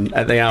affection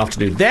at the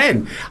afternoon.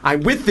 Then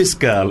I'm with this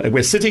girl, and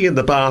we're sitting in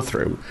the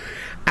bathroom,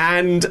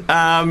 and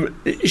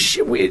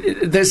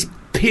there's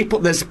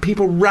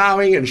people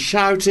rowing and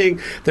shouting.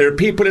 There are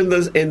people in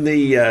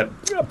the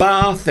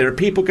bath. There are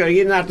people going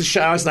in and out of the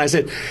showers. And I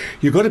said,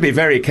 you've got to be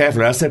very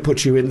careful, or else they'll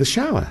put you in the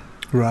shower.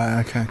 Right,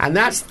 okay. And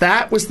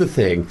that was the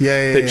thing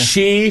that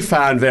she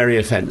found very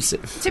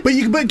offensive. I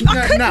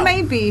could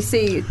maybe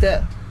see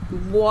that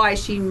why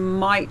she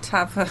might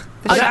have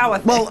the shower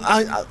thing.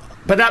 Well,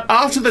 but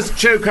after the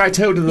joke I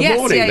told in the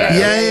morning, though,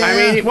 I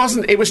mean, it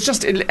wasn't. It was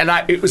just,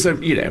 it was a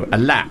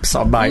lapse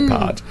on my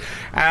part,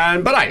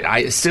 but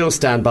I still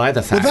stand by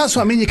the fact. Well, that's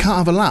what I mean. You can't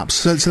have a lapse.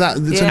 So that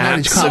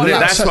absolutely,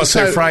 that's what's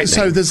so frightening.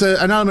 So there's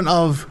an element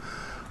of.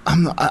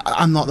 I'm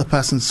not the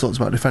person who talks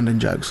about defending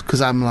jokes,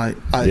 because I'm like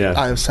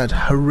I have said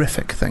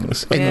horrific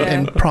things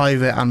in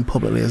private and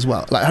publicly as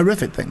well, like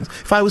horrific things.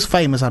 If I was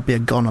famous, I'd be a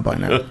goner by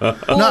now. No,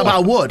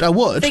 but I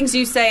would. Things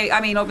you say.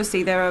 I mean,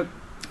 obviously there are.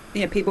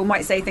 People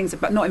might say things,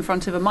 but not in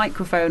front of a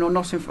microphone or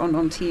not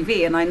on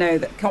TV. And I know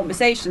that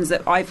conversations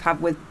that I've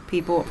had with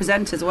people,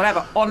 presenters or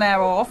whatever, on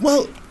air or off,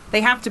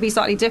 they have to be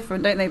slightly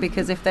different, don't they?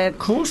 Because if they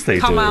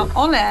come out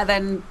on air,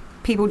 then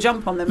people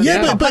jump on them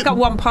and pick up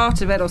one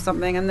part of it or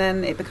something, and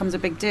then it becomes a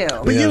big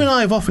deal. But you and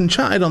I have often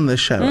chatted on this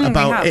show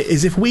about it,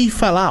 is if we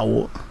fell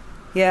out,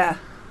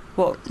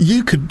 what?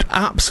 You could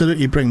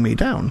absolutely bring me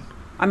down.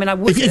 I mean, I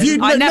wouldn't.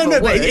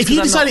 If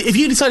you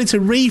decided to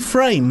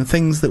reframe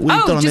things that we've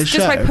done on this show,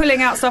 just by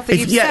pulling out stuff that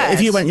you've said.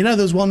 If you went, there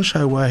was one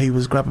show where he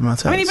was grabbing my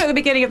toes. I mean, even at the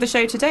beginning of the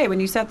show today, when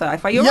you said that,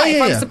 if I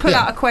was to pull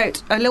out a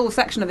quote, a little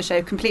section of the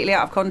show completely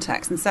out of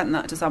context, and sent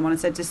that to someone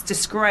and said, "Just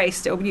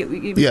disgraced," you'd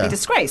be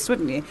disgraced,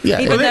 wouldn't you?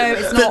 Yeah. Even though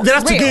it's not they'd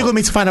have to Google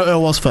me to find out who I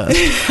was first,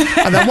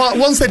 and then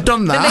once they'd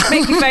done that, then they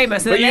make you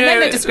famous, and then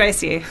they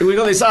disgrace you. We've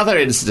got this other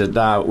incident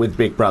now with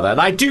Big Brother,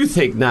 and I do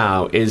think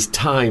now is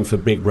time for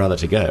Big Brother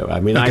to go. I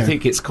mean, I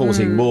think it's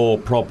causing more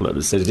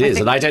problems than it is,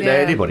 and I don't know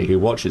anybody who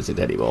watches it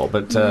anymore,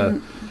 but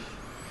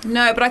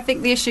No, but I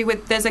think the issue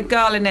with there's a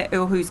girl in it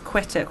who's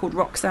quit it called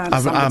Roxanne.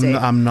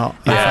 I'm not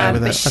in favour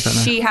with it. I don't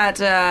know. She had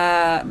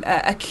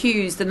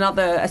accused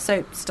a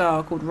soap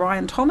star called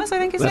Ryan Thomas, I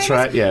think his name is.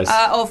 That's right. Yes.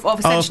 Of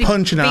essentially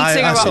punching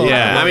beating her up.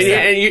 Yeah, I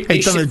mean,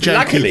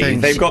 luckily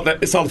they've got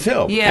it's on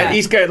film. Yeah. And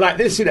he's going like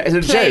this, as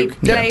a joke.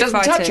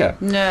 Doesn't touch her.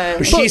 No.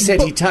 But she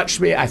said he touched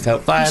me. I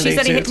felt violated. She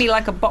said he hit me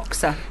like a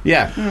boxer.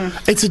 Yeah.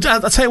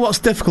 I'll tell you what's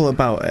difficult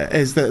about it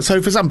is that.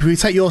 So, for example, if we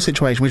take your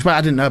situation, which I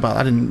didn't know about.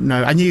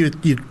 I knew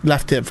you'd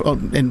left it for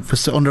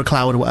under a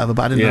cloud or whatever,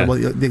 but I didn't know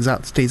what the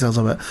exact details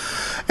of it.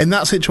 In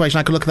that situation,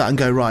 I could look at that and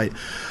go, right,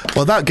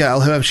 well, that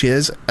girl, whoever she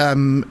is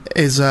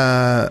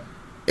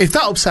if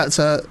that upsets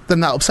her, then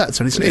that upsets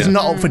her. It's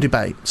not up for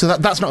debate. So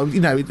that's not,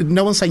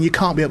 no one's saying you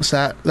can't be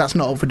upset. That's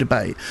not up for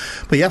debate.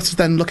 But you have to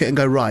then look at it and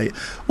go, right,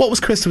 what was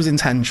Christopher's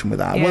intention with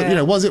that?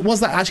 Yeah. Was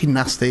that actually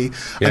nasty?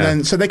 Yeah. And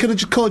then so they could have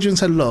just called you and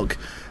said, look,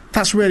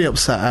 that's really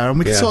upset her, and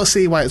we can sort of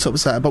see why it's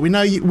upset her. But we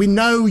know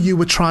you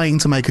were trying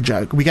to make a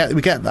joke. We get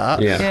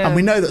that, and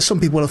we know that some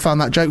people have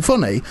found that joke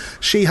funny.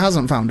 She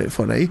hasn't found it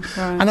funny,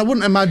 and I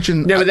wouldn't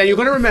imagine. No, but then you've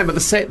got to remember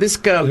this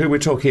girl who we're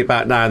talking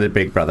about now in the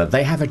Big Brother.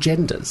 They have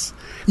agendas.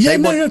 Yeah,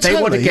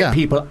 they want to get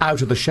people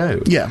out of the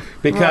show. Yeah,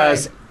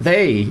 because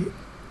they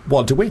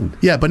want to win.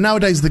 Yeah, but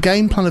nowadays the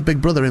game plan of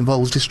Big Brother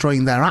involves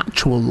destroying their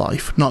actual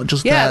life, not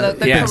just their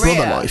Big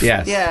Brother life.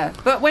 Yes. Yeah,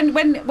 but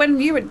when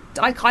you were,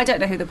 I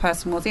don't know who the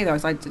person was either.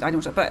 I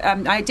don't.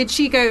 But did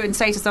she go and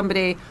say to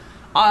somebody,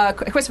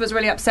 Christopher's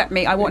really upset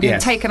me, I want him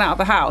taken out of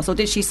the house, or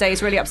did she say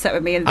he's really upset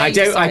with me? And I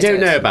don't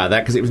know about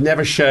that because it was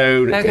never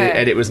shown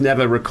and it was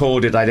never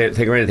recorded, I don't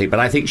think, or anything. But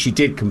I think she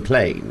did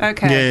complain.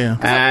 Okay. Yeah.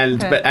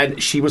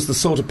 And she was the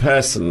sort of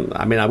person.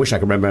 I mean, I wish I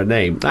could remember her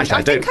name. Actually,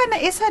 I don't.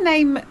 Is her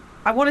name?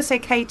 I want to say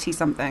Katie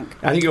something.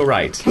 I think you're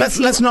right.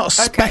 Let's not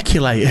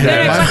speculate. No,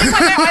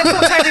 I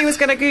thought Toby was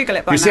going to Google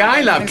it. You see, I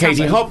love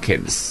Katie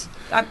Hopkins.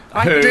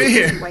 Do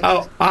you?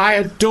 Oh, I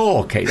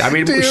adore Katie. I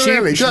mean, do you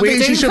really? Do you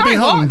think she should be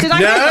hung?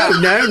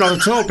 No, not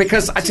at all.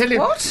 Because I tell you,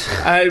 what?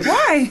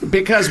 Why?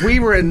 Because we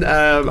were in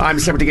I'm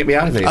Celebrity to Get Me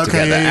Out of Here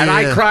together, and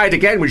I cried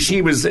again when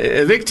she was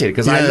evicted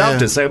because I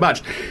loved her so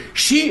much.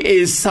 She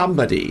is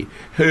somebody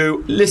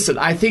who, listen,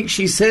 I think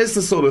she says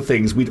the sort of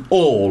things we'd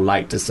all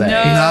like to say.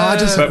 No, I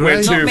disagree. But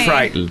we're too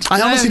frightened.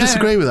 I honestly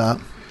disagree with that.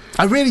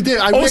 I really do.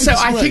 I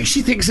think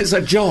she thinks it's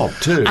a job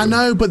too. I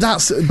know, but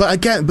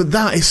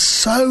that is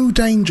so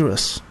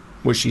dangerous.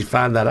 Well, she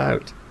found that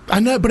out. I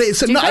know, but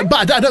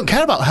but I don't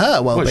care about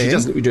her well-being. Well, she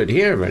doesn't do it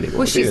here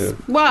anymore.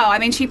 I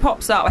mean, she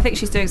pops up. I think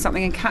she's doing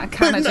something in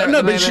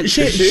Canada. But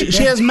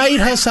she has made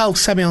herself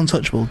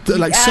semi-untouchable.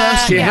 Certainly,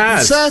 she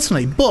has.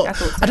 Certainly,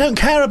 but I don't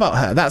care about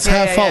her. That's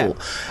her fault.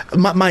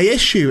 My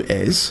issue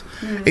is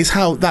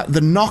how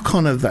the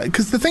knock-on of that,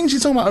 because the things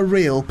you're talking about are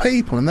real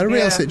people and they're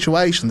real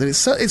situations.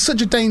 It's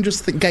such a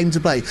dangerous game to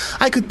play.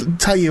 I could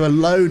tell you a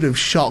load of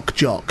shock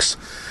jocks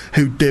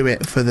who do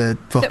it for the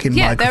fucking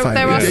microphone,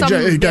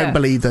 who don't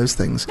believe those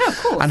things,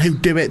 and who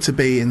do it to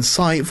be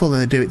insightful,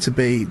 and they do it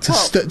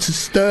to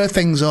stir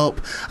things up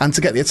and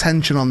to get the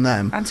attention on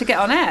them and to get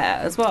on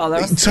air as well. There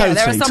are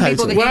some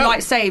people that you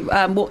might say,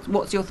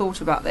 "What's your thought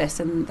about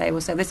this?" and they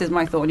will say, "This is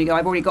my thought," and you go,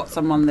 "I've already got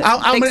someone that."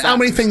 How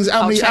many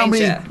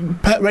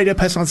radio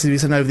personalities we've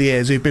seen over the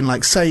years who've been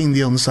like saying the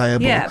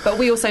unsayable? Yeah, but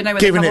we also know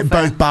when giving it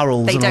both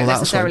barrels. They and don't all that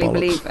necessarily sort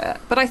of believe it.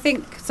 But I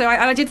think so.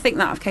 I did think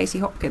that of Katie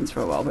Hopkins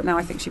for a while, but now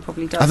I think she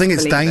probably does. I think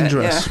it's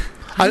dangerous.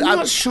 I'm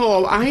not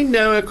sure. I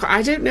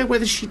don't know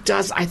whether she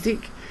does. I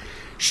think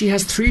she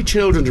has 3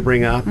 children to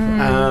bring up,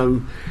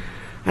 and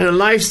a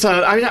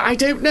lifestyle. I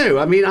don't know.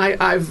 I mean,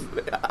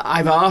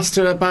 I've asked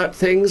her about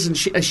things, and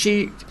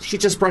she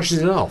just brushes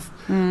it off.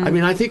 I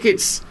mean, I think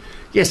it's.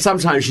 Yes,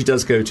 sometimes she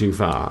does go too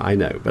far, I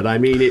know. But I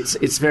mean,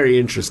 it's very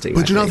interesting.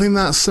 But do you not think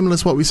that's similar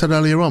to what we said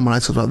earlier on when I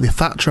talked about the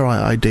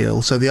Thatcherite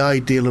ideal? So the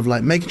ideal of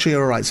like making sure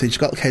you're all right, so you've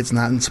got kids and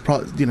that, and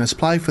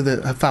supply for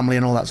her family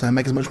and all that, so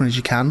make as much money as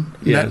you can.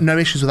 Yeah. No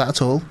issues with that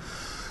at all.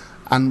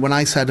 And when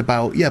I said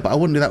about, but I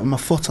wouldn't do that with my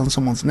foot on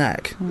someone's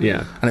neck.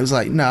 Yeah. And it was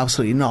like, no,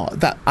 absolutely not.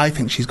 That I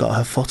think she's got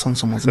her foot on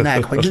someone's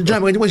neck. When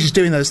she's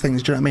doing those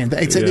things, do you know what I mean?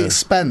 It's at the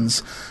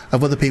expense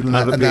of other people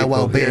and their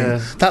well-being.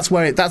 Yeah. That's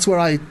where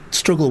I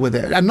struggle with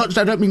it. And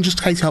I don't mean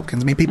just Katie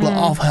Hopkins. I mean people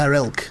of her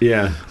ilk.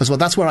 Yeah. As well.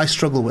 That's where I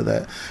struggle with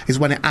it. Is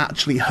when it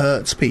actually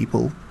hurts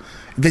people.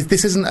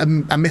 This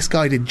isn't a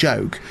misguided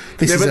joke.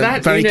 This is a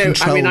very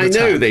controlled attack.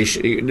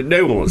 I know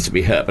no one wants to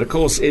be hurt, but of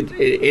course,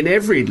 in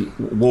every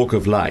walk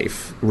of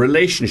life,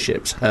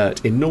 relationships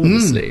hurt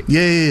enormously.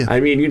 Yeah. I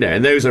mean,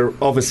 and those are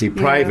obviously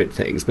private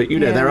things, but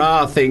there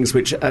are things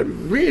which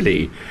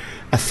really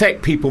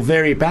affect people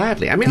very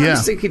badly. I mean, I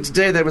was thinking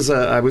today when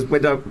I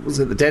was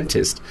at the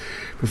dentist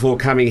before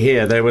coming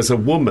here, there was a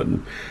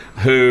woman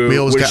who we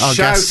always was get our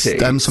shouting.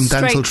 Guests some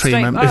dental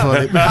treatment before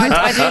they...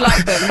 I do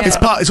like them.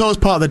 Yeah. It's always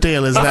part of the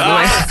deal, isn't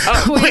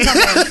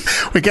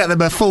it? We get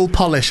them a full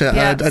polish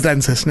at a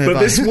dentist nearby. But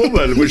this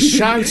woman was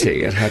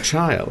shouting at her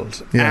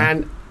child,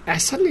 and I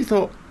suddenly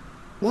thought,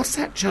 what's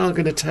that child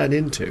going to turn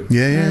into?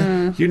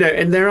 Yeah. You know,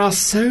 and there are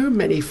so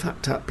many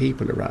fucked up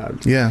people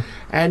around. Yeah.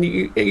 And,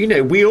 you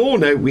know, we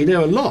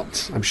know a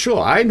lot. I'm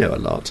sure I know a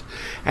lot.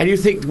 And you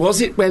think,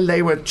 was it when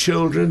they were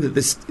children that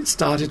this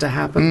started to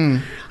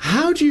happen?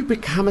 How do you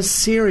become a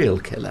serial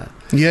killer?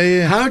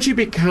 Yeah. How do you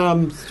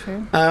become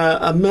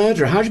a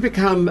murderer? How do you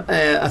become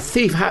a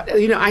thief?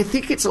 I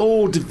think it's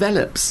all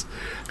develops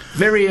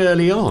very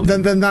early on.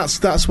 Then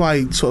that's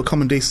why sort of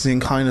common decency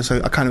and kindness are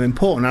kind of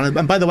important.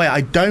 And by the way,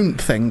 I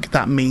don't think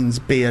that means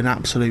be an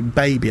absolute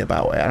baby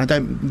about it. And I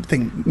don't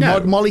think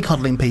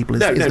mollycoddling people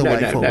is the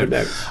way forward.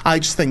 No. I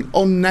just think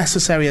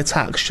unnecessary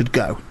attacks should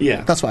go.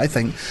 Yeah. That's what I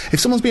think. If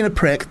someone's being a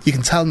prick, you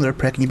can tell them they're a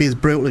prick and you be as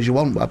brutal as you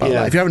want about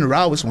that. If you're having a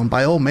row with someone,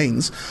 by all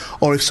means.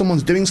 Or if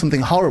someone's doing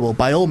something horrible,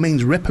 by all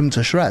means, rip them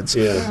to shreds.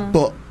 Yeah.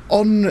 But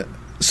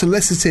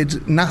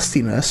unsolicited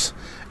nastiness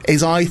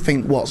is, I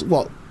think,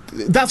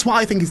 that's what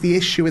I think is the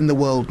issue in the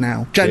world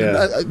now.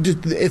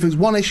 If there's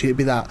one issue, it'd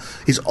be that,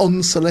 is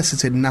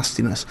unsolicited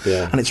nastiness.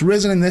 And it's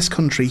risen in this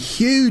country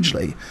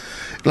hugely.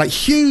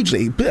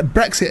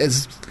 Brexit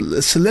has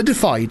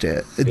solidified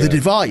the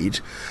divide,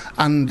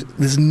 and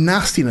there's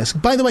nastiness.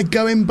 By the way,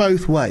 going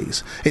both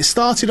ways. It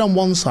started on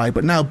one side,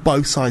 but now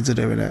both sides are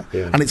doing it.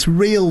 And it's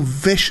real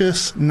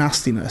vicious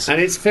nastiness. And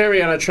it's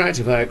very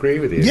unattractive, I agree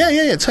with you. Yeah,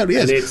 it totally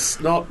is. And it's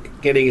not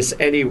getting us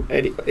and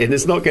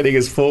it's not getting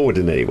us forward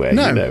in any way.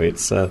 No. You know,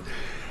 it's...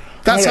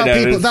 That's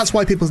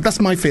why people. That's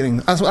my feeling.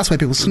 That's why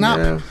people snap.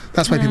 Yeah.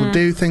 That's why people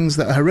do things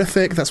that are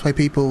horrific. That's why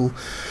people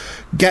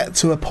get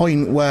to a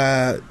point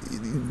where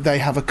they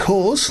have a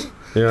cause.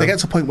 Yeah. They get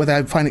to a point where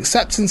they find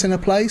acceptance in a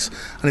place,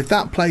 and if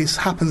that place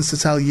happens to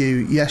tell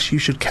you, yes, you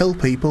should kill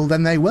people,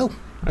 then they will.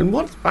 And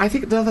what I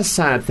think the other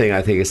sad thing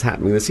I think is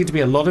happening, there seem to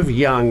be a lot of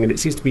young, and it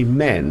seems to be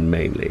men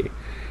mainly,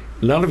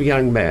 a lot of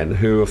young men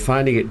who are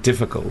finding it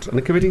difficult and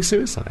are committing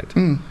suicide.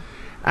 And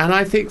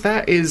I think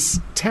that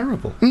is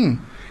terrible.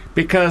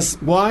 Because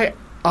why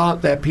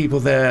aren't there people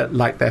there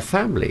like their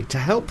family to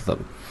help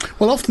them?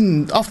 Well,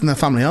 often their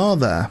family are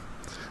there,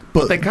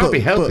 but they can't be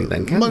helping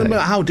then, can they?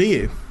 But how do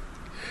you?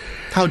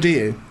 How do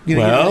you?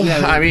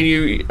 I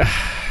mean,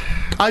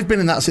 I've been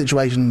in that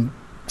situation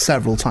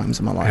several times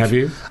in my life. Have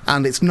you?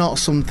 And it's not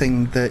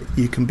something that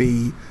you can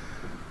be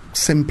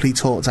simply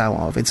talked out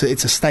of. It's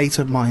a state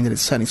of mind, and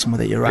it's certainly somewhere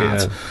that you're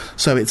at.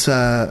 So it's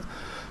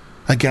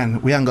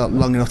again, we haven't got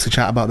long enough to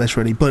chat about this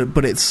really,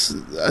 but it's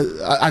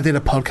I did a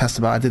podcast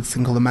about it. I did this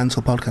thing called the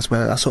Mental Podcast,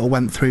 where I sort of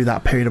went through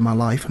that period of my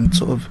life and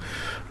sort of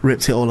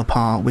ripped it all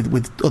apart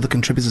with other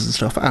contributors and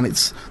stuff. And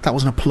that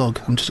wasn't a plug,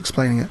 I'm just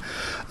explaining it.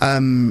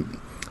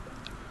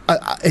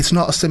 It's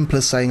not as simple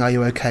as saying, "Are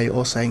you okay?"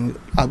 or saying,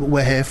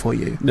 "We're here for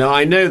you." No,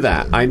 I know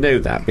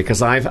that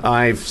because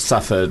I've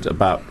suffered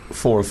about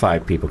 4 or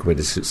 5 people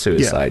committed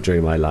suicide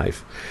during my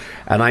life,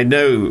 and I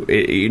know,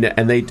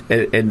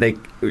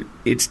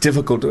 it's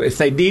difficult if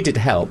they needed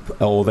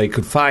help or they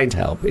could find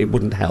help, it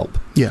wouldn't help.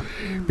 Yeah,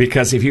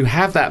 because if you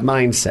have that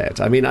mindset,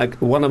 I mean,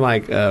 one of my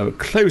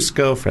close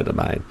girlfriend of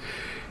mine,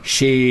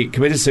 she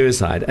committed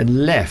suicide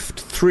and left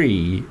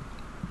 3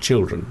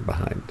 children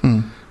behind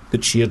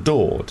that she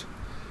adored.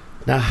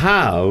 Now,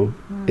 how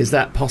is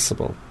that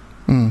possible?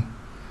 I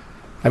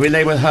mean,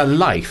 they were her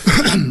life.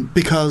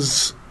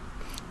 Because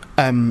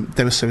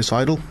they were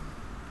suicidal.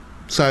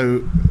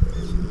 So,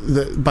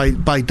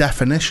 by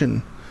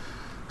definition,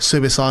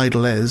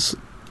 suicidal is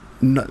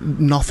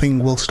nothing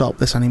will stop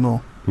this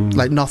anymore.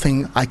 Like,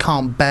 nothing, I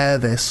can't bear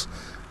this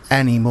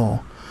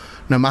anymore,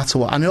 no matter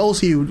what. And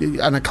also,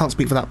 and I can't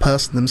speak for that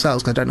person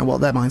themselves, because I don't know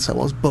what their mindset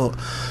was, but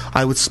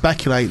I would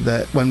speculate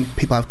that when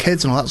people have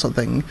kids and all that sort of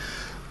thing,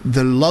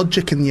 the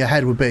logic in your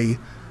head would be,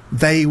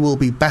 they will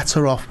be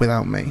better off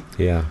without me.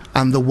 Yeah.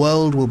 And the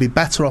world will be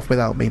better off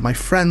without me. My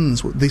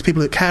friends, these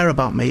people that care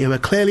about me, who are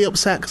clearly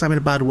upset because I'm in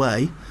a bad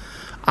way,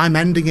 I'm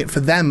ending it for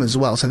them as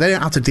well, so they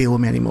don't have to deal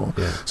with me anymore.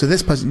 Yeah. So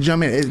this person, do you know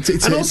what I mean?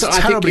 It's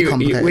terribly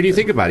complicated. When you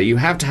think about it, you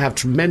have to have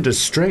tremendous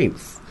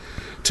strength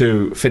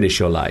to finish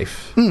your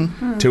life,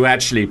 to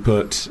actually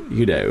put,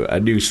 a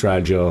noose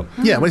around your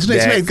it's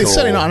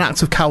certainly not an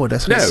act of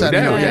cowardice.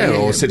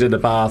 Or sit in a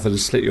bath and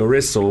slit your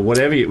wrists or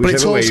whatever. But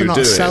it's also not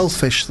a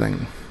selfish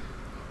thing.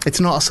 It's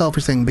not a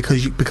selfish thing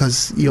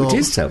because you're. It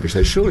is selfish,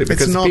 though, surely,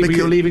 because the people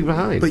you're leaving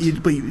behind. But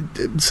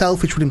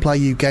selfish would imply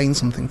you gain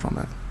something from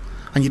it.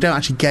 And you don't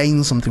actually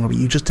gain something from it.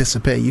 You just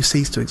disappear. You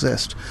cease to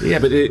exist. Yeah,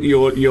 but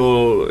you're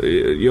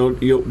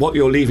what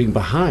you're leaving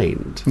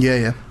behind.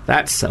 Yeah.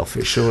 That's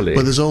selfish, surely.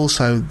 But there's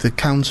also the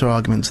counter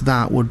argument to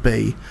that would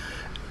be,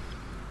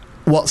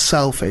 what's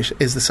selfish?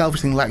 Is the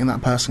selfish thing letting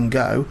that person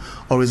go,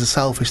 or is the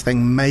selfish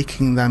thing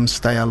making them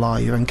stay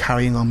alive and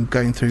carrying on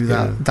going through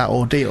that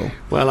ordeal?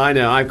 Well, I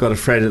know I've got a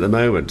friend at the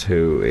moment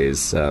who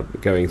is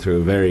going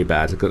through a very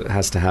bad,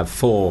 has to have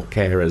 4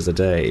 carers a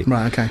day,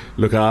 right? Okay,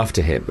 look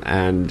after him,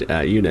 and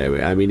I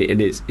mean,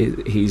 and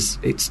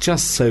it's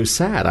just so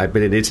sad. I've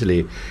been in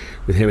Italy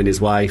with him and his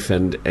wife,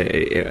 and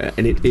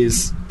it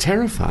is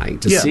terrifying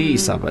to see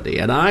somebody,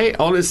 and I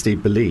honestly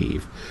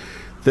believe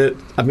that,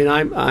 I mean,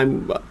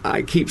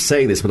 I keep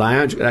saying this, but I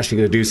am actually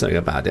going to do something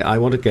about it. I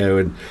want to go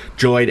and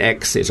join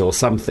Exit or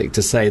something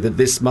to say that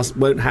this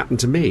won't happen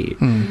to me,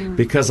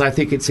 because I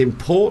think it's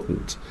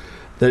important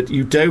that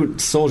you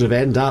don't sort of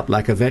end up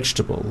like a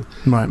vegetable,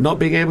 not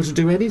being able to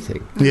do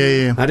anything.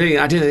 Yeah. I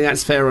don't think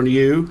that's fair on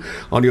you,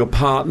 on your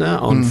partner,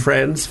 on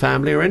friends,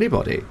 family, or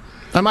anybody.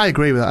 I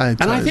agree with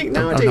that. I think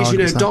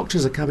nowadays,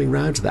 doctors are coming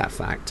round to that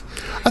fact.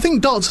 I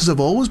think doctors have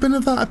always been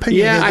of that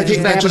opinion. Yeah, I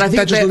think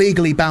they're just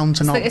legally bound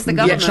to not. It's the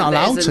government not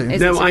allowed to.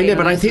 No, I know,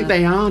 but I think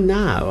they are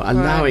now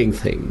allowing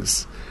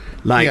things.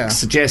 Like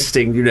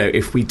suggesting,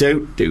 if we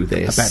don't do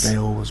this... I bet they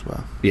always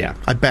were. Yeah.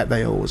 I bet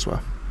they always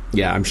were.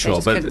 Yeah, I'm sure.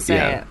 They just couldn't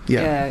say it.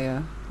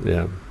 Yeah.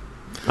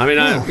 I mean,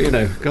 God.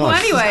 Well,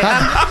 anyway...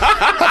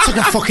 that took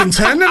a fucking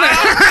turn, didn't it?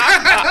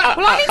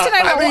 Well, I need to know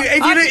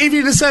if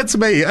you'd have said to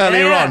me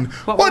earlier on,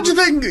 what do you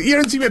think your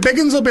interview with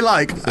Biggins will be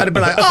like? I'd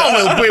be like,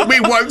 we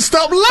won't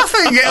stop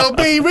laughing. It'll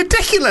be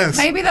ridiculous.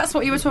 Maybe that's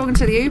what you were talking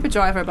to the Uber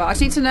driver about. I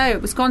just need to know.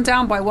 It was gone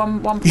down by one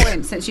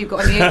point since you've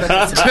got in the Uber.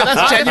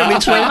 That's genuinely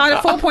true. I had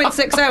a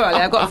 4.60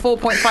 earlier. I've got a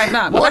 4.5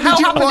 now. What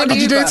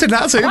did you do to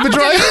that Uber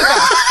driver?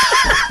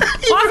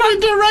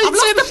 I've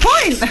lost the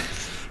point.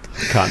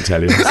 Can't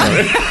tell you.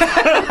 Sorry.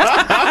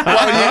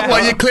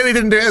 well, you clearly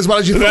didn't do it as well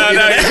as you thought.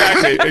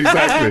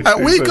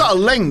 Exactly. We've got a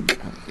link,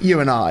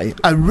 you and I,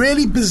 a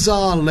really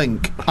bizarre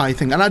link, I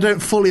think, and I don't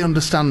fully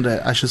understand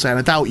it, I should say, and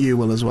I doubt you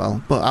will as well,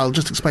 but I'll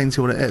just explain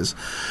to you what it is.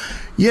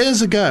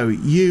 Years ago,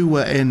 you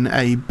were in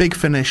a Big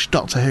Finish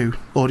Doctor Who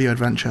audio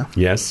adventure.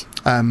 Yes.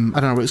 I don't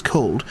know what it's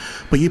called,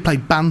 but you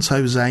played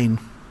Banto Zane.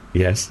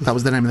 Yes. That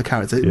was the name of the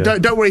character. Yeah.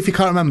 Don't worry if you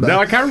can't remember. No,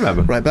 I can't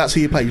remember. Right, but that's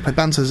who you played. You played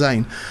Banto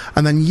Zane.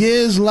 And then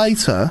years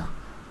later,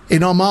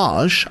 in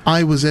homage,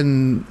 I was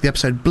in the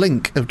episode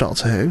Blink of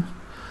Doctor Who,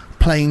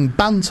 playing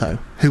Banto,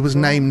 who was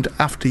named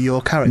after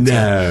your character.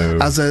 No.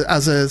 As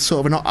a sort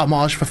of an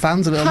homage for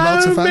fans, a little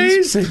nod to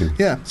fans. Amazing.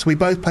 Yeah, so we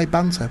both played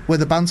Banto. We're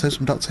the Bantos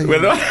from Doctor Who.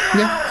 Yeah.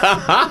 Isn't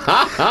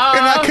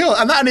that cool?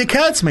 And that only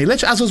occurred to me,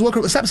 literally, as I was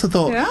walking up the steps, I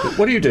thought... Yeah.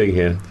 What are you doing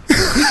here?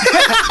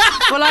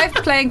 Well, I'm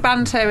playing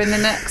Banto in the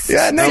next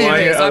series. I'm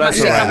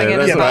actually coming in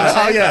as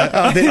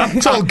Banto.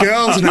 It's all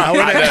girls now,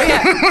 isn't it?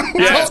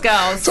 It's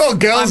girls. It's all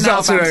girls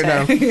Doctor Who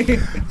now.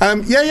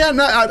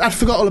 No, I'd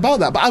forgot all about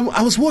that. But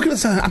I was walking up the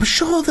steps, I'm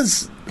sure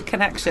there's...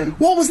 connection.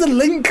 What was the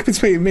link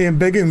between me and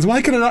Biggins?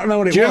 Why can I not remember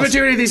what it was? Do you ever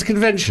do any of these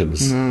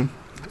conventions? No.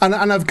 And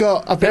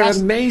they're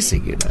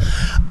amazing,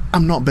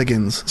 I'm not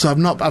Biggins, so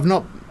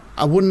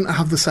I wouldn't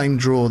have the same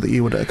draw that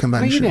you would at a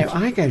convention. Well,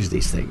 I go to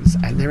these things,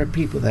 and there are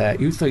people there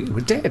you thought you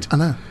were dead. I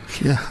know,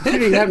 yeah.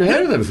 You haven't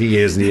heard of them for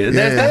years and years.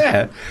 They're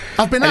there.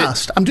 I've been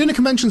asked. I'm doing a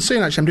convention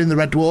soon, actually. I'm doing the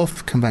Red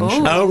Dwarf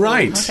convention. Oh,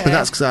 right. Okay. But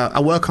that's because I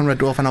work on Red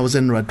Dwarf, and I was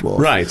in Red Dwarf.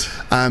 Right.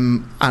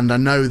 And I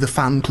know the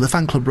fan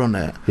club run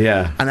it.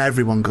 Yeah. And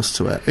everyone goes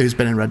to it who's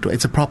been in Red Dwarf.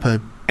 It's a proper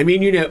all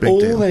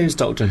deal. Those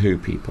Doctor Who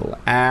people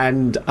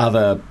and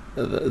other...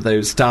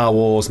 those Star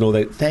Wars and all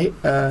that, they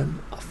earn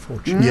a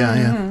fortune.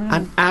 Yeah.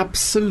 An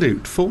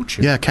absolute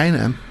fortune. Yeah,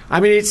 Canaan. I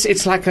mean,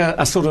 it's like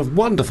a sort of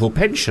wonderful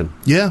pension.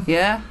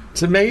 Yeah.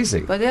 It's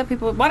amazing. But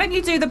people, why don't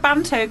you do the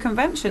Banto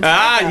convention?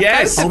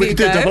 Yes. We could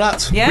do a double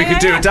act. We could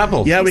do a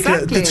double. Yeah, we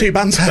could the two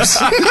Bantos.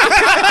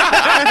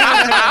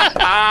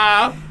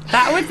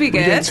 That would be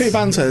good. We do two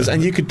Bantos,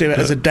 and you could do it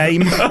as a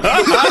dame.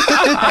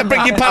 And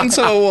bring your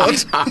Panto award. You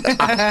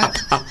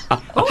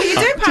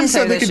do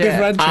Panto this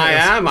year? I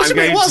am.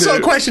 What sort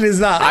of question is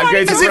that? I'm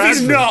going to As if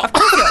he's not.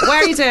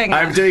 Where are you doing it?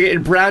 I'm doing it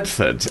in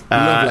Bradford,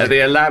 at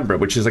the Alhambra,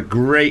 which is a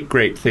great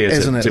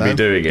theatre to be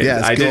doing it.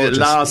 Yeah, I did it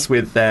last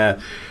with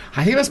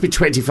I think it must be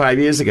 25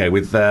 years ago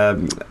with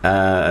the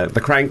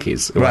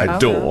Crankies, who I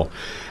adore.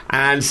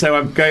 And so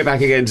I'm going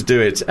back again to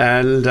do it,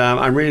 and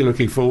I'm really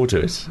looking forward to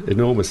it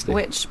enormously.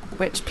 Which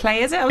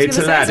play is it? I was going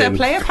to say, is it a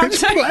play of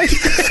Panto?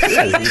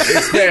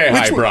 It's very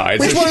highbrow.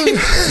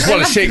 It's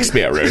one of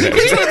Shakespeare wrote it.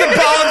 Which one of the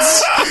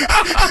bards?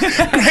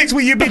 Great, will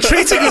you be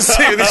treating us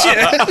to this year,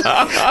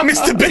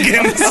 Mr.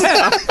 Biggins?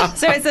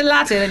 So it's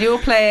Aladdin, and you're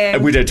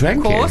playing... We did Twenty.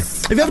 Of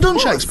course. Have you ever done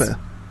Shakespeare?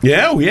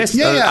 Yeah, yes.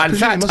 Yeah, in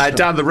fact,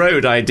 down the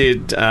road I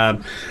did...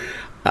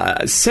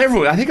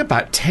 several, I think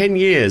about 10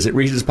 years at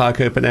Regent's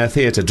Park Open Air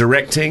Theatre,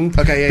 directing,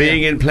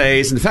 being in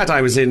plays. In fact,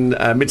 I was in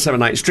Midsummer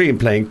Night's Dream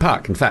playing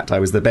Puck. In fact, I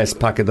was the best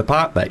Puck in the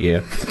park that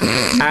year.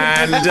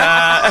 And...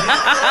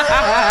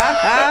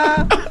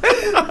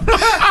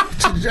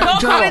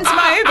 Not calling to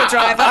my Uber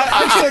driver.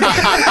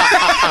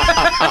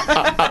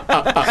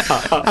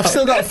 I've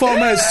still got 4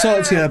 minutes to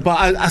talk to you,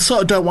 but I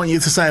sort of don't want you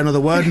to say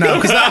another word now,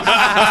 because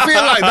I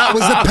feel like that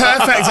was the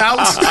perfect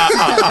out.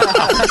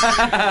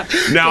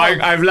 No,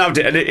 I've loved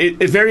it, and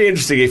it's very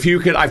interesting. If you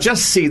could, I've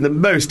just seen the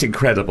most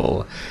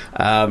incredible.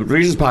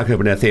 Regent's Park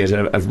Open Air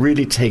Theatre have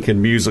really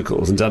taken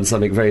musicals and done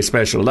something very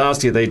special.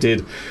 Last year they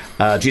did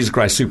Jesus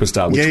Christ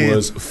Superstar, which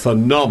was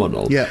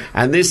phenomenal. Yeah.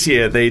 And this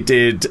year they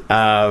did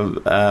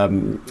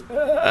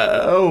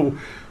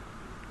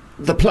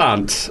The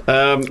Plant.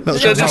 Little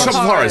Shop of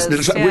Horrors.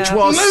 Which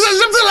was... to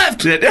the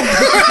left!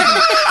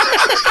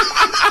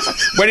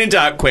 When in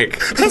doubt, quick.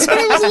 That's what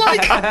it was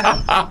like.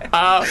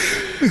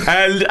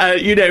 And,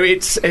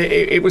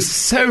 it was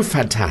so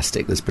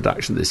fantastic, this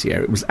production this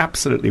year. It was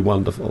absolutely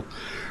wonderful.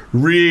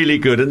 Really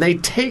good. And they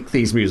take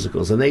these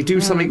musicals and they do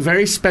something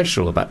very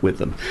special with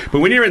them.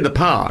 But when you're in the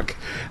park,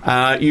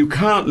 you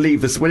can't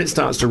leave this. When it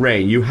starts to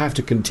rain, you have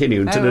to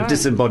continue until a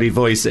disembodied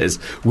voice says,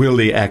 will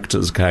the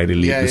actors kindly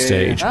leave the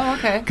stage? Oh,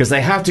 okay. Because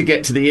they have to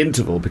get to the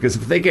interval, because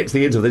if they get to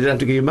the interval, they don't have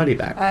to give you money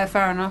back.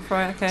 Fair enough,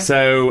 right, okay.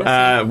 So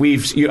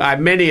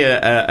many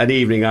an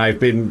evening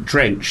I've been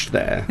drenched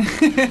there.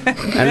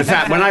 And in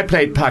fact, when I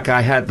played Puck,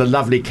 I had the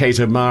lovely Kate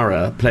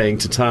O'Mara playing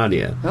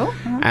Titania. Oh,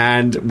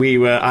 and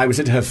I was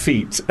at her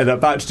feet and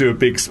about to do a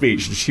big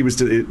speech, and she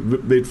was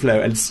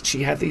mid-flow, and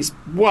she had these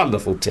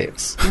wonderful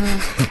tits.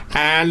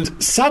 And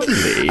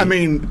suddenly... I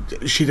mean,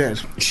 she did.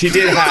 She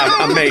did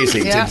have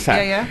amazing tits, in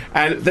fact. Yeah.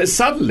 And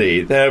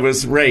suddenly there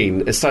was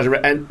rain. It started,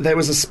 and there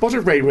was a spot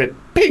of rain went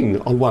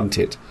ping on one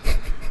tit.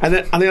 And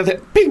then on the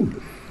other,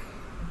 ping.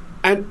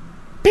 And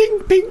ping,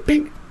 ping,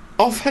 ping,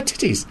 off her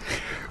titties.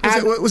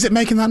 Was it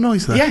making that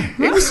noise though? Yeah,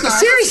 it was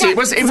seriously. It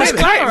was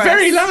quite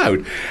very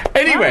loud.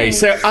 Anyway,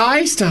 so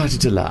I started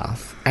to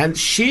laugh, and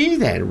she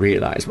then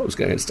realised what was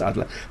going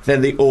on.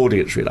 Then the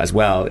audience realised.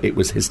 Well, it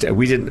was hysterical.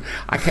 We didn't.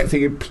 I kept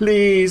thinking,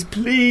 please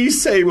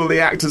say, will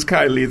the actors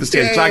kindly leave the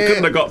stage? Because I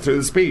couldn't have got through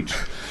the speech.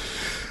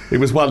 It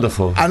was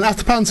wonderful. And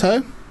after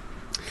Panto,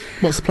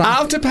 what's the plan?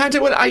 After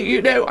Panto, well,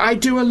 I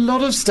do a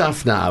lot of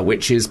stuff now,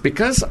 which is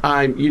because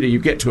you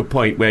get to a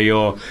point where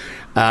you're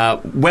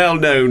well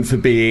known for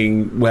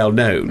being well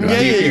known.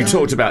 Right? You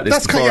talked about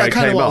this before I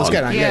came on.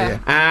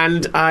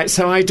 And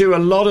so I do a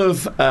lot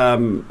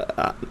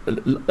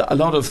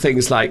of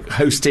things like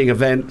hosting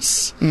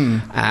events,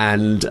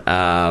 and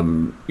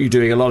you're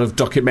doing a lot of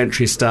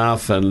documentary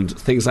stuff and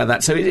things like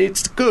that. So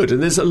it's good,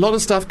 and there's a lot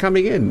of stuff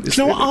coming in. Do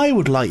you know what I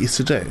would like you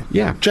to do?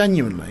 Yeah,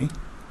 genuinely.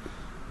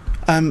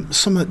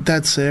 Something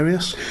dead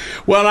serious.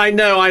 Well, I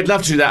know. I'd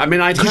love to do that. I mean,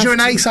 because you're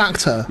an ace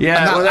actor.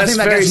 Yeah, I think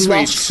that very gets sweet.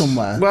 Lost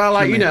somewhere. Well,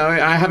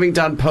 having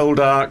done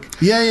Poldark.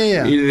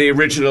 Yeah. The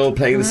original,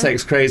 playing the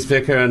sex-crazed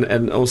vicar,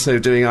 and also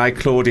doing I,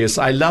 Claudius.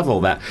 I love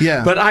all that.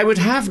 Yeah. But I would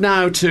have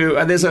now to,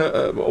 and there's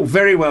a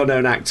very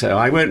well-known actor.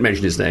 I won't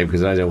mention his name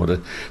because I don't want to.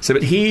 So,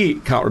 but he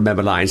can't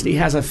remember lines, and he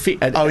has an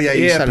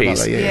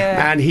earpiece.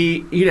 And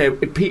he,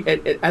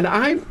 and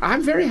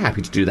I'm very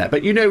happy to do that.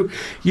 But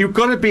you've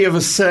got to be of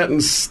a certain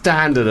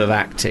standard of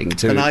acting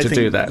to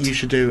do that. You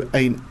should do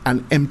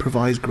an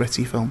improvised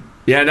gritty film.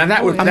 Yeah, now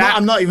that would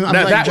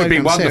that would be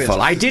wonderful. Serious.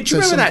 I did. Do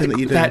you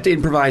remember that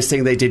improvised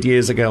thing they did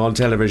years ago on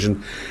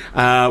television,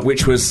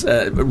 which was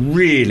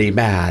really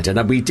mad?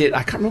 And we did.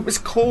 I can't remember what it's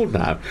called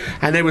now.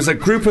 And there was a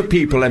group of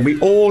people, and we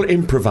all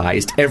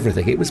improvised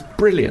everything. It was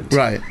brilliant.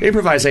 Right,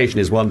 improvisation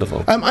is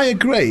wonderful. I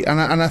agree, and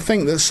I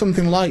think there's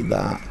something like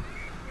that.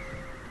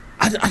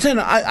 I don't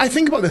know. I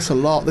think about this a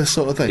lot, this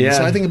sort of thing. Yeah.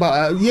 So I think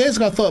about years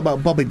ago. I thought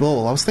about Bobby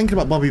Ball. I was thinking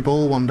about Bobby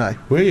Ball one day.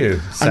 Were you?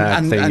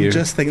 And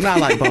just thinking, I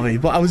like Bobby,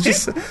 but I was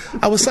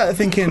sort of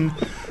thinking,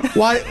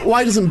 why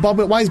is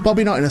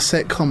Bobby not in a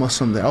sitcom or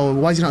something? Or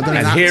why is he not doing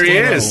an acting role?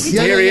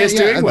 Here he is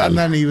doing well. And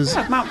then he was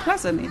Mount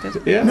Pleasant. He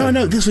did. Yeah.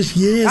 No, this was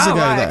years ago.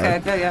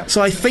 Right, though. Okay,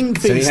 so I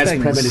think these he has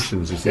things.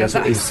 Premonitions. That's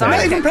what he's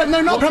saying.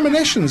 Not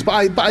premonitions, but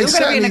I You're going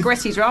certainly. to be in a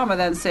gritty drama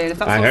then soon. If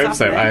that's I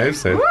hope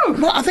so.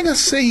 Woo. Well, I think I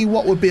see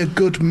what would be a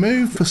good move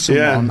for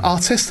someone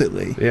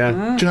artistically. Yeah. Do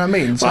you know what I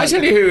mean? Well, I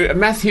tell you who,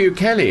 Matthew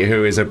Kelly,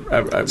 who is a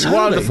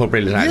wonderful,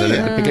 brilliant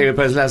actor, became a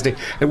personality.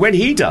 And when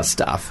he does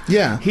stuff,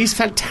 he's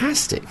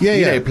fantastic.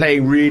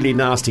 Playing really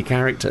nasty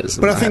characters.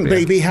 But I think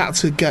BB had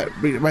to get.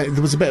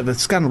 There was a bit of a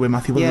scandal with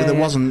Matthew that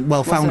wasn't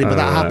well founded, but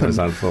that happened.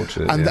 That was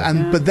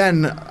unfortunate. But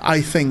then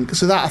I think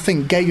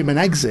gave him an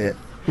exit,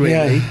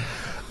 really. Yeah.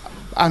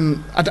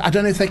 And I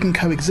don't know if they can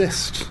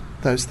coexist.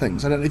 Those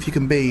things. I don't know if you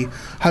can be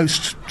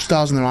host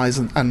Stars in Their Eyes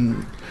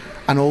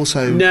and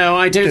also. No,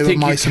 I don't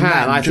think you can.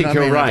 Men, I think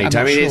you're right.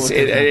 I mean,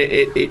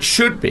 it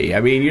should be. I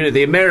mean,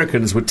 the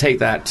Americans would take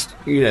that.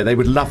 They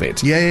would love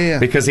it. Yeah.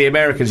 Because the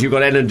Americans, you've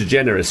got Ellen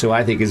DeGeneres, who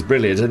I think is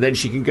brilliant, and then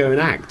she can go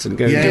and act and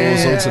go and do all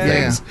sorts of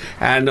things.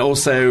 And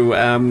also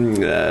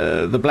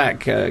the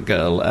black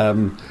girl.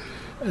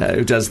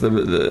 Who does the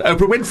Oprah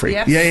Winfrey?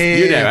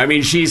 Yes. I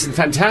mean, she's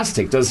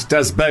fantastic.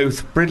 Does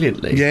both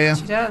brilliantly. Yeah.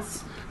 She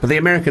does. But the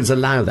Americans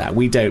allow that.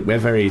 We don't. We're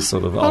very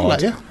sort of odd. I'd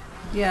let you.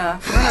 Yeah.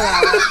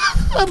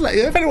 I'd let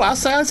you. If anyone else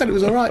said, I said it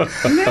was all right.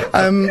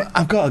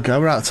 I've got to go.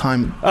 We're out of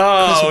time.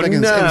 Oh, Biggins,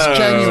 no. It was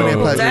genuinely a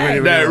pleasure.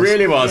 It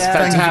really was. Yeah.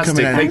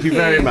 Fantastic. Thank you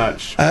very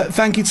much.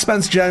 Thank you to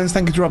Spencer Jones.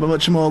 Thank you to Robert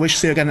Muchamore. We shall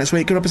see you again next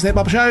week. Good up, it's the Nick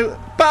Bobber Show.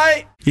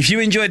 Bye. If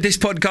you enjoyed this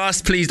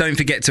podcast, please don't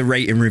forget to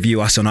rate and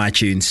review us on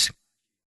iTunes.